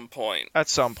 At some point.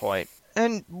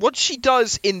 And what she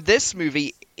does in this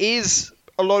movie is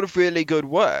a lot of really good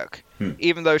work,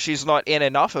 even though she's not in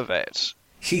enough of it.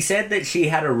 She said that she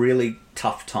had a really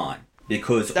tough time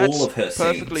because all of her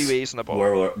perfectly scenes reasonable.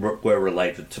 were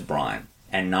related to Brian,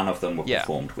 and none of them were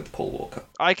performed with Paul Walker.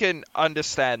 I can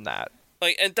understand that.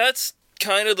 And that's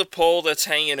kind of the pole that's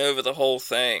hanging over the whole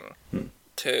thing,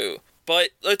 too. But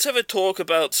let's have a talk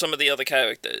about some of the other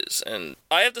characters. And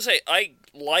I have to say, I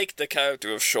like the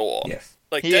character of Shaw. Yes.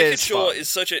 Deckard Shaw is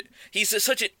such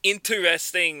an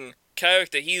interesting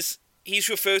character. He's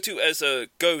referred to as a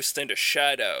ghost and a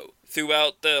shadow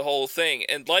throughout the whole thing.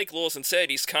 And like Lawson said,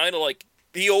 he's kind of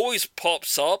he always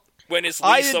pops up when it's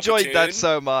least opportune. I enjoyed that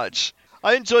so much.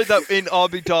 I enjoyed that in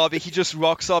Abu Dhabi. He just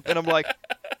rocks up and I'm like,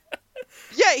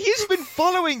 yeah, he's been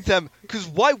following them, because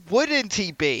why wouldn't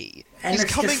he be? And he's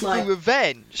coming for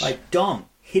revenge. Dom,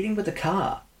 hit him with a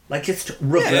car. Just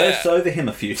reverse over him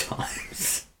a few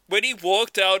times. When he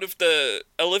walked out of the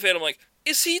elevator, I'm like,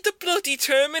 is he the bloody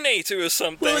Terminator or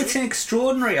something? Well, it's an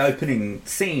extraordinary opening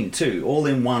scene, too. All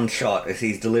in one shot as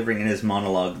he's delivering in his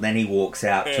monologue. Then he walks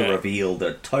out to reveal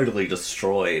the totally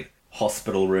destroyed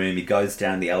hospital room. He goes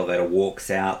down the elevator,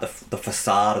 walks out. The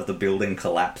facade of the building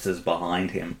collapses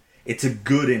behind him. It's a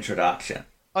good introduction.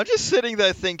 I'm just sitting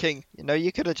there thinking,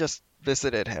 you could have just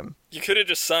visited him. You could have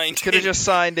just signed in. Could have just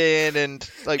signed in and,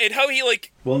 And how he,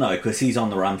 Well, no, because he's on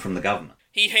the run from the government.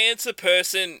 He hands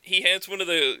one of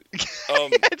the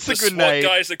SWAT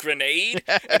guys a grenade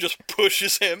and just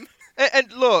pushes him.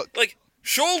 And look...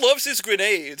 Shaw loves his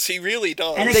grenades. He really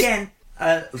does. And again,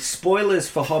 spoilers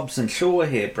for Hobbs and Shaw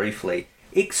here briefly.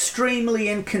 Extremely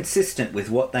inconsistent with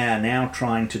what they are now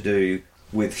trying to do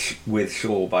with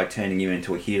Shaw by turning you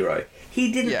into a hero.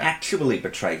 He didn't actually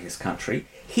betray his country.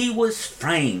 He was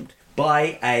framed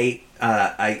by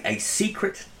a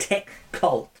secret tech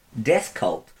cult, death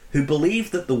cult, who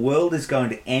believe that the world is going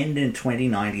to end in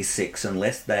 2096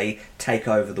 unless they take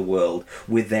over the world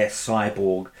with their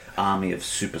cyborg army of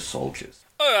super soldiers.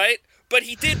 Alright, but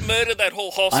he did murder that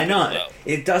whole hospital, I know. though.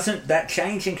 It doesn't... That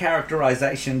change in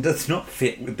characterization does not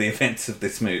fit with the events of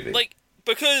this movie.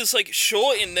 Because,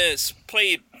 Shaw in this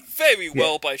played very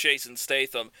well by Jason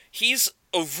Statham. He's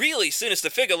a really sinister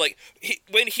figure.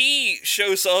 When he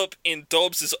shows up in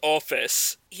Dobbs'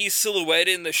 office, he's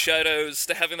silhouetted in the shadows,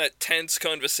 they're having that tense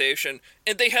conversation,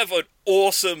 and they have an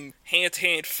awesome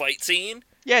hand-to-hand fight scene.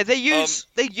 Yeah, they use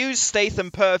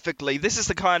Statham perfectly. This is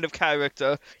the kind of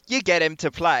character you get him to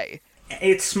play.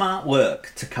 It's smart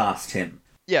work to cast him.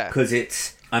 Yeah. Because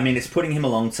it's putting him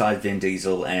alongside Vin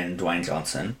Diesel and Dwayne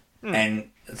Johnson. And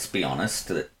let's be honest,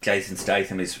 that Jason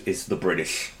Statham is the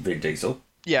British Vin Diesel.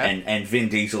 Yeah. And Vin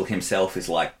Diesel himself is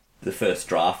the first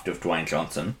draft of Dwayne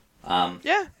Johnson.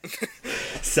 Yeah.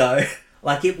 So,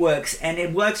 it works. And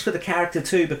it works for the character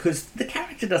too, because the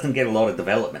character doesn't get a lot of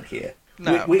development here.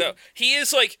 No. He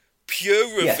is,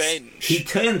 pure revenge. Yes. He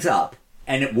turns up,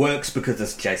 and it works because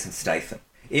it's Jason Statham.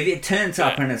 If it turns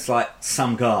up and it's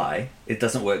some guy, it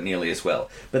doesn't work nearly as well.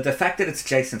 But the fact that it's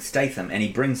Jason Statham and he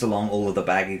brings along all of the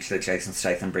baggage that Jason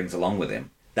Statham brings along with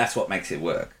him, that's what makes it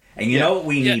work. And you know what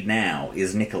we need now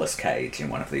is Nicolas Cage in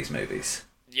one of these movies.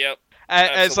 Yep.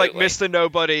 As Mr.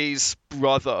 Nobody's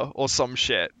brother or some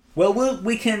shit. Well,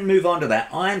 we can move on to that.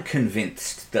 I'm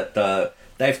convinced that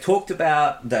they've talked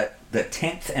about the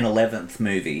 10th and 11th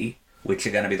movie, which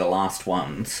are going to be the last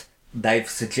ones. They've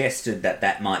suggested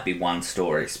that might be one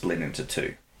story split into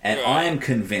two. And I am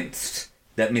convinced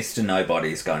that Mr.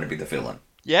 Nobody is going to be the villain.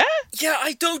 Yeah? Yeah,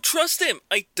 I don't trust him.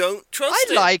 I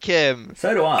like him.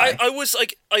 So do I.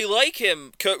 I like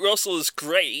him. Kurt Russell is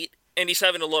great, and he's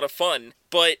having a lot of fun.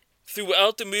 But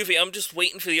throughout the movie, I'm just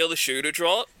waiting for the other shoe to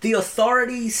drop. The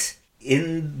authorities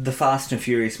in the Fast and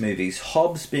Furious movies,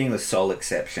 Hobbs being the sole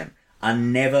exception, are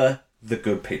never the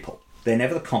good people. They're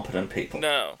never the competent people.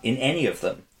 No. In any of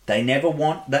them. They never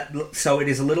want that, so it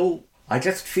is a little... I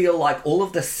just feel like all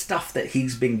of the stuff that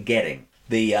he's been getting,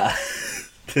 the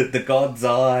God's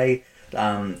Eye,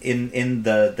 in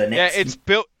the next...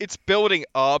 Yeah, it's building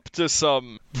up to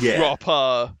some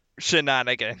proper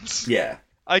shenanigans. Yeah.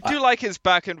 I do like his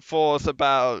back and forth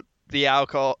about the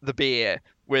alcohol, the beer,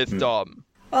 with Dom.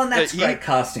 Well, and that's great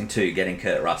casting too, getting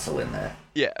Kurt Russell in there.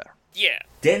 Yeah. Yeah.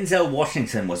 Denzel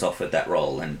Washington was offered that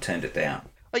role and turned it down.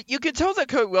 You can tell that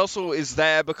Kurt Russell is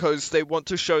there because they want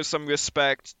to show some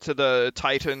respect to the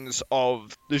titans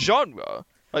of the genre.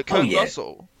 Kurt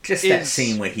Russell. Just that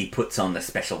scene where he puts on the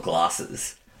special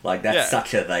glasses. That's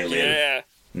such a they live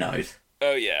note.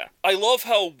 Oh, yeah. I love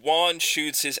how Juan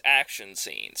shoots his action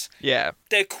scenes. Yeah.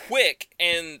 They're quick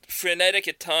and frenetic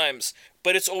at times,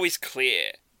 but it's always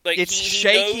clear. Like, it's he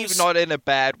shaky, knows, but not in a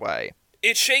bad way.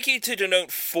 It's shaky to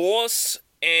denote force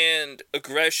and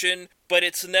aggression, but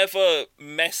it's never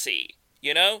messy,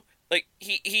 you know? Like,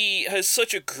 he has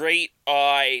such a great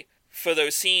eye for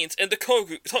those scenes, and the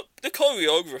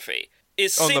choreography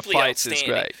is simply outstanding. Is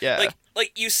great, yeah.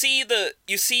 Like you see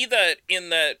that in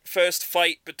that first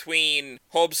fight between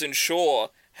Hobbs and Shaw,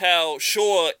 how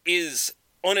Shaw is,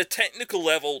 on a technical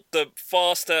level, the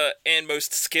faster and more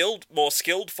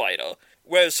skilled fighter,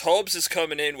 whereas Hobbs is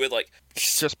coming in with, like,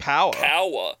 just power.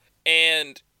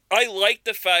 And I like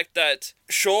the fact that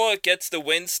Shaw gets the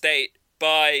win state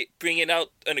by bringing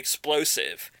out an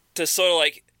explosive to sort of,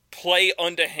 like, play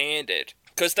underhanded,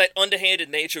 because that underhanded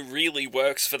nature really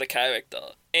works for the character.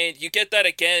 And you get that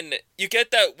again,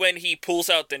 when he pulls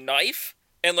out the knife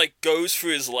and, like, goes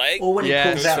through his leg. Or when he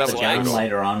pulls out the gun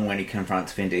later on when he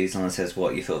confronts Vin Diesel and says,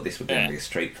 "What, you thought this was going to be a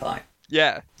street fight?"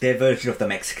 Yeah. Their version of the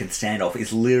Mexican standoff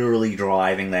is literally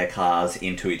driving their cars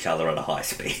into each other at a high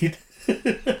speed.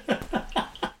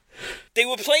 They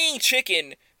were playing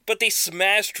chicken, but they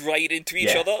smashed right into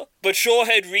each other. But Shaw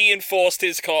had reinforced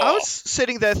his car. I was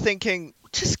sitting there thinking,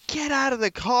 just get out of the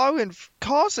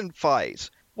cars and fight.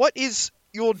 What is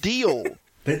your deal?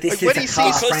 But this is a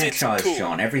car franchise, cool.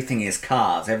 John. Everything is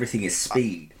cars. Everything is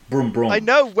speed. Brum, brum. I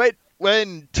know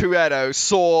when Toretto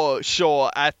saw Shaw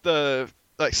at the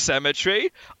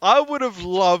cemetery, I would have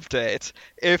loved it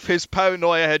if his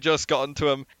paranoia had just gotten to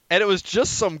him and it was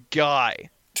just some guy.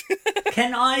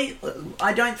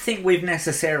 I don't think we've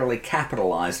necessarily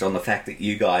capitalised on the fact that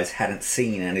you guys hadn't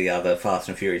seen any other Fast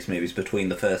and Furious movies between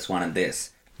the first one and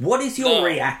this. What is your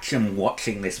reaction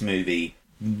watching this movie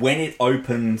when it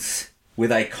opens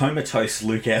with a comatose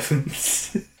Luke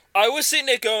Evans? I was sitting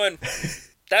there going,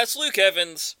 that's Luke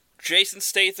Evans. Jason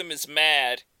Statham is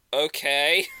mad.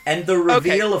 Okay. And the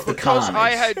reveal of the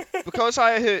carnage. Because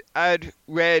I had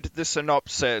read the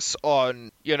synopsis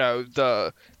on,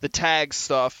 the tag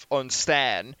stuff on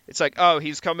Stan. It's like, oh,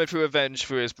 he's coming for revenge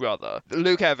for his brother.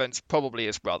 Luke Evans, probably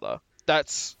his brother.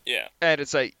 That's... Yeah. And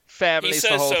it's like, family's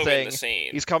the whole thing. In the scene.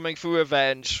 He's coming for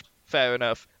revenge. Fair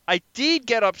enough. I did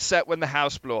get upset when the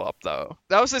house blew up, though.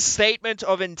 That was a statement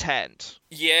of intent.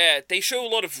 Yeah, they show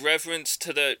a lot of reverence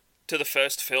to the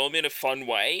first film in a fun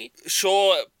way.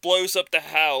 Shaw blows up the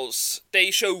house.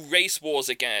 They show race wars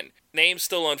again. Name's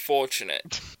still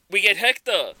unfortunate. We get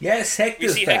Hector. Yes,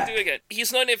 Hector's We see back. Hector again.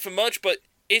 He's not in it for much, but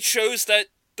it shows that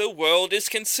the world is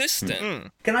consistent. Mm-hmm.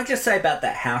 Can I just say about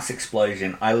that house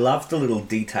explosion? I love the little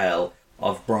detail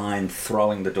of Brian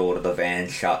throwing the door to the van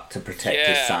shut to protect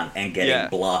his son and getting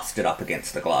blasted up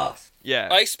against the glass. Yeah.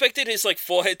 I expected his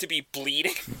forehead to be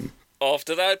bleeding.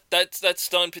 After that, that's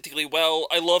done particularly well.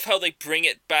 I love how they bring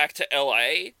it back to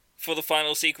LA for the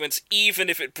final sequence, even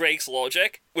if it breaks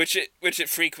logic, which it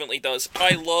frequently does.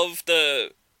 I love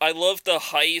the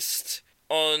heist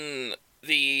on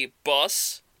the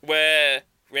bus where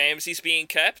Ramsey's being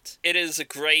kept. It is a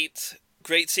great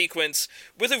sequence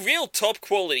with a real top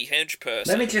quality hench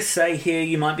person. Let me just say here,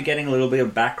 you might be getting a little bit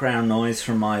of background noise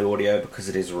from my audio because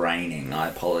it is raining. I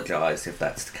apologise if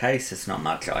that's the case. There's not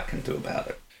much I can do about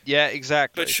it. Yeah,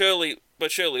 exactly. But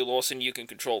surely, Lawson, you can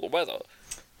control the weather.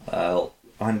 Well,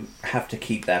 I have to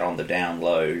keep that on the down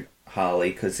low,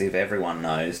 Harley, because if everyone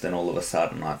knows, then all of a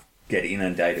sudden I get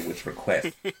inundated with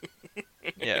requests.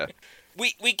 Yeah.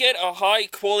 We get a high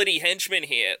quality henchman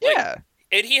here. Yeah.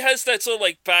 And he has that sort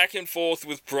of back and forth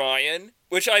with Brian,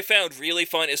 which I found really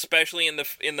fun, especially in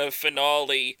the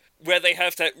finale where they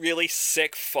have that really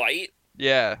sick fight.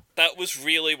 Yeah. That was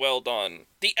really well done.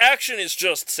 The action is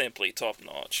just simply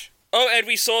top-notch. Oh, and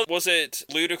we saw, was it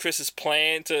Ludacris's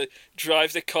plan to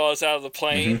drive the cars out of the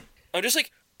plane? Mm-hmm. I'm just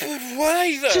like, but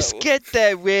why, though? Just get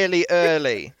there really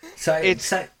early.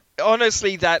 It's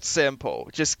honestly that simple.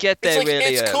 Just get there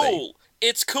really early.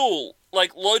 It's cool.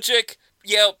 Logic...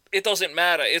 Yeah, it doesn't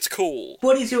matter. It's cool.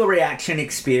 What is your reaction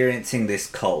experiencing this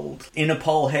cold?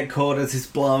 Interpol headquarters is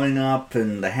blowing up,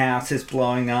 and the house is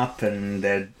blowing up, and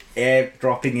they're air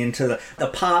dropping into the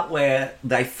part where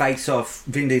they face off,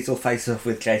 Vin Diesel faces off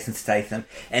with Jason Statham,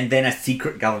 and then a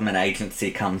secret government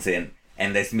agency comes in,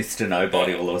 and there's Mr.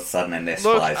 Nobody all of a sudden, and they're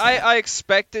spies. Look, I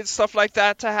expected stuff like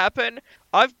that to happen.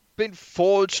 I've been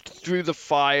forged through the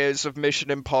fires of Mission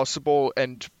Impossible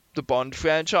and the Bond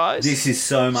franchise. This is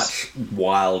so much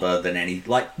wilder than any...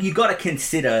 you got to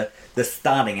consider the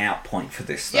starting out point for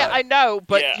this, though. Yeah, I know,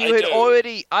 but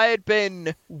I had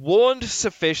been warned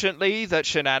sufficiently that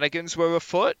shenanigans were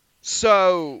afoot,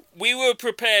 so... We were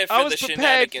prepared for the shenanigans to be I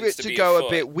was prepared for it to go a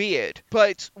bit weird,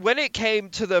 but when it came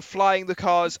to the flying the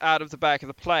cars out of the back of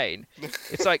the plane,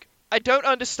 it's I don't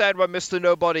understand why Mr.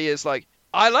 Nobody is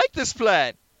I like this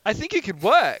plan. I think it could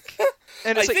work.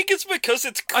 And I it's think it's because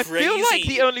it's crazy. I feel like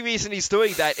the only reason he's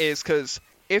doing that is because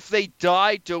if they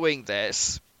die doing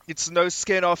this, it's no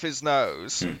skin off his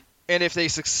nose. And if they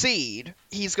succeed,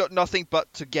 he's got nothing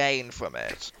but to gain from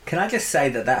it. Can I just say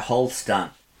that whole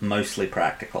stunt, mostly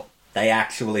practical. They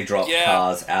actually dropped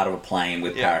cars out of a plane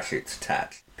with parachutes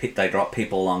attached. They dropped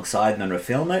people alongside them and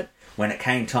film it. When it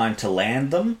came time to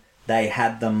land them, they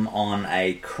had them on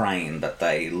a crane, but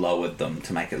they lowered them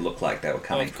to make it look like they were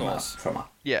coming from a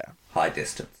high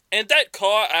distance. And that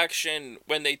car action,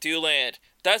 when they do land,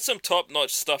 that's some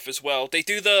top-notch stuff as well. They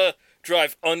do the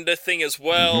drive under thing as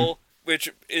well, which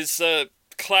is a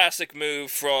classic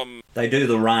move from... They do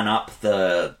the run up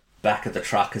the back of the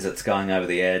truck as it's going over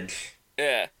the edge.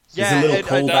 Yeah. There's a little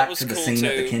callback to the scene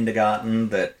at the kindergarten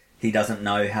that he doesn't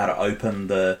know how to open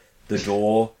the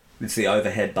door. It's the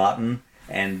overhead button,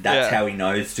 and that's how he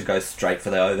knows to go straight for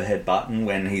the overhead button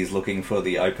when he's looking for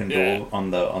the open door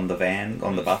on the van,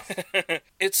 on the bus.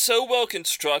 It's so well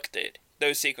constructed,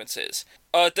 those sequences.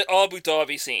 The Abu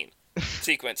Dhabi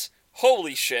sequence.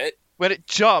 Holy shit. When it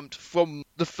jumped from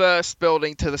the first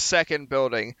building to the second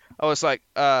building, I was like,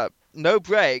 no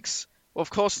brakes. Well, of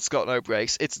course it's got no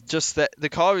brakes. It's just that the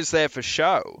car is there for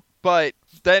show. But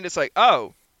then it's like,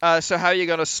 so how are you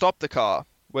going to stop the car?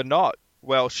 We're not.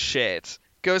 Well, shit.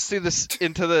 Goes through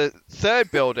into the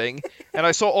third building, and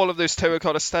I saw all of those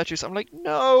terracotta statues. I'm like,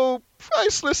 no,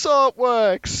 priceless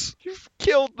artworks. You've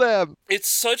killed them. It's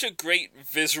such a great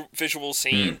visual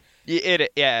scene.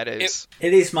 It is.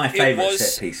 It is my favourite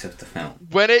set piece of the film.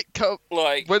 When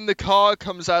when the car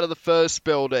comes out of the first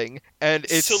building and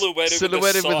it's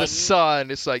silhouetted with the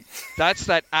sun, it's like, that's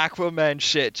that Aquaman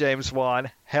shit, James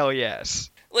Wan. Hell yes.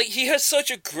 Like, he has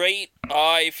such a great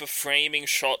eye for framing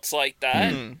shots like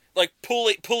that. Like,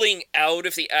 pulling out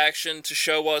of the action to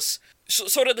show us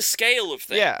sort of the scale of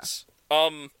things. Yeah.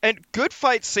 And good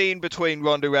fight scene between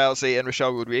Ronda Rousey and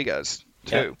Rochelle Rodriguez,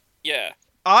 too. Yeah.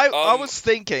 I was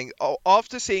thinking,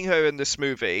 after seeing her in this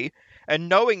movie, and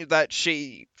knowing that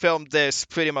she filmed this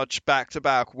pretty much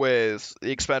back-to-back with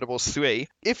The Expendables 3,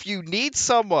 if you need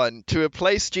someone to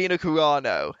replace Gina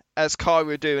Carano as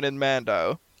Cara Dune in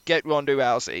Mando, get Ronda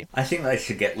Rousey. I think they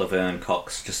should get Laverne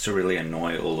Cox just to really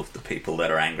annoy all of the people that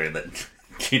are angry that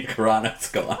Gina Carano's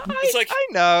gone. It's like, I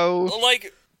know.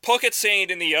 Like, pocket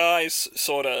sand in the eyes,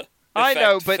 sort of. I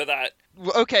know, but... for that.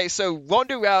 Okay, so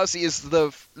Ronda Rousey is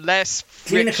the less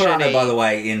Gina Carano, by the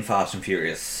way, in Fast and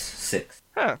Furious 6.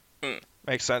 Huh.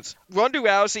 Makes sense. Ronda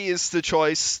Rousey is the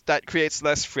choice that creates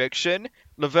less friction.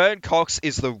 Laverne Cox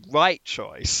is the right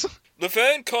choice.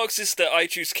 Laverne Cox is the I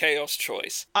Choose Chaos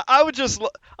choice. I would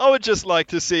just like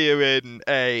to see her in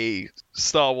a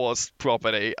Star Wars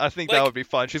property. I think that would be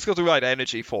fun. She's got the right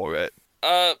energy for it.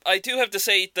 I do have to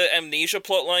say the Amnesia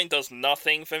plotline does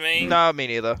nothing for me. No, me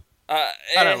neither. I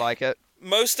don't like it.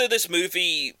 Most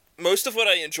of what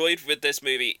I enjoyed with this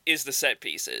movie is the set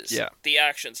pieces. Yeah. The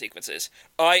action sequences.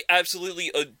 I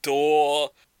absolutely adore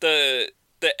the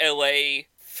LA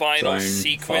final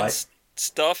sequence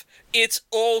stuff. It's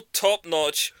all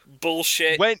top-notch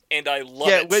bullshit, and I love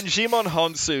it. Yeah, when Jimon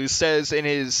Honsu says in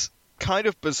his kind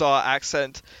of bizarre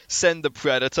accent, "Send the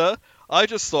Predator," I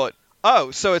just thought,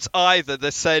 oh, so it's either they're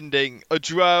sending a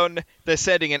drone, they're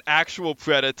sending an actual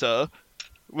Predator,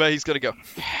 where he's gonna go...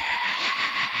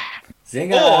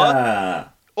 Zinger!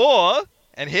 Or,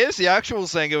 and here's the actual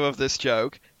zinger of this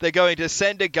joke, they're going to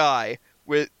send a guy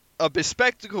with a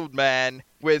bespectacled man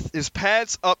with his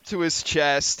pants up to his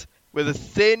chest with a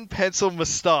thin pencil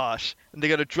mustache, and they're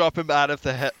going to drop him out of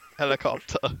the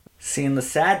helicopter. See, and the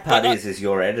sad part is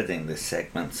you're editing this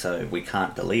segment, so we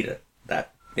can't delete it.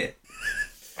 That bit.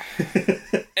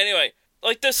 Anyway,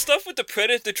 like, the stuff with the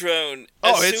Predator drone,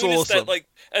 it's awesome.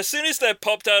 As soon as that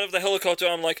popped out of the helicopter,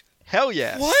 I'm like, hell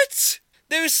yeah. What?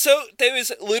 There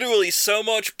is literally so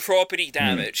much property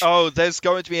damage. Oh, there's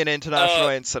going to be an international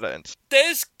incident.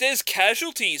 There's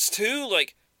casualties too,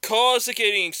 like, cars are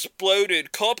getting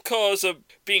exploded, cop cars are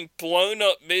being blown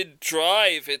up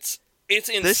mid-drive, it's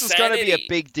insanity. This is going to be a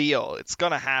big deal. It's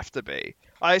going to have to be.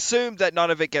 I assume that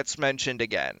none of it gets mentioned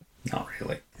again. Not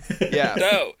really. Yeah.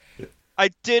 No. I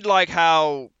did like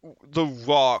how The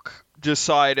Rock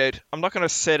decided, I'm not going to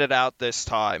sit it out this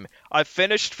time. I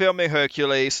finished filming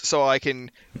Hercules so I can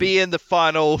be in the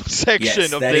final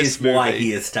section of this movie. That is why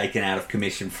he is taken out of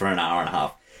commission for an hour and a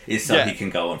half, is so he can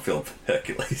go and film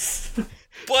Hercules.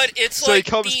 But it's so like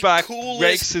he comes the back, coolest...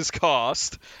 rakes his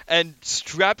cast, and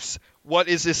straps what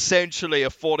is essentially a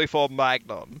 .44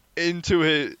 Magnum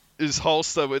into his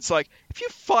holster. It's like, if you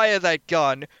fire that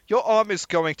gun, your arm is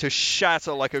going to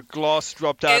shatter like a glass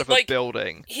dropped out of a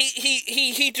building.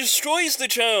 He destroys the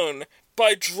drone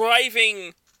by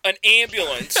driving an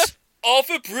ambulance off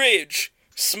a bridge,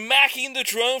 smacking the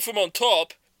drone from on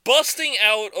top, busting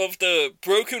out of the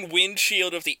broken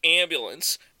windshield of the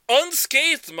ambulance,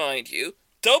 unscathed, mind you,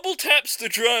 double taps the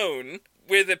drone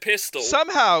with a pistol.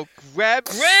 Somehow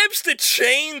grabs the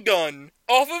chain gun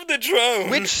off of the drone.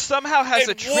 Which somehow has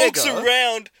a trigger. Walks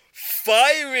around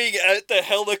firing at the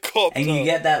helicopter. And you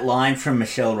get that line from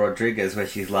Michelle Rodriguez where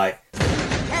she's like,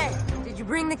 "Hey, did you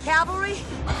bring the cavalry?"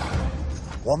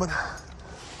 Woman,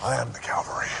 I am the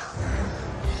cavalry.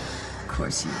 Of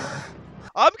course you are.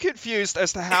 I'm confused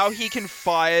as to how he can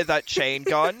fire that chain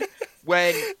gun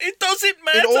when it doesn't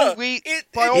matter. In all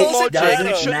by all logic,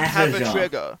 it shouldn't have a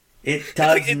trigger. It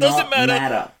doesn't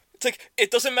matter. It's like, it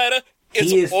doesn't matter.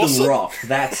 He is awesome. The Rock.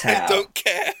 That's how. I don't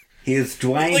care. He is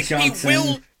Dwayne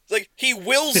Johnson. He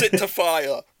wills it to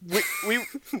fire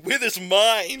with his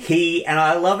mind. And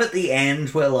I love at the end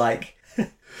where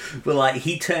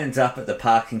he turns up at the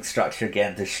parking structure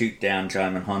again to shoot down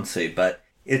Djimon Hounsou, but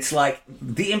it's like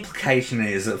the implication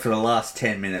is that for the last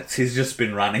 10 minutes he's just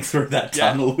been running through that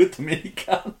tunnel with the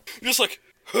minigun. Just like,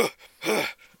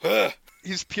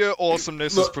 his pure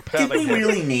awesomeness is propelling him. Did we him.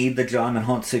 really need the Djimon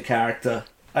Hounsou character?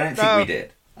 I don't think we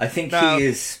did. I think he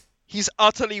is... He's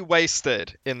utterly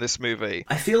wasted in this movie.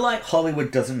 I feel like Hollywood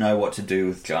doesn't know what to do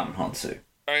with Djimon Hounsou.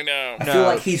 I know. I feel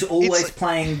like he's always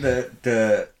playing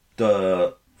the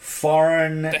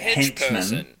foreign henchman.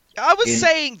 Person. I was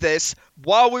saying this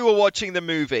while we were watching the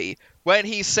movie when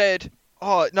he said,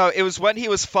 "Oh no!" It was when he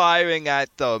was firing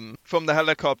at them from the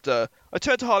helicopter. I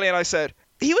turned to Holly and I said,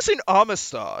 "He was in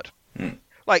Amistad.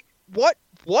 Like, what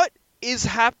is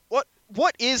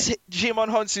What is Djimon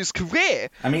Hounsou's career?"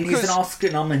 I mean, he's an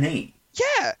Oscar nominee.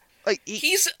 Yeah, like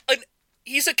he's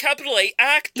a capital A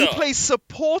actor. He plays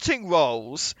supporting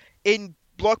roles in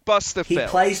blockbuster films. He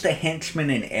plays the henchman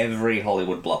in every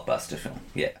Hollywood blockbuster film.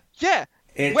 Yeah. Yeah.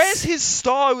 Where's his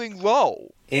starring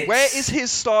role? Where is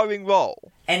his starring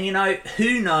role? And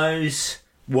who knows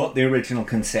what the original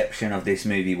conception of this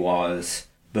movie was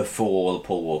before the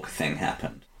Paul Walker thing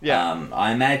happened. Yeah.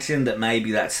 I imagine that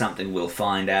maybe that's something we'll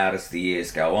find out as the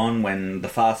years go on. When the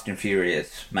Fast and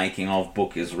Furious making of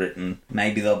book is written,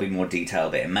 maybe there'll be more detail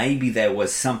there. Maybe there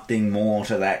was something more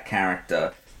to that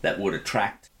character that would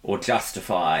attract or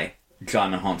justify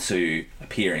Djimon Hounsou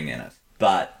appearing in it.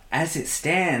 But as it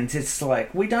stands, it's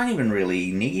like, we don't even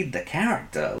really need the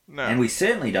character. No. And we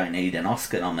certainly don't need an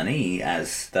Oscar nominee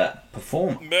as the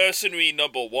performer. Mercenary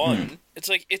number one. It's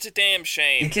like, it's a damn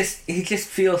shame. He just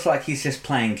feels like he's just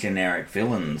playing generic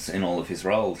villains in all of his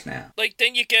roles now. Like,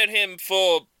 then you get him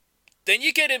for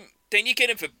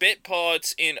bit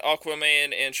parts in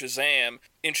Aquaman and Shazam.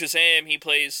 In Shazam, he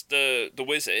plays the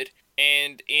wizard,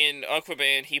 and in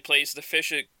Aquaman, he plays the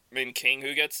fisherman king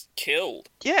who gets killed.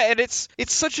 Yeah, and it's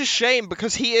such a shame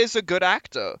because he is a good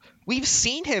actor. We've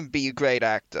seen him be a great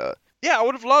actor. Yeah, I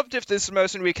would have loved if this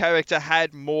mercenary character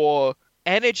had more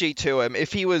energy to him,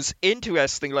 if he was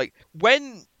interesting. Like,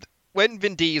 when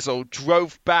Vin Diesel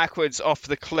drove backwards off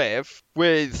the cliff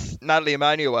with Nathalie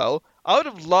Emmanuel, I would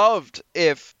have loved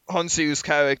if Hounsou's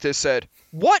character said,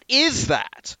 "What is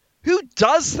that? Who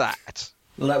does that?"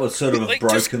 Well, that would sort of have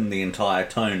broken the entire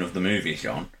tone of the movie,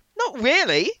 Sean. Not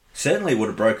really. Certainly would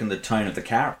have broken the tone of the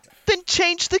character. Then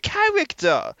change the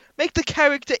character. Make the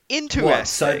character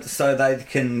interesting. What, so they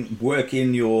can work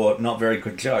in your not very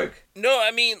good joke? No,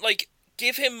 I mean, like,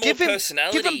 give him more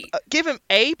personality. Give him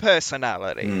a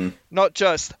personality. Not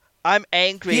just, I'm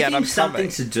angry and I'm something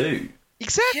to do.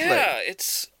 Exactly. Yeah,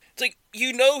 it's like,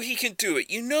 he can do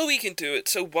it.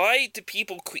 So why do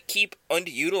people keep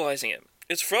underutilizing him?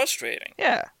 It's frustrating.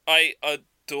 Yeah. I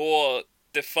adore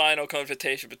the final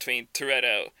confrontation between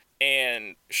Toretto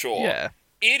and Shaw. Yeah.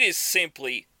 It is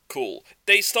simply cool.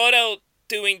 They start out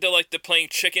doing the playing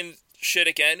chicken shit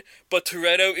again, but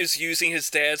Toretto is using his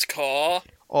dad's car.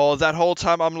 Oh, that whole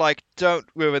time I'm like, don't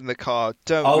ruin the car.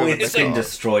 It's been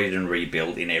destroyed and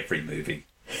rebuilt in every movie.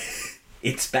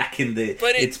 It's back in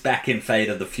Fate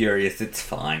of the Furious. It's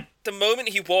fine. The moment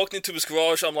he walked into his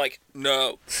garage, I'm like,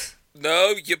 no,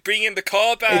 you're bringing the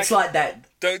car back. It's like that.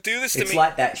 Don't do this to me. It's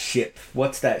like that ship.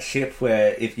 What's that ship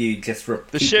where if you just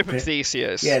repeat... The ship of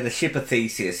Theseus. Yeah, the ship of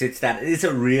Theseus. It's that. Is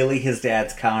it really his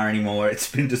dad's car anymore?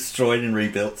 It's been destroyed and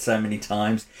rebuilt so many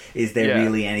times. Is there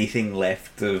really anything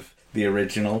left of the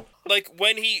original? Like,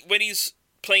 when he's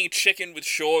playing chicken with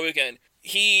Shaw again,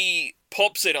 he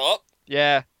pops it up.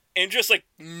 Yeah. And just,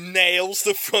 nails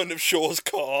the front of Shaw's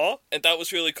car. And that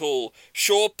was really cool.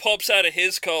 Shaw pops out of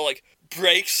his car,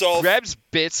 breaks off... Grabs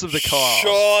bits of the car.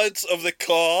 Shards of the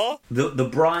car. The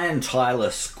Brian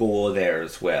Tyler score there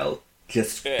as well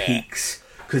just peaks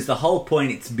Because the whole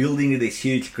point, it's building to this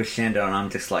huge crescendo, and I'm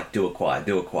just like, do a choir,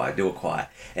 do a choir, do a choir.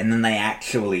 And then they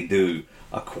actually do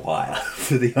a choir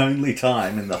for the only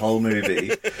time in the whole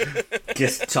movie,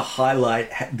 just to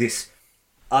highlight this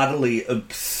utterly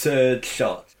absurd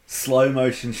shot, slow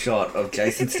motion shot of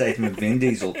Jason Statham and Vin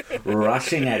Diesel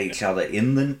rushing at each other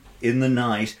in the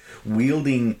night,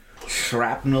 wielding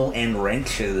shrapnel and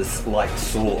wrenches like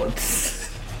swords.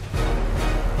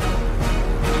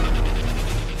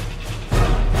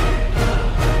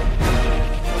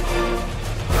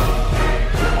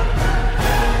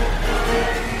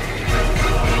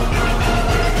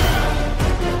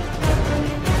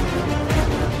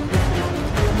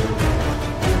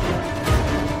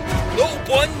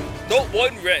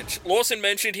 One wrench. Lawson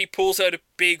mentioned he pulls out a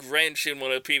big wrench in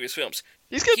one of the previous films.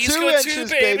 He's got two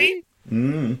wrenches, baby.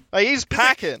 He's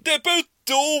packing. They're both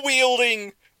dual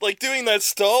wielding, like doing that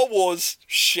Star Wars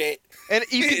shit. And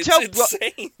you can it's tell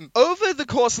insane. Over the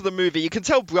course of the movie, you can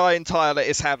tell Brian Tyler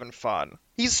is having fun.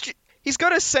 He's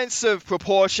got a sense of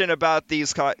proportion about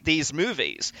these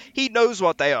movies. He knows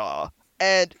what they are,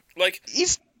 and like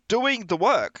he's doing the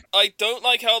work. I don't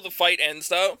like how the fight ends,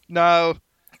 though. No.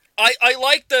 I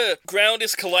like the ground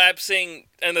is collapsing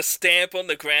and the stamp on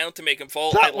the ground to make him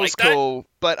fall. That I was like cool,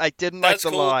 but I didn't like the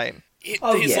line. His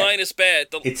line is bad.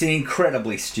 It's an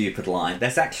incredibly stupid line.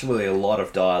 There's actually a lot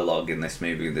of dialogue in this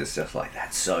movie that's just like,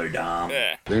 that's so dumb.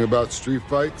 Yeah. Thing about street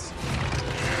fights,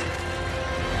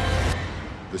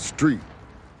 the street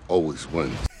always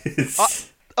wins.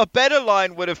 A better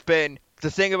line would have been,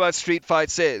 the thing about street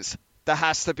fights is, there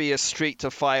has to be a street to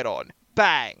fight on.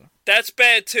 Bang. That's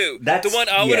bad too. The one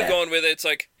I would have gone with, it's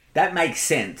like... That makes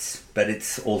sense, but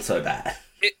it's also bad.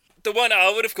 The one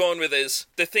I would have gone with is,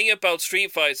 the thing about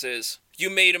street fights is,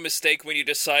 you made a mistake when you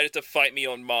decided to fight me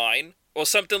on mine, or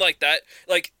something like that.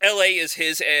 Like, LA is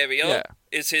his area,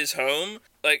 is his home,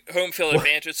 like, home field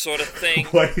advantage sort of thing.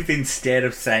 What if instead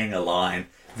of saying a line,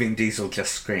 Vin Diesel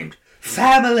just screamed,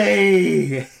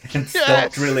 "Family!" and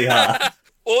stopped really hard?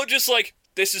 Or just like,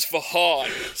 this is for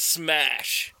Han,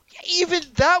 smash. Even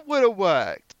that would have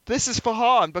worked. This is for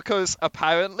Han, because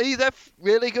apparently they're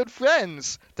really good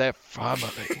friends. They're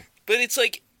family. But it's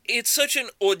like, it's such an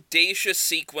audacious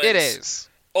sequence. It is.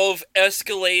 Of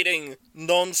escalating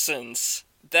nonsense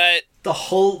that...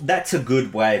 That's a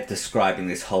good way of describing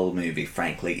this whole movie,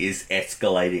 frankly, is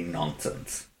escalating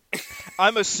nonsense.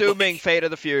 I'm assuming Fate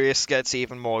of the Furious gets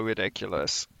even more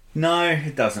ridiculous. No,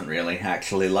 it doesn't really,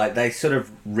 actually. Like, they sort of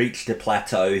reached a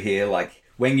plateau here, like...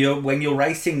 When you're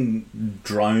racing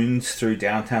drones through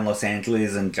downtown Los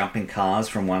Angeles and jumping cars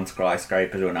from one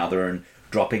skyscraper to another and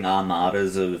dropping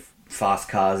armadas of fast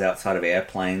cars outside of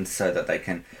airplanes so that they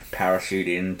can parachute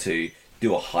in to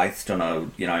do a heist on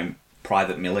a,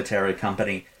 private military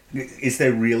company, is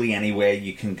there really anywhere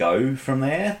you can go from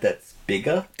there that's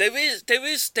bigger? There is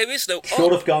no...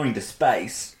 Short of going to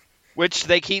space. Which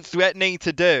they keep threatening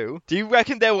to do. Do you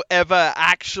reckon they will ever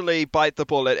actually bite the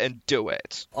bullet and do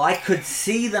it? I could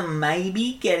see them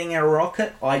maybe getting a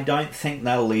rocket. I don't think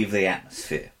they'll leave the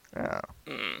atmosphere. Oh.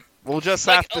 We'll just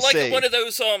have to see. Like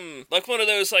one of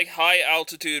those high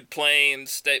altitude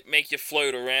planes that make you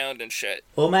float around and shit.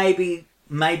 Or maybe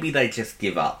they just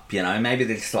give up. Maybe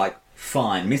they're just like,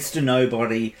 fine, Mr.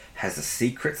 Nobody has a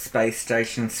secret space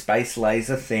station, space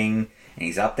laser thing. And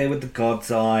he's up there with the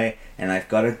God's Eye, and they've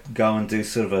got to go and do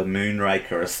sort of a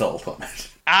Moonraker assault on it.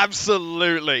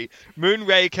 Absolutely.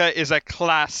 Moonraker is a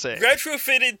classic.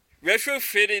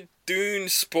 Retrofitted Dune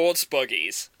sports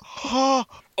buggies.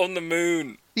 On the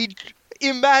moon.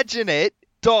 Imagine it.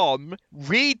 Dom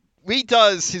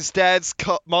redoes his dad's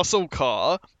muscle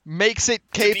car, makes it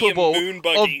capable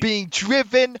of being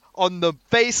driven on the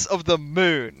face of the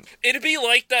moon. It'd be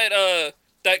like that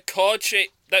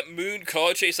moon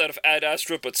car chase out of Ad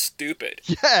Astra, but stupid.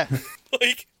 Yeah.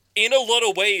 Like, in a lot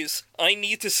of ways, I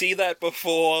need to see that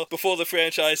before the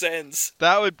franchise ends.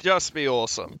 That would just be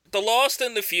awesome. The Lost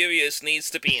and the Furious needs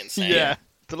to be insane. Yeah.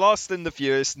 The Lost and the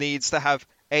Furious needs to have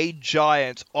a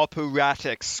giant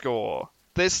operatic score.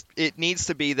 It needs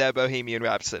to be their Bohemian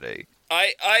Rhapsody.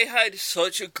 I had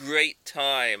such a great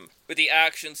time with the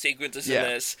action sequences in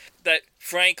this that,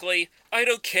 frankly, I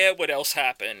don't care what else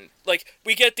happened. Like,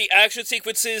 we get the action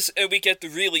sequences and we get the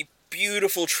really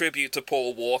beautiful tribute to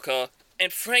Paul Walker,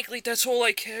 and frankly, that's all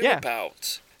I care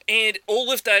about. And all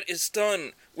of that is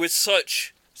done with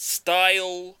such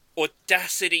style,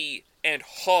 audacity, and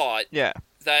heart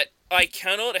that I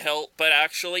cannot help but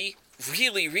actually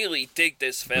really, really dig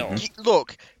this film.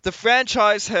 Look, the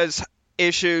franchise has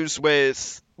issues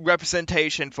with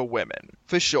representation for women,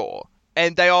 for sure.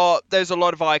 And there's a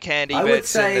lot of eye candy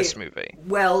bits in this movie.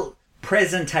 Well,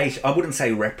 presentation. I wouldn't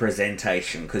say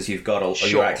representation, because you've got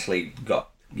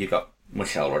you've got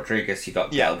Michelle Rodriguez, you've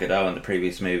got Gal Gadot in the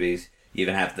previous movies. You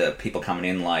even have the people coming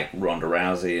in like Ronda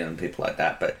Rousey and people like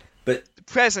that. But the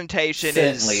presentation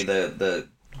certainly is the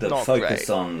focus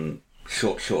on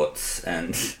shorts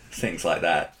and things like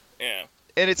that. Yeah.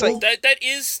 And it's that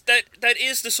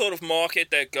is the sort of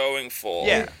market they're going for.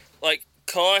 Yeah. Like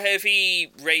car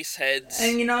heavy race heads.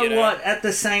 And you know what? At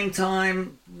the same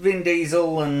time, Vin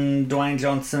Diesel and Dwayne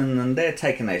Johnson, and they're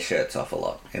taking their shirts off a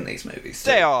lot in these movies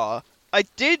too. They are. I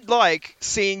did like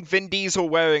seeing Vin Diesel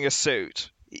wearing a suit.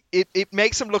 It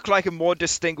makes him look like a more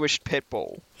distinguished pit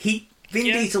bull. Vin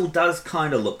Diesel does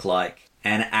kind of look like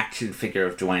an action figure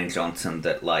of Dwayne Johnson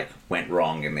that like went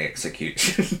wrong in the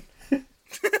execution.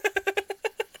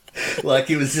 Like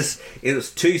it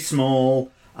was too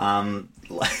small.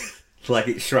 Like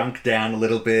it shrunk down a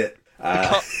little bit.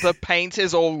 The paint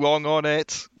is all wrong on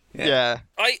it. Yeah.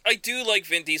 I do like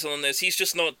Vin Diesel in this. He's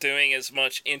just not doing as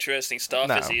much interesting stuff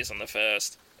as he is in the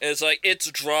first. It's like, it's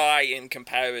dry in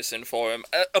comparison for him.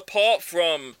 Apart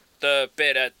from the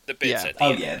bits at the end.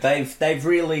 Oh yeah, they've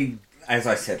really, as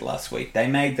I said last week, they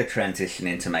made the transition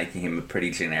into making him a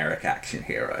pretty generic action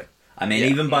hero. I mean,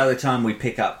 even by the time we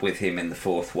pick up with him in the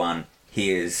fourth one,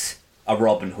 he is a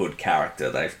Robin Hood character.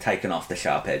 They've taken off the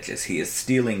sharp edges. He is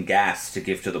stealing gas to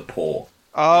give to the poor.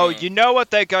 Oh, you know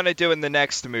what they're gonna do in the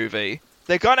next movie?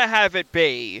 They're gonna have it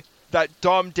be that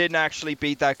Dom didn't actually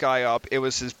beat that guy up, it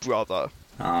was his brother.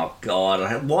 Oh,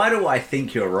 God. Why do I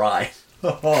think you're right?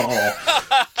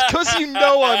 Because you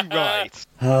know I'm right.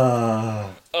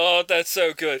 Oh, that's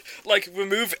so good. Like,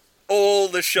 remove all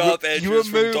the sharp edges you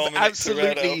from remove Dominic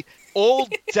absolutely Toretto. all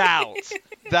doubt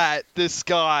that this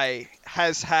guy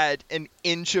has had an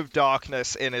inch of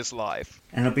darkness in his life.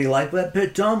 And I'll be like,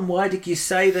 but Dom, why did you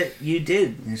say that you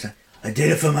did? And he's like, I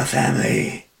did it for my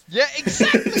family. Yeah,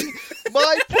 exactly.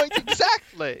 My point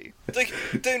exactly. Like,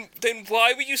 then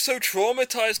why were you so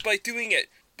traumatized by doing it?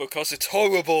 Because it's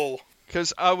horrible.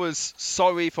 Because I was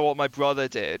sorry for what my brother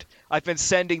did. I've been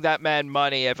sending that man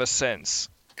money ever since.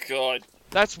 God.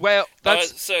 That's where...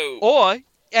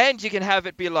 And you can have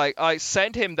it be like, I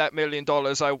sent him that $1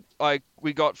 million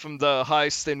we got from the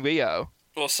heist in Rio.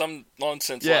 Or some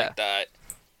nonsense like that.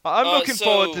 I'm looking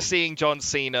forward to seeing John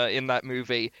Cena in that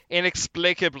movie,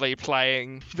 inexplicably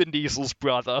playing Vin Diesel's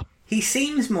brother. He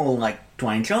seems more like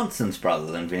Dwayne Johnson's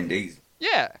brother than Vin Diesel.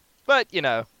 Yeah, but, you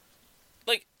know.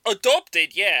 Like,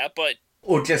 adopted, yeah, but...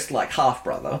 Or just like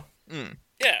half-brother.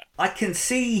 Yeah. I can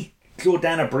see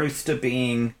Jordana Brewster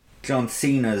being John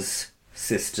Cena's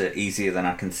sister easier than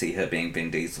I can see her being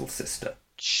Vin Diesel's sister.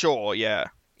 Sure, yeah.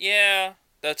 Yeah,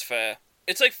 that's fair.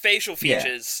 It's like facial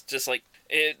features, just like...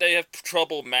 they have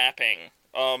trouble mapping.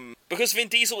 Because Vin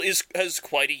Diesel has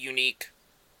quite a unique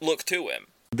look to him.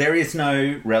 There is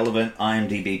no relevant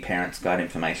IMDb Parents Guide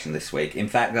information this week. In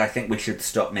fact, I think we should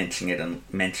stop mentioning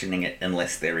it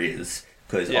unless there is,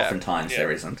 because oftentimes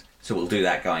there isn't. So we'll do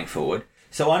that going forward.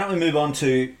 So why don't we move on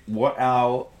to what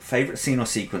our favourite scene or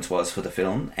sequence was for the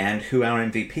film and who our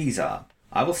MVPs are.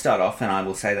 I will start off and I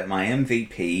will say that my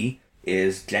MVP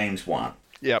is James Wan.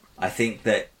 Yep. I think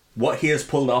that what he has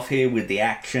pulled off here with the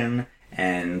action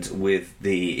and with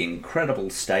the incredible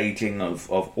staging of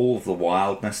all of the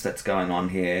wildness that's going on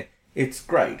here, it's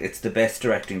great. It's the best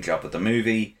directing job of the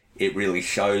movie. It really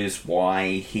shows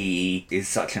why he is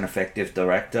such an effective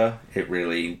director. It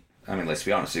really, I mean, let's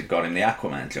be honest, it got him the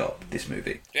Aquaman job, this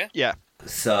movie. Yeah.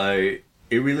 So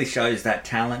it really shows that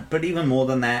talent. But even more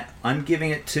than that, I'm giving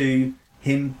it to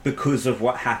him because of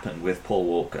what happened with Paul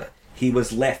Walker. He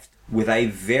was left with a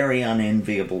very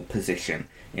unenviable position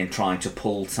in trying to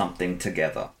pull something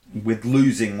together, with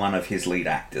losing one of his lead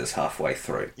actors halfway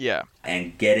through. Yeah.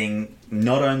 And getting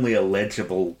not only a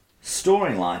legible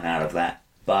storyline out of that,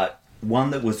 but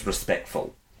one that was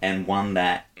respectful, and one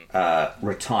that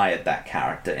retired that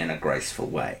character in a graceful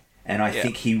way. And I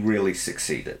think he really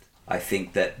succeeded. I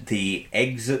think that the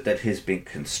exit that has been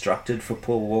constructed for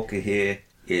Paul Walker here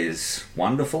is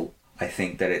wonderful. I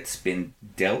think that it's been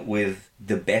dealt with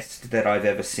the best that I've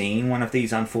ever seen one of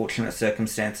these unfortunate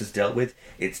circumstances dealt with.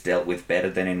 It's dealt with better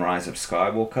than in Rise of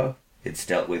Skywalker. It's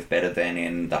dealt with better than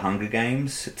in The Hunger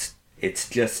Games. It's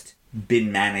just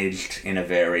been managed in a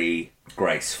very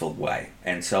graceful way.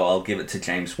 And so I'll give it to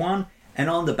James Wan. And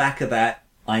on the back of that,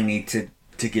 I need to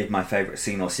give my favourite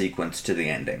scene or sequence to the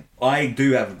ending. I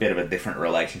do have a bit of a different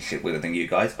relationship with it than you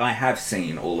guys. I have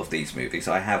seen all of these movies.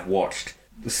 I have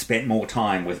spent more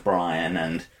time with Brian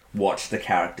and watched the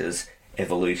character's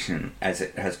evolution as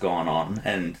it has gone on,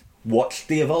 and watched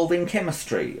the evolving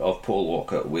chemistry of Paul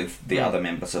Walker with the other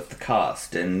members of the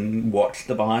cast, and watched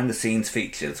the behind-the-scenes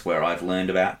features where I've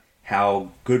learned about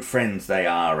how good friends they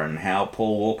are, and how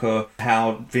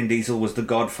Vin Diesel was the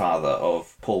godfather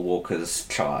of Paul Walker's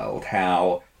child,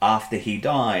 how after he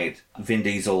died, Vin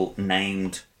Diesel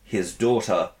named his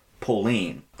daughter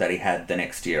Pauline, that he had the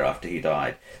next year after he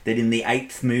died. That in the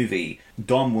 8th movie,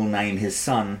 Dom will name his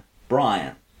son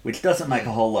Brian, which doesn't make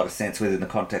a whole lot of sense within the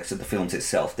context of the films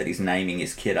itself, that he's naming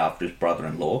his kid after his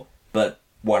brother-in-law, but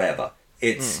whatever.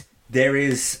 There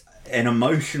is an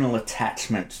emotional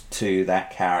attachment to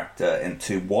that character and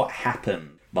to what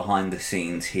happened behind the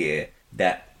scenes here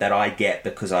that I get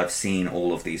because I've seen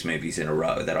all of these movies in a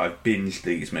row, that I've binged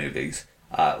these movies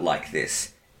like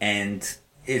this. And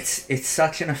it's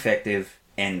such an effective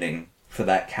ending for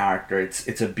that character.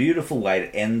 It's a beautiful way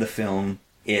to end the film.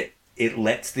 It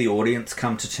lets the audience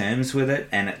come to terms with it,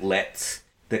 and it lets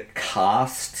the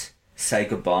cast say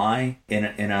goodbye in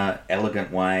a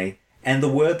elegant way. And the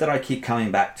word that I keep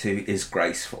coming back to is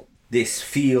graceful. This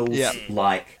feels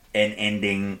like an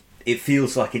ending. It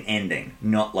feels like an ending,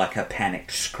 not like a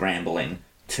panicked scrambling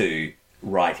to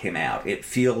write him out. It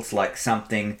feels like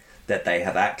something that they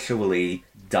have actually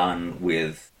done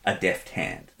with a deft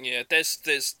hand. Yeah,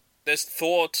 there's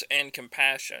thought and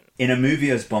compassion. In a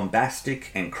movie as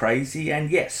bombastic and crazy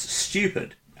and, yes,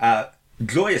 stupid,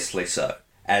 joyously so,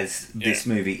 as this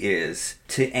movie is,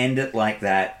 to end it like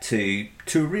that, to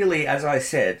really, as I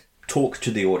said, talk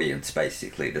to the audience,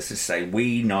 basically, to say,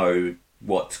 we know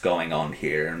what's going on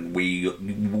here, and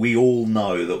we all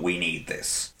know that we need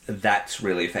this. That's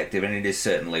really effective, and it is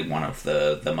certainly one of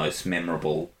the most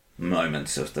memorable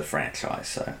moments of the franchise.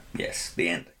 So, yes, the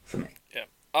end for me. Yeah.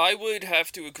 I would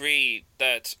have to agree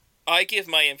that I give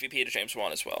my MVP to James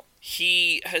Wan as well.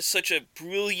 He has such a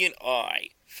brilliant eye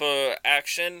for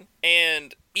action,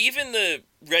 and even the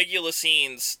regular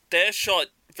scenes, they're shot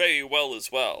very well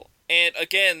as well. And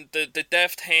again, the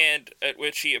deft hand at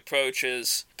which he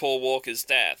approaches Paul Walker's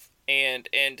death and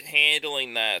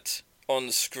handling that on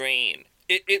the screen.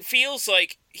 It feels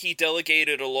like he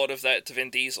delegated a lot of that to Vin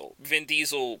Diesel. Vin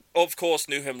Diesel, of course,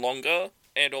 knew him longer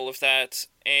and all of that,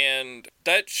 and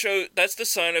that's the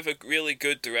sign of a really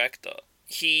good director.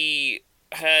 He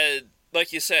had,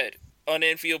 like you said, an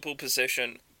enviable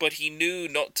position, but he knew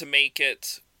not to make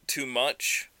it too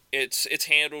much. It's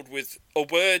handled with a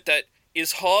word that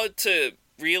is hard to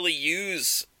really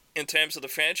use in terms of the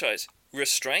franchise.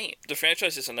 Restraint. The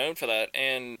franchise isn't known for that,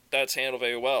 and that's handled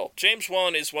very well. James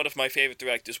Wan is one of my favorite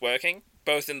directors working,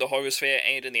 both in the horror sphere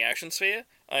and in the action sphere.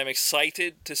 I'm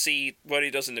excited to see what he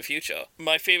does in the future.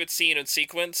 My favorite scene and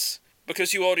sequence,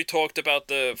 because you already talked about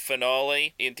the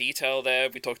finale in detail there,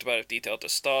 we talked about it in detail at the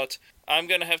start, I'm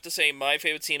gonna have to say my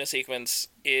favorite scene and sequence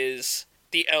is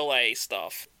the LA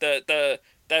stuff. That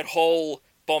whole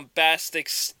bombastic,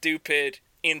 stupid,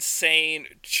 insane,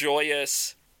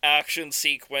 joyous action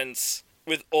sequence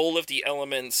with all of the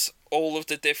elements, all of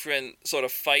the different sort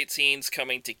of fight scenes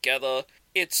coming together.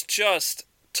 It's just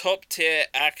top-tier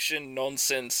action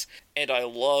nonsense, and I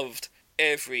loved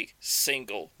every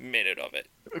single minute of it.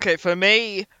 Okay, for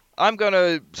me, I'm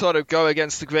gonna sort of go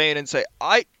against the grain and say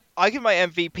I give my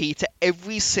MVP to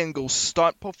every single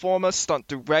stunt performer, stunt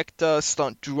director,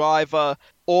 stunt driver,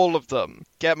 all of them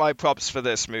get my props for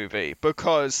this movie,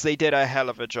 because they did a hell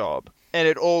of a job. And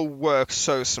it all works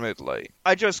so smoothly.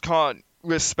 I just can't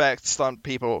respect stunt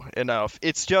people enough.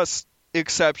 It's just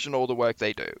exceptional the work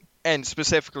they do. And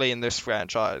specifically in this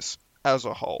franchise as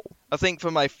a whole. I think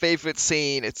for my favorite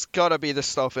scene, it's gotta be the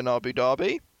stuff in Abu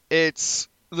Dhabi. It's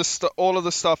all of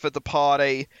the stuff at the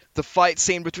party, the fight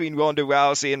scene between Ronda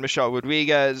Rousey and Michelle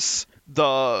Rodriguez,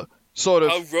 the sort of...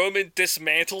 How Roman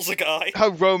dismantles a guy. How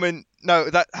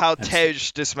Tej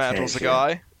dismantles a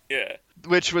guy. Yeah.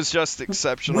 Which was just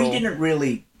exceptional. We didn't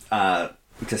really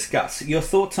discuss. Your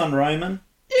thoughts on Roman?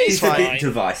 He's fine. A bit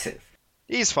divisive.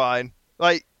 He's fine.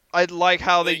 I like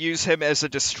how they use him as a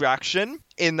distraction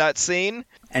in that scene.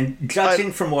 And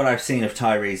judging from what I've seen of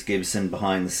Tyrese Gibson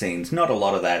behind the scenes, not a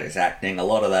lot of that is acting. A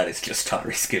lot of that is just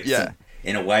Tyrese Gibson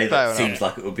in a way that seems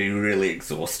like it would be really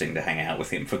exhausting to hang out with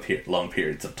him for long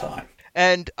periods of time.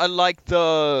 And I like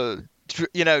the,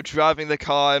 driving the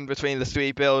car in between the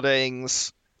three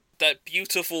buildings. That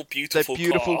beautiful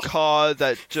car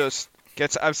that just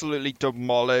gets absolutely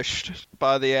demolished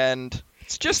by the end.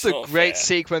 It's just a great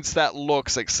sequence that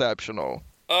looks exceptional.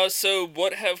 So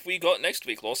what have we got next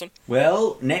week, Lawson?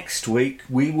 Well, next week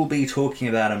we will be talking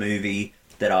about a movie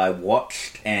that I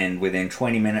watched, and within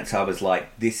 20 minutes I was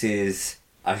like, this is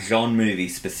a Jean movie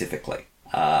specifically.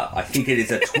 I think it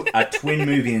is a twin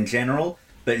movie in general,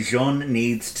 but Jean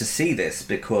needs to see this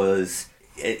because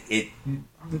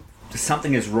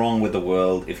something is wrong with the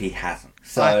world if he hasn't.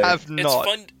 So I have not.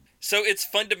 So it's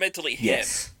fundamentally him.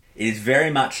 Yes. It is very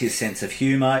much his sense of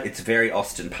humour. It's very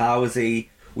Austin Powers-y.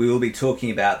 We will be talking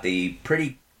about the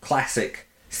pretty classic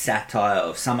satire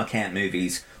of summer camp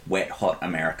movies, Wet Hot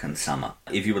American Summer.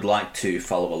 If you would like to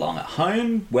follow along at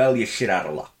home, well, you're shit out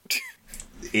of luck.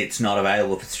 It's not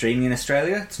available for streaming in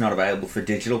Australia. It's not available for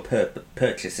digital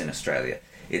purchase in Australia.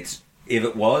 If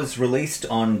it was released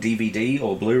on DVD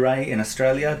or Blu-ray in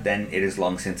Australia, then it is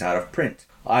long since out of print.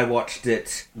 I watched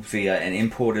it via an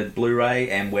imported Blu-ray,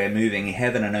 and we're moving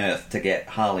heaven and earth to get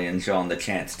Harley and John the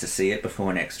chance to see it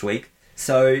before next week.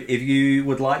 So if you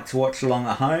would like to watch along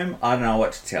at home, I don't know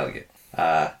what to tell you.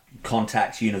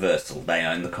 Contact Universal. They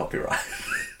own the copyright.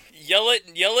 Yell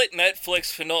at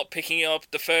Netflix for not picking up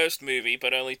the first movie,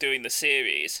 but only doing the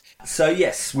series. So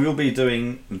yes, we'll be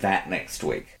doing that next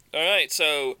week. Alright,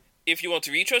 so if you want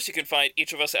to reach us, you can find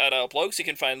each of us at our blogs. You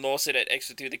can find Lawson at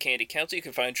Exit Through the Candy Council. You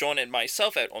can find John and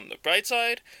myself at On the Bright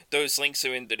Side. Those links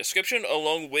are in the description,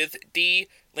 along with the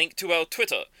link to our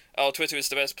Twitter. Our Twitter is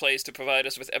the best place to provide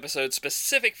us with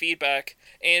episode-specific feedback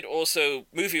and also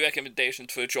movie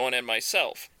recommendations for John and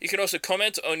myself. You can also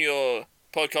comment on your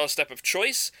podcast step of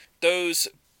choice. Those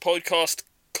podcast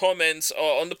comments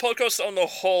are on the podcast on the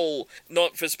whole,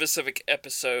 not for specific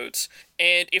episodes.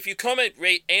 And if you comment,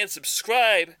 rate, and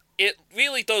subscribe, it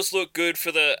really does look good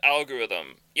for the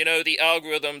algorithm. You know, the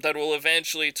algorithm that will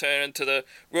eventually turn into the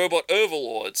robot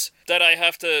overlords that I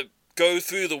have to go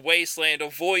through the wasteland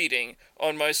avoiding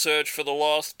on my search for the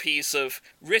lost piece of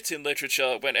written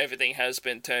literature when everything has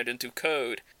been turned into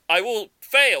code. I will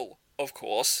fail, of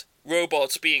course,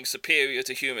 robots being superior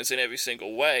to humans in every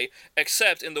single way,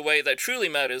 except in the way that truly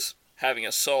matters, having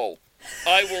a soul.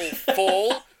 I will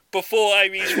fall before I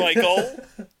reach my goal,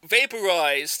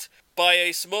 vaporized by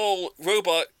a small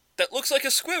robot that looks like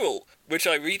a squirrel, which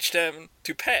I reach down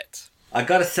to pet. I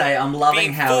gotta say, I'm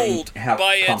loving how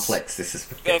complex this is.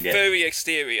 Furry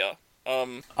exterior.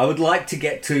 I would like to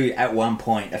get to, at one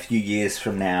point, a few years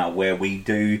from now, where we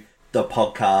do the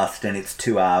podcast and it's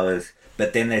 2 hours,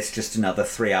 but then there's just another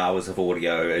 3 hours of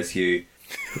audio as you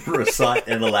recite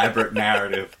an elaborate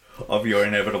narrative of your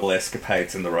inevitable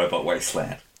escapades in the robot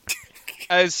wasteland.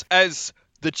 As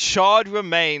the charred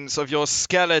remains of your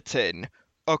skeleton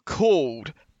are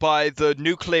cooled by the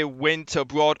nuclear winter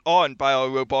brought on by our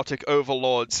robotic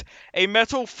overlords, a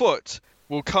metal foot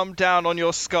will come down on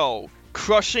your skull,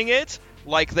 crushing it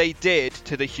like they did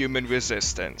to the human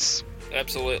resistance.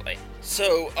 Absolutely.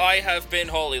 So, I have been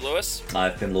Harley Lewis.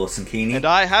 I've been Lawson Keeney. And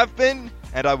I have been,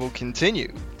 and I will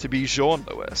continue to be Jean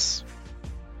Lewis.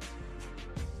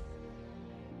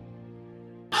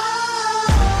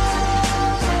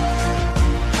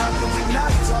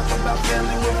 About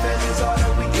family when family's all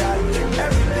that we got.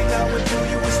 Everything I would do,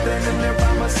 you were standing there by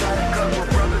my side. Cause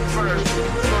we're brothers first, so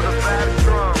the bad is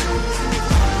strong.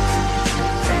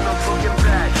 Ain't no looking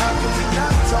back. How can we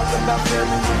not talk about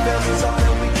family when family's all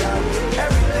that we got?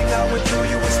 Everything I would do,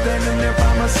 you were standing there by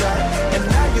my side. And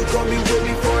now you gon' be with me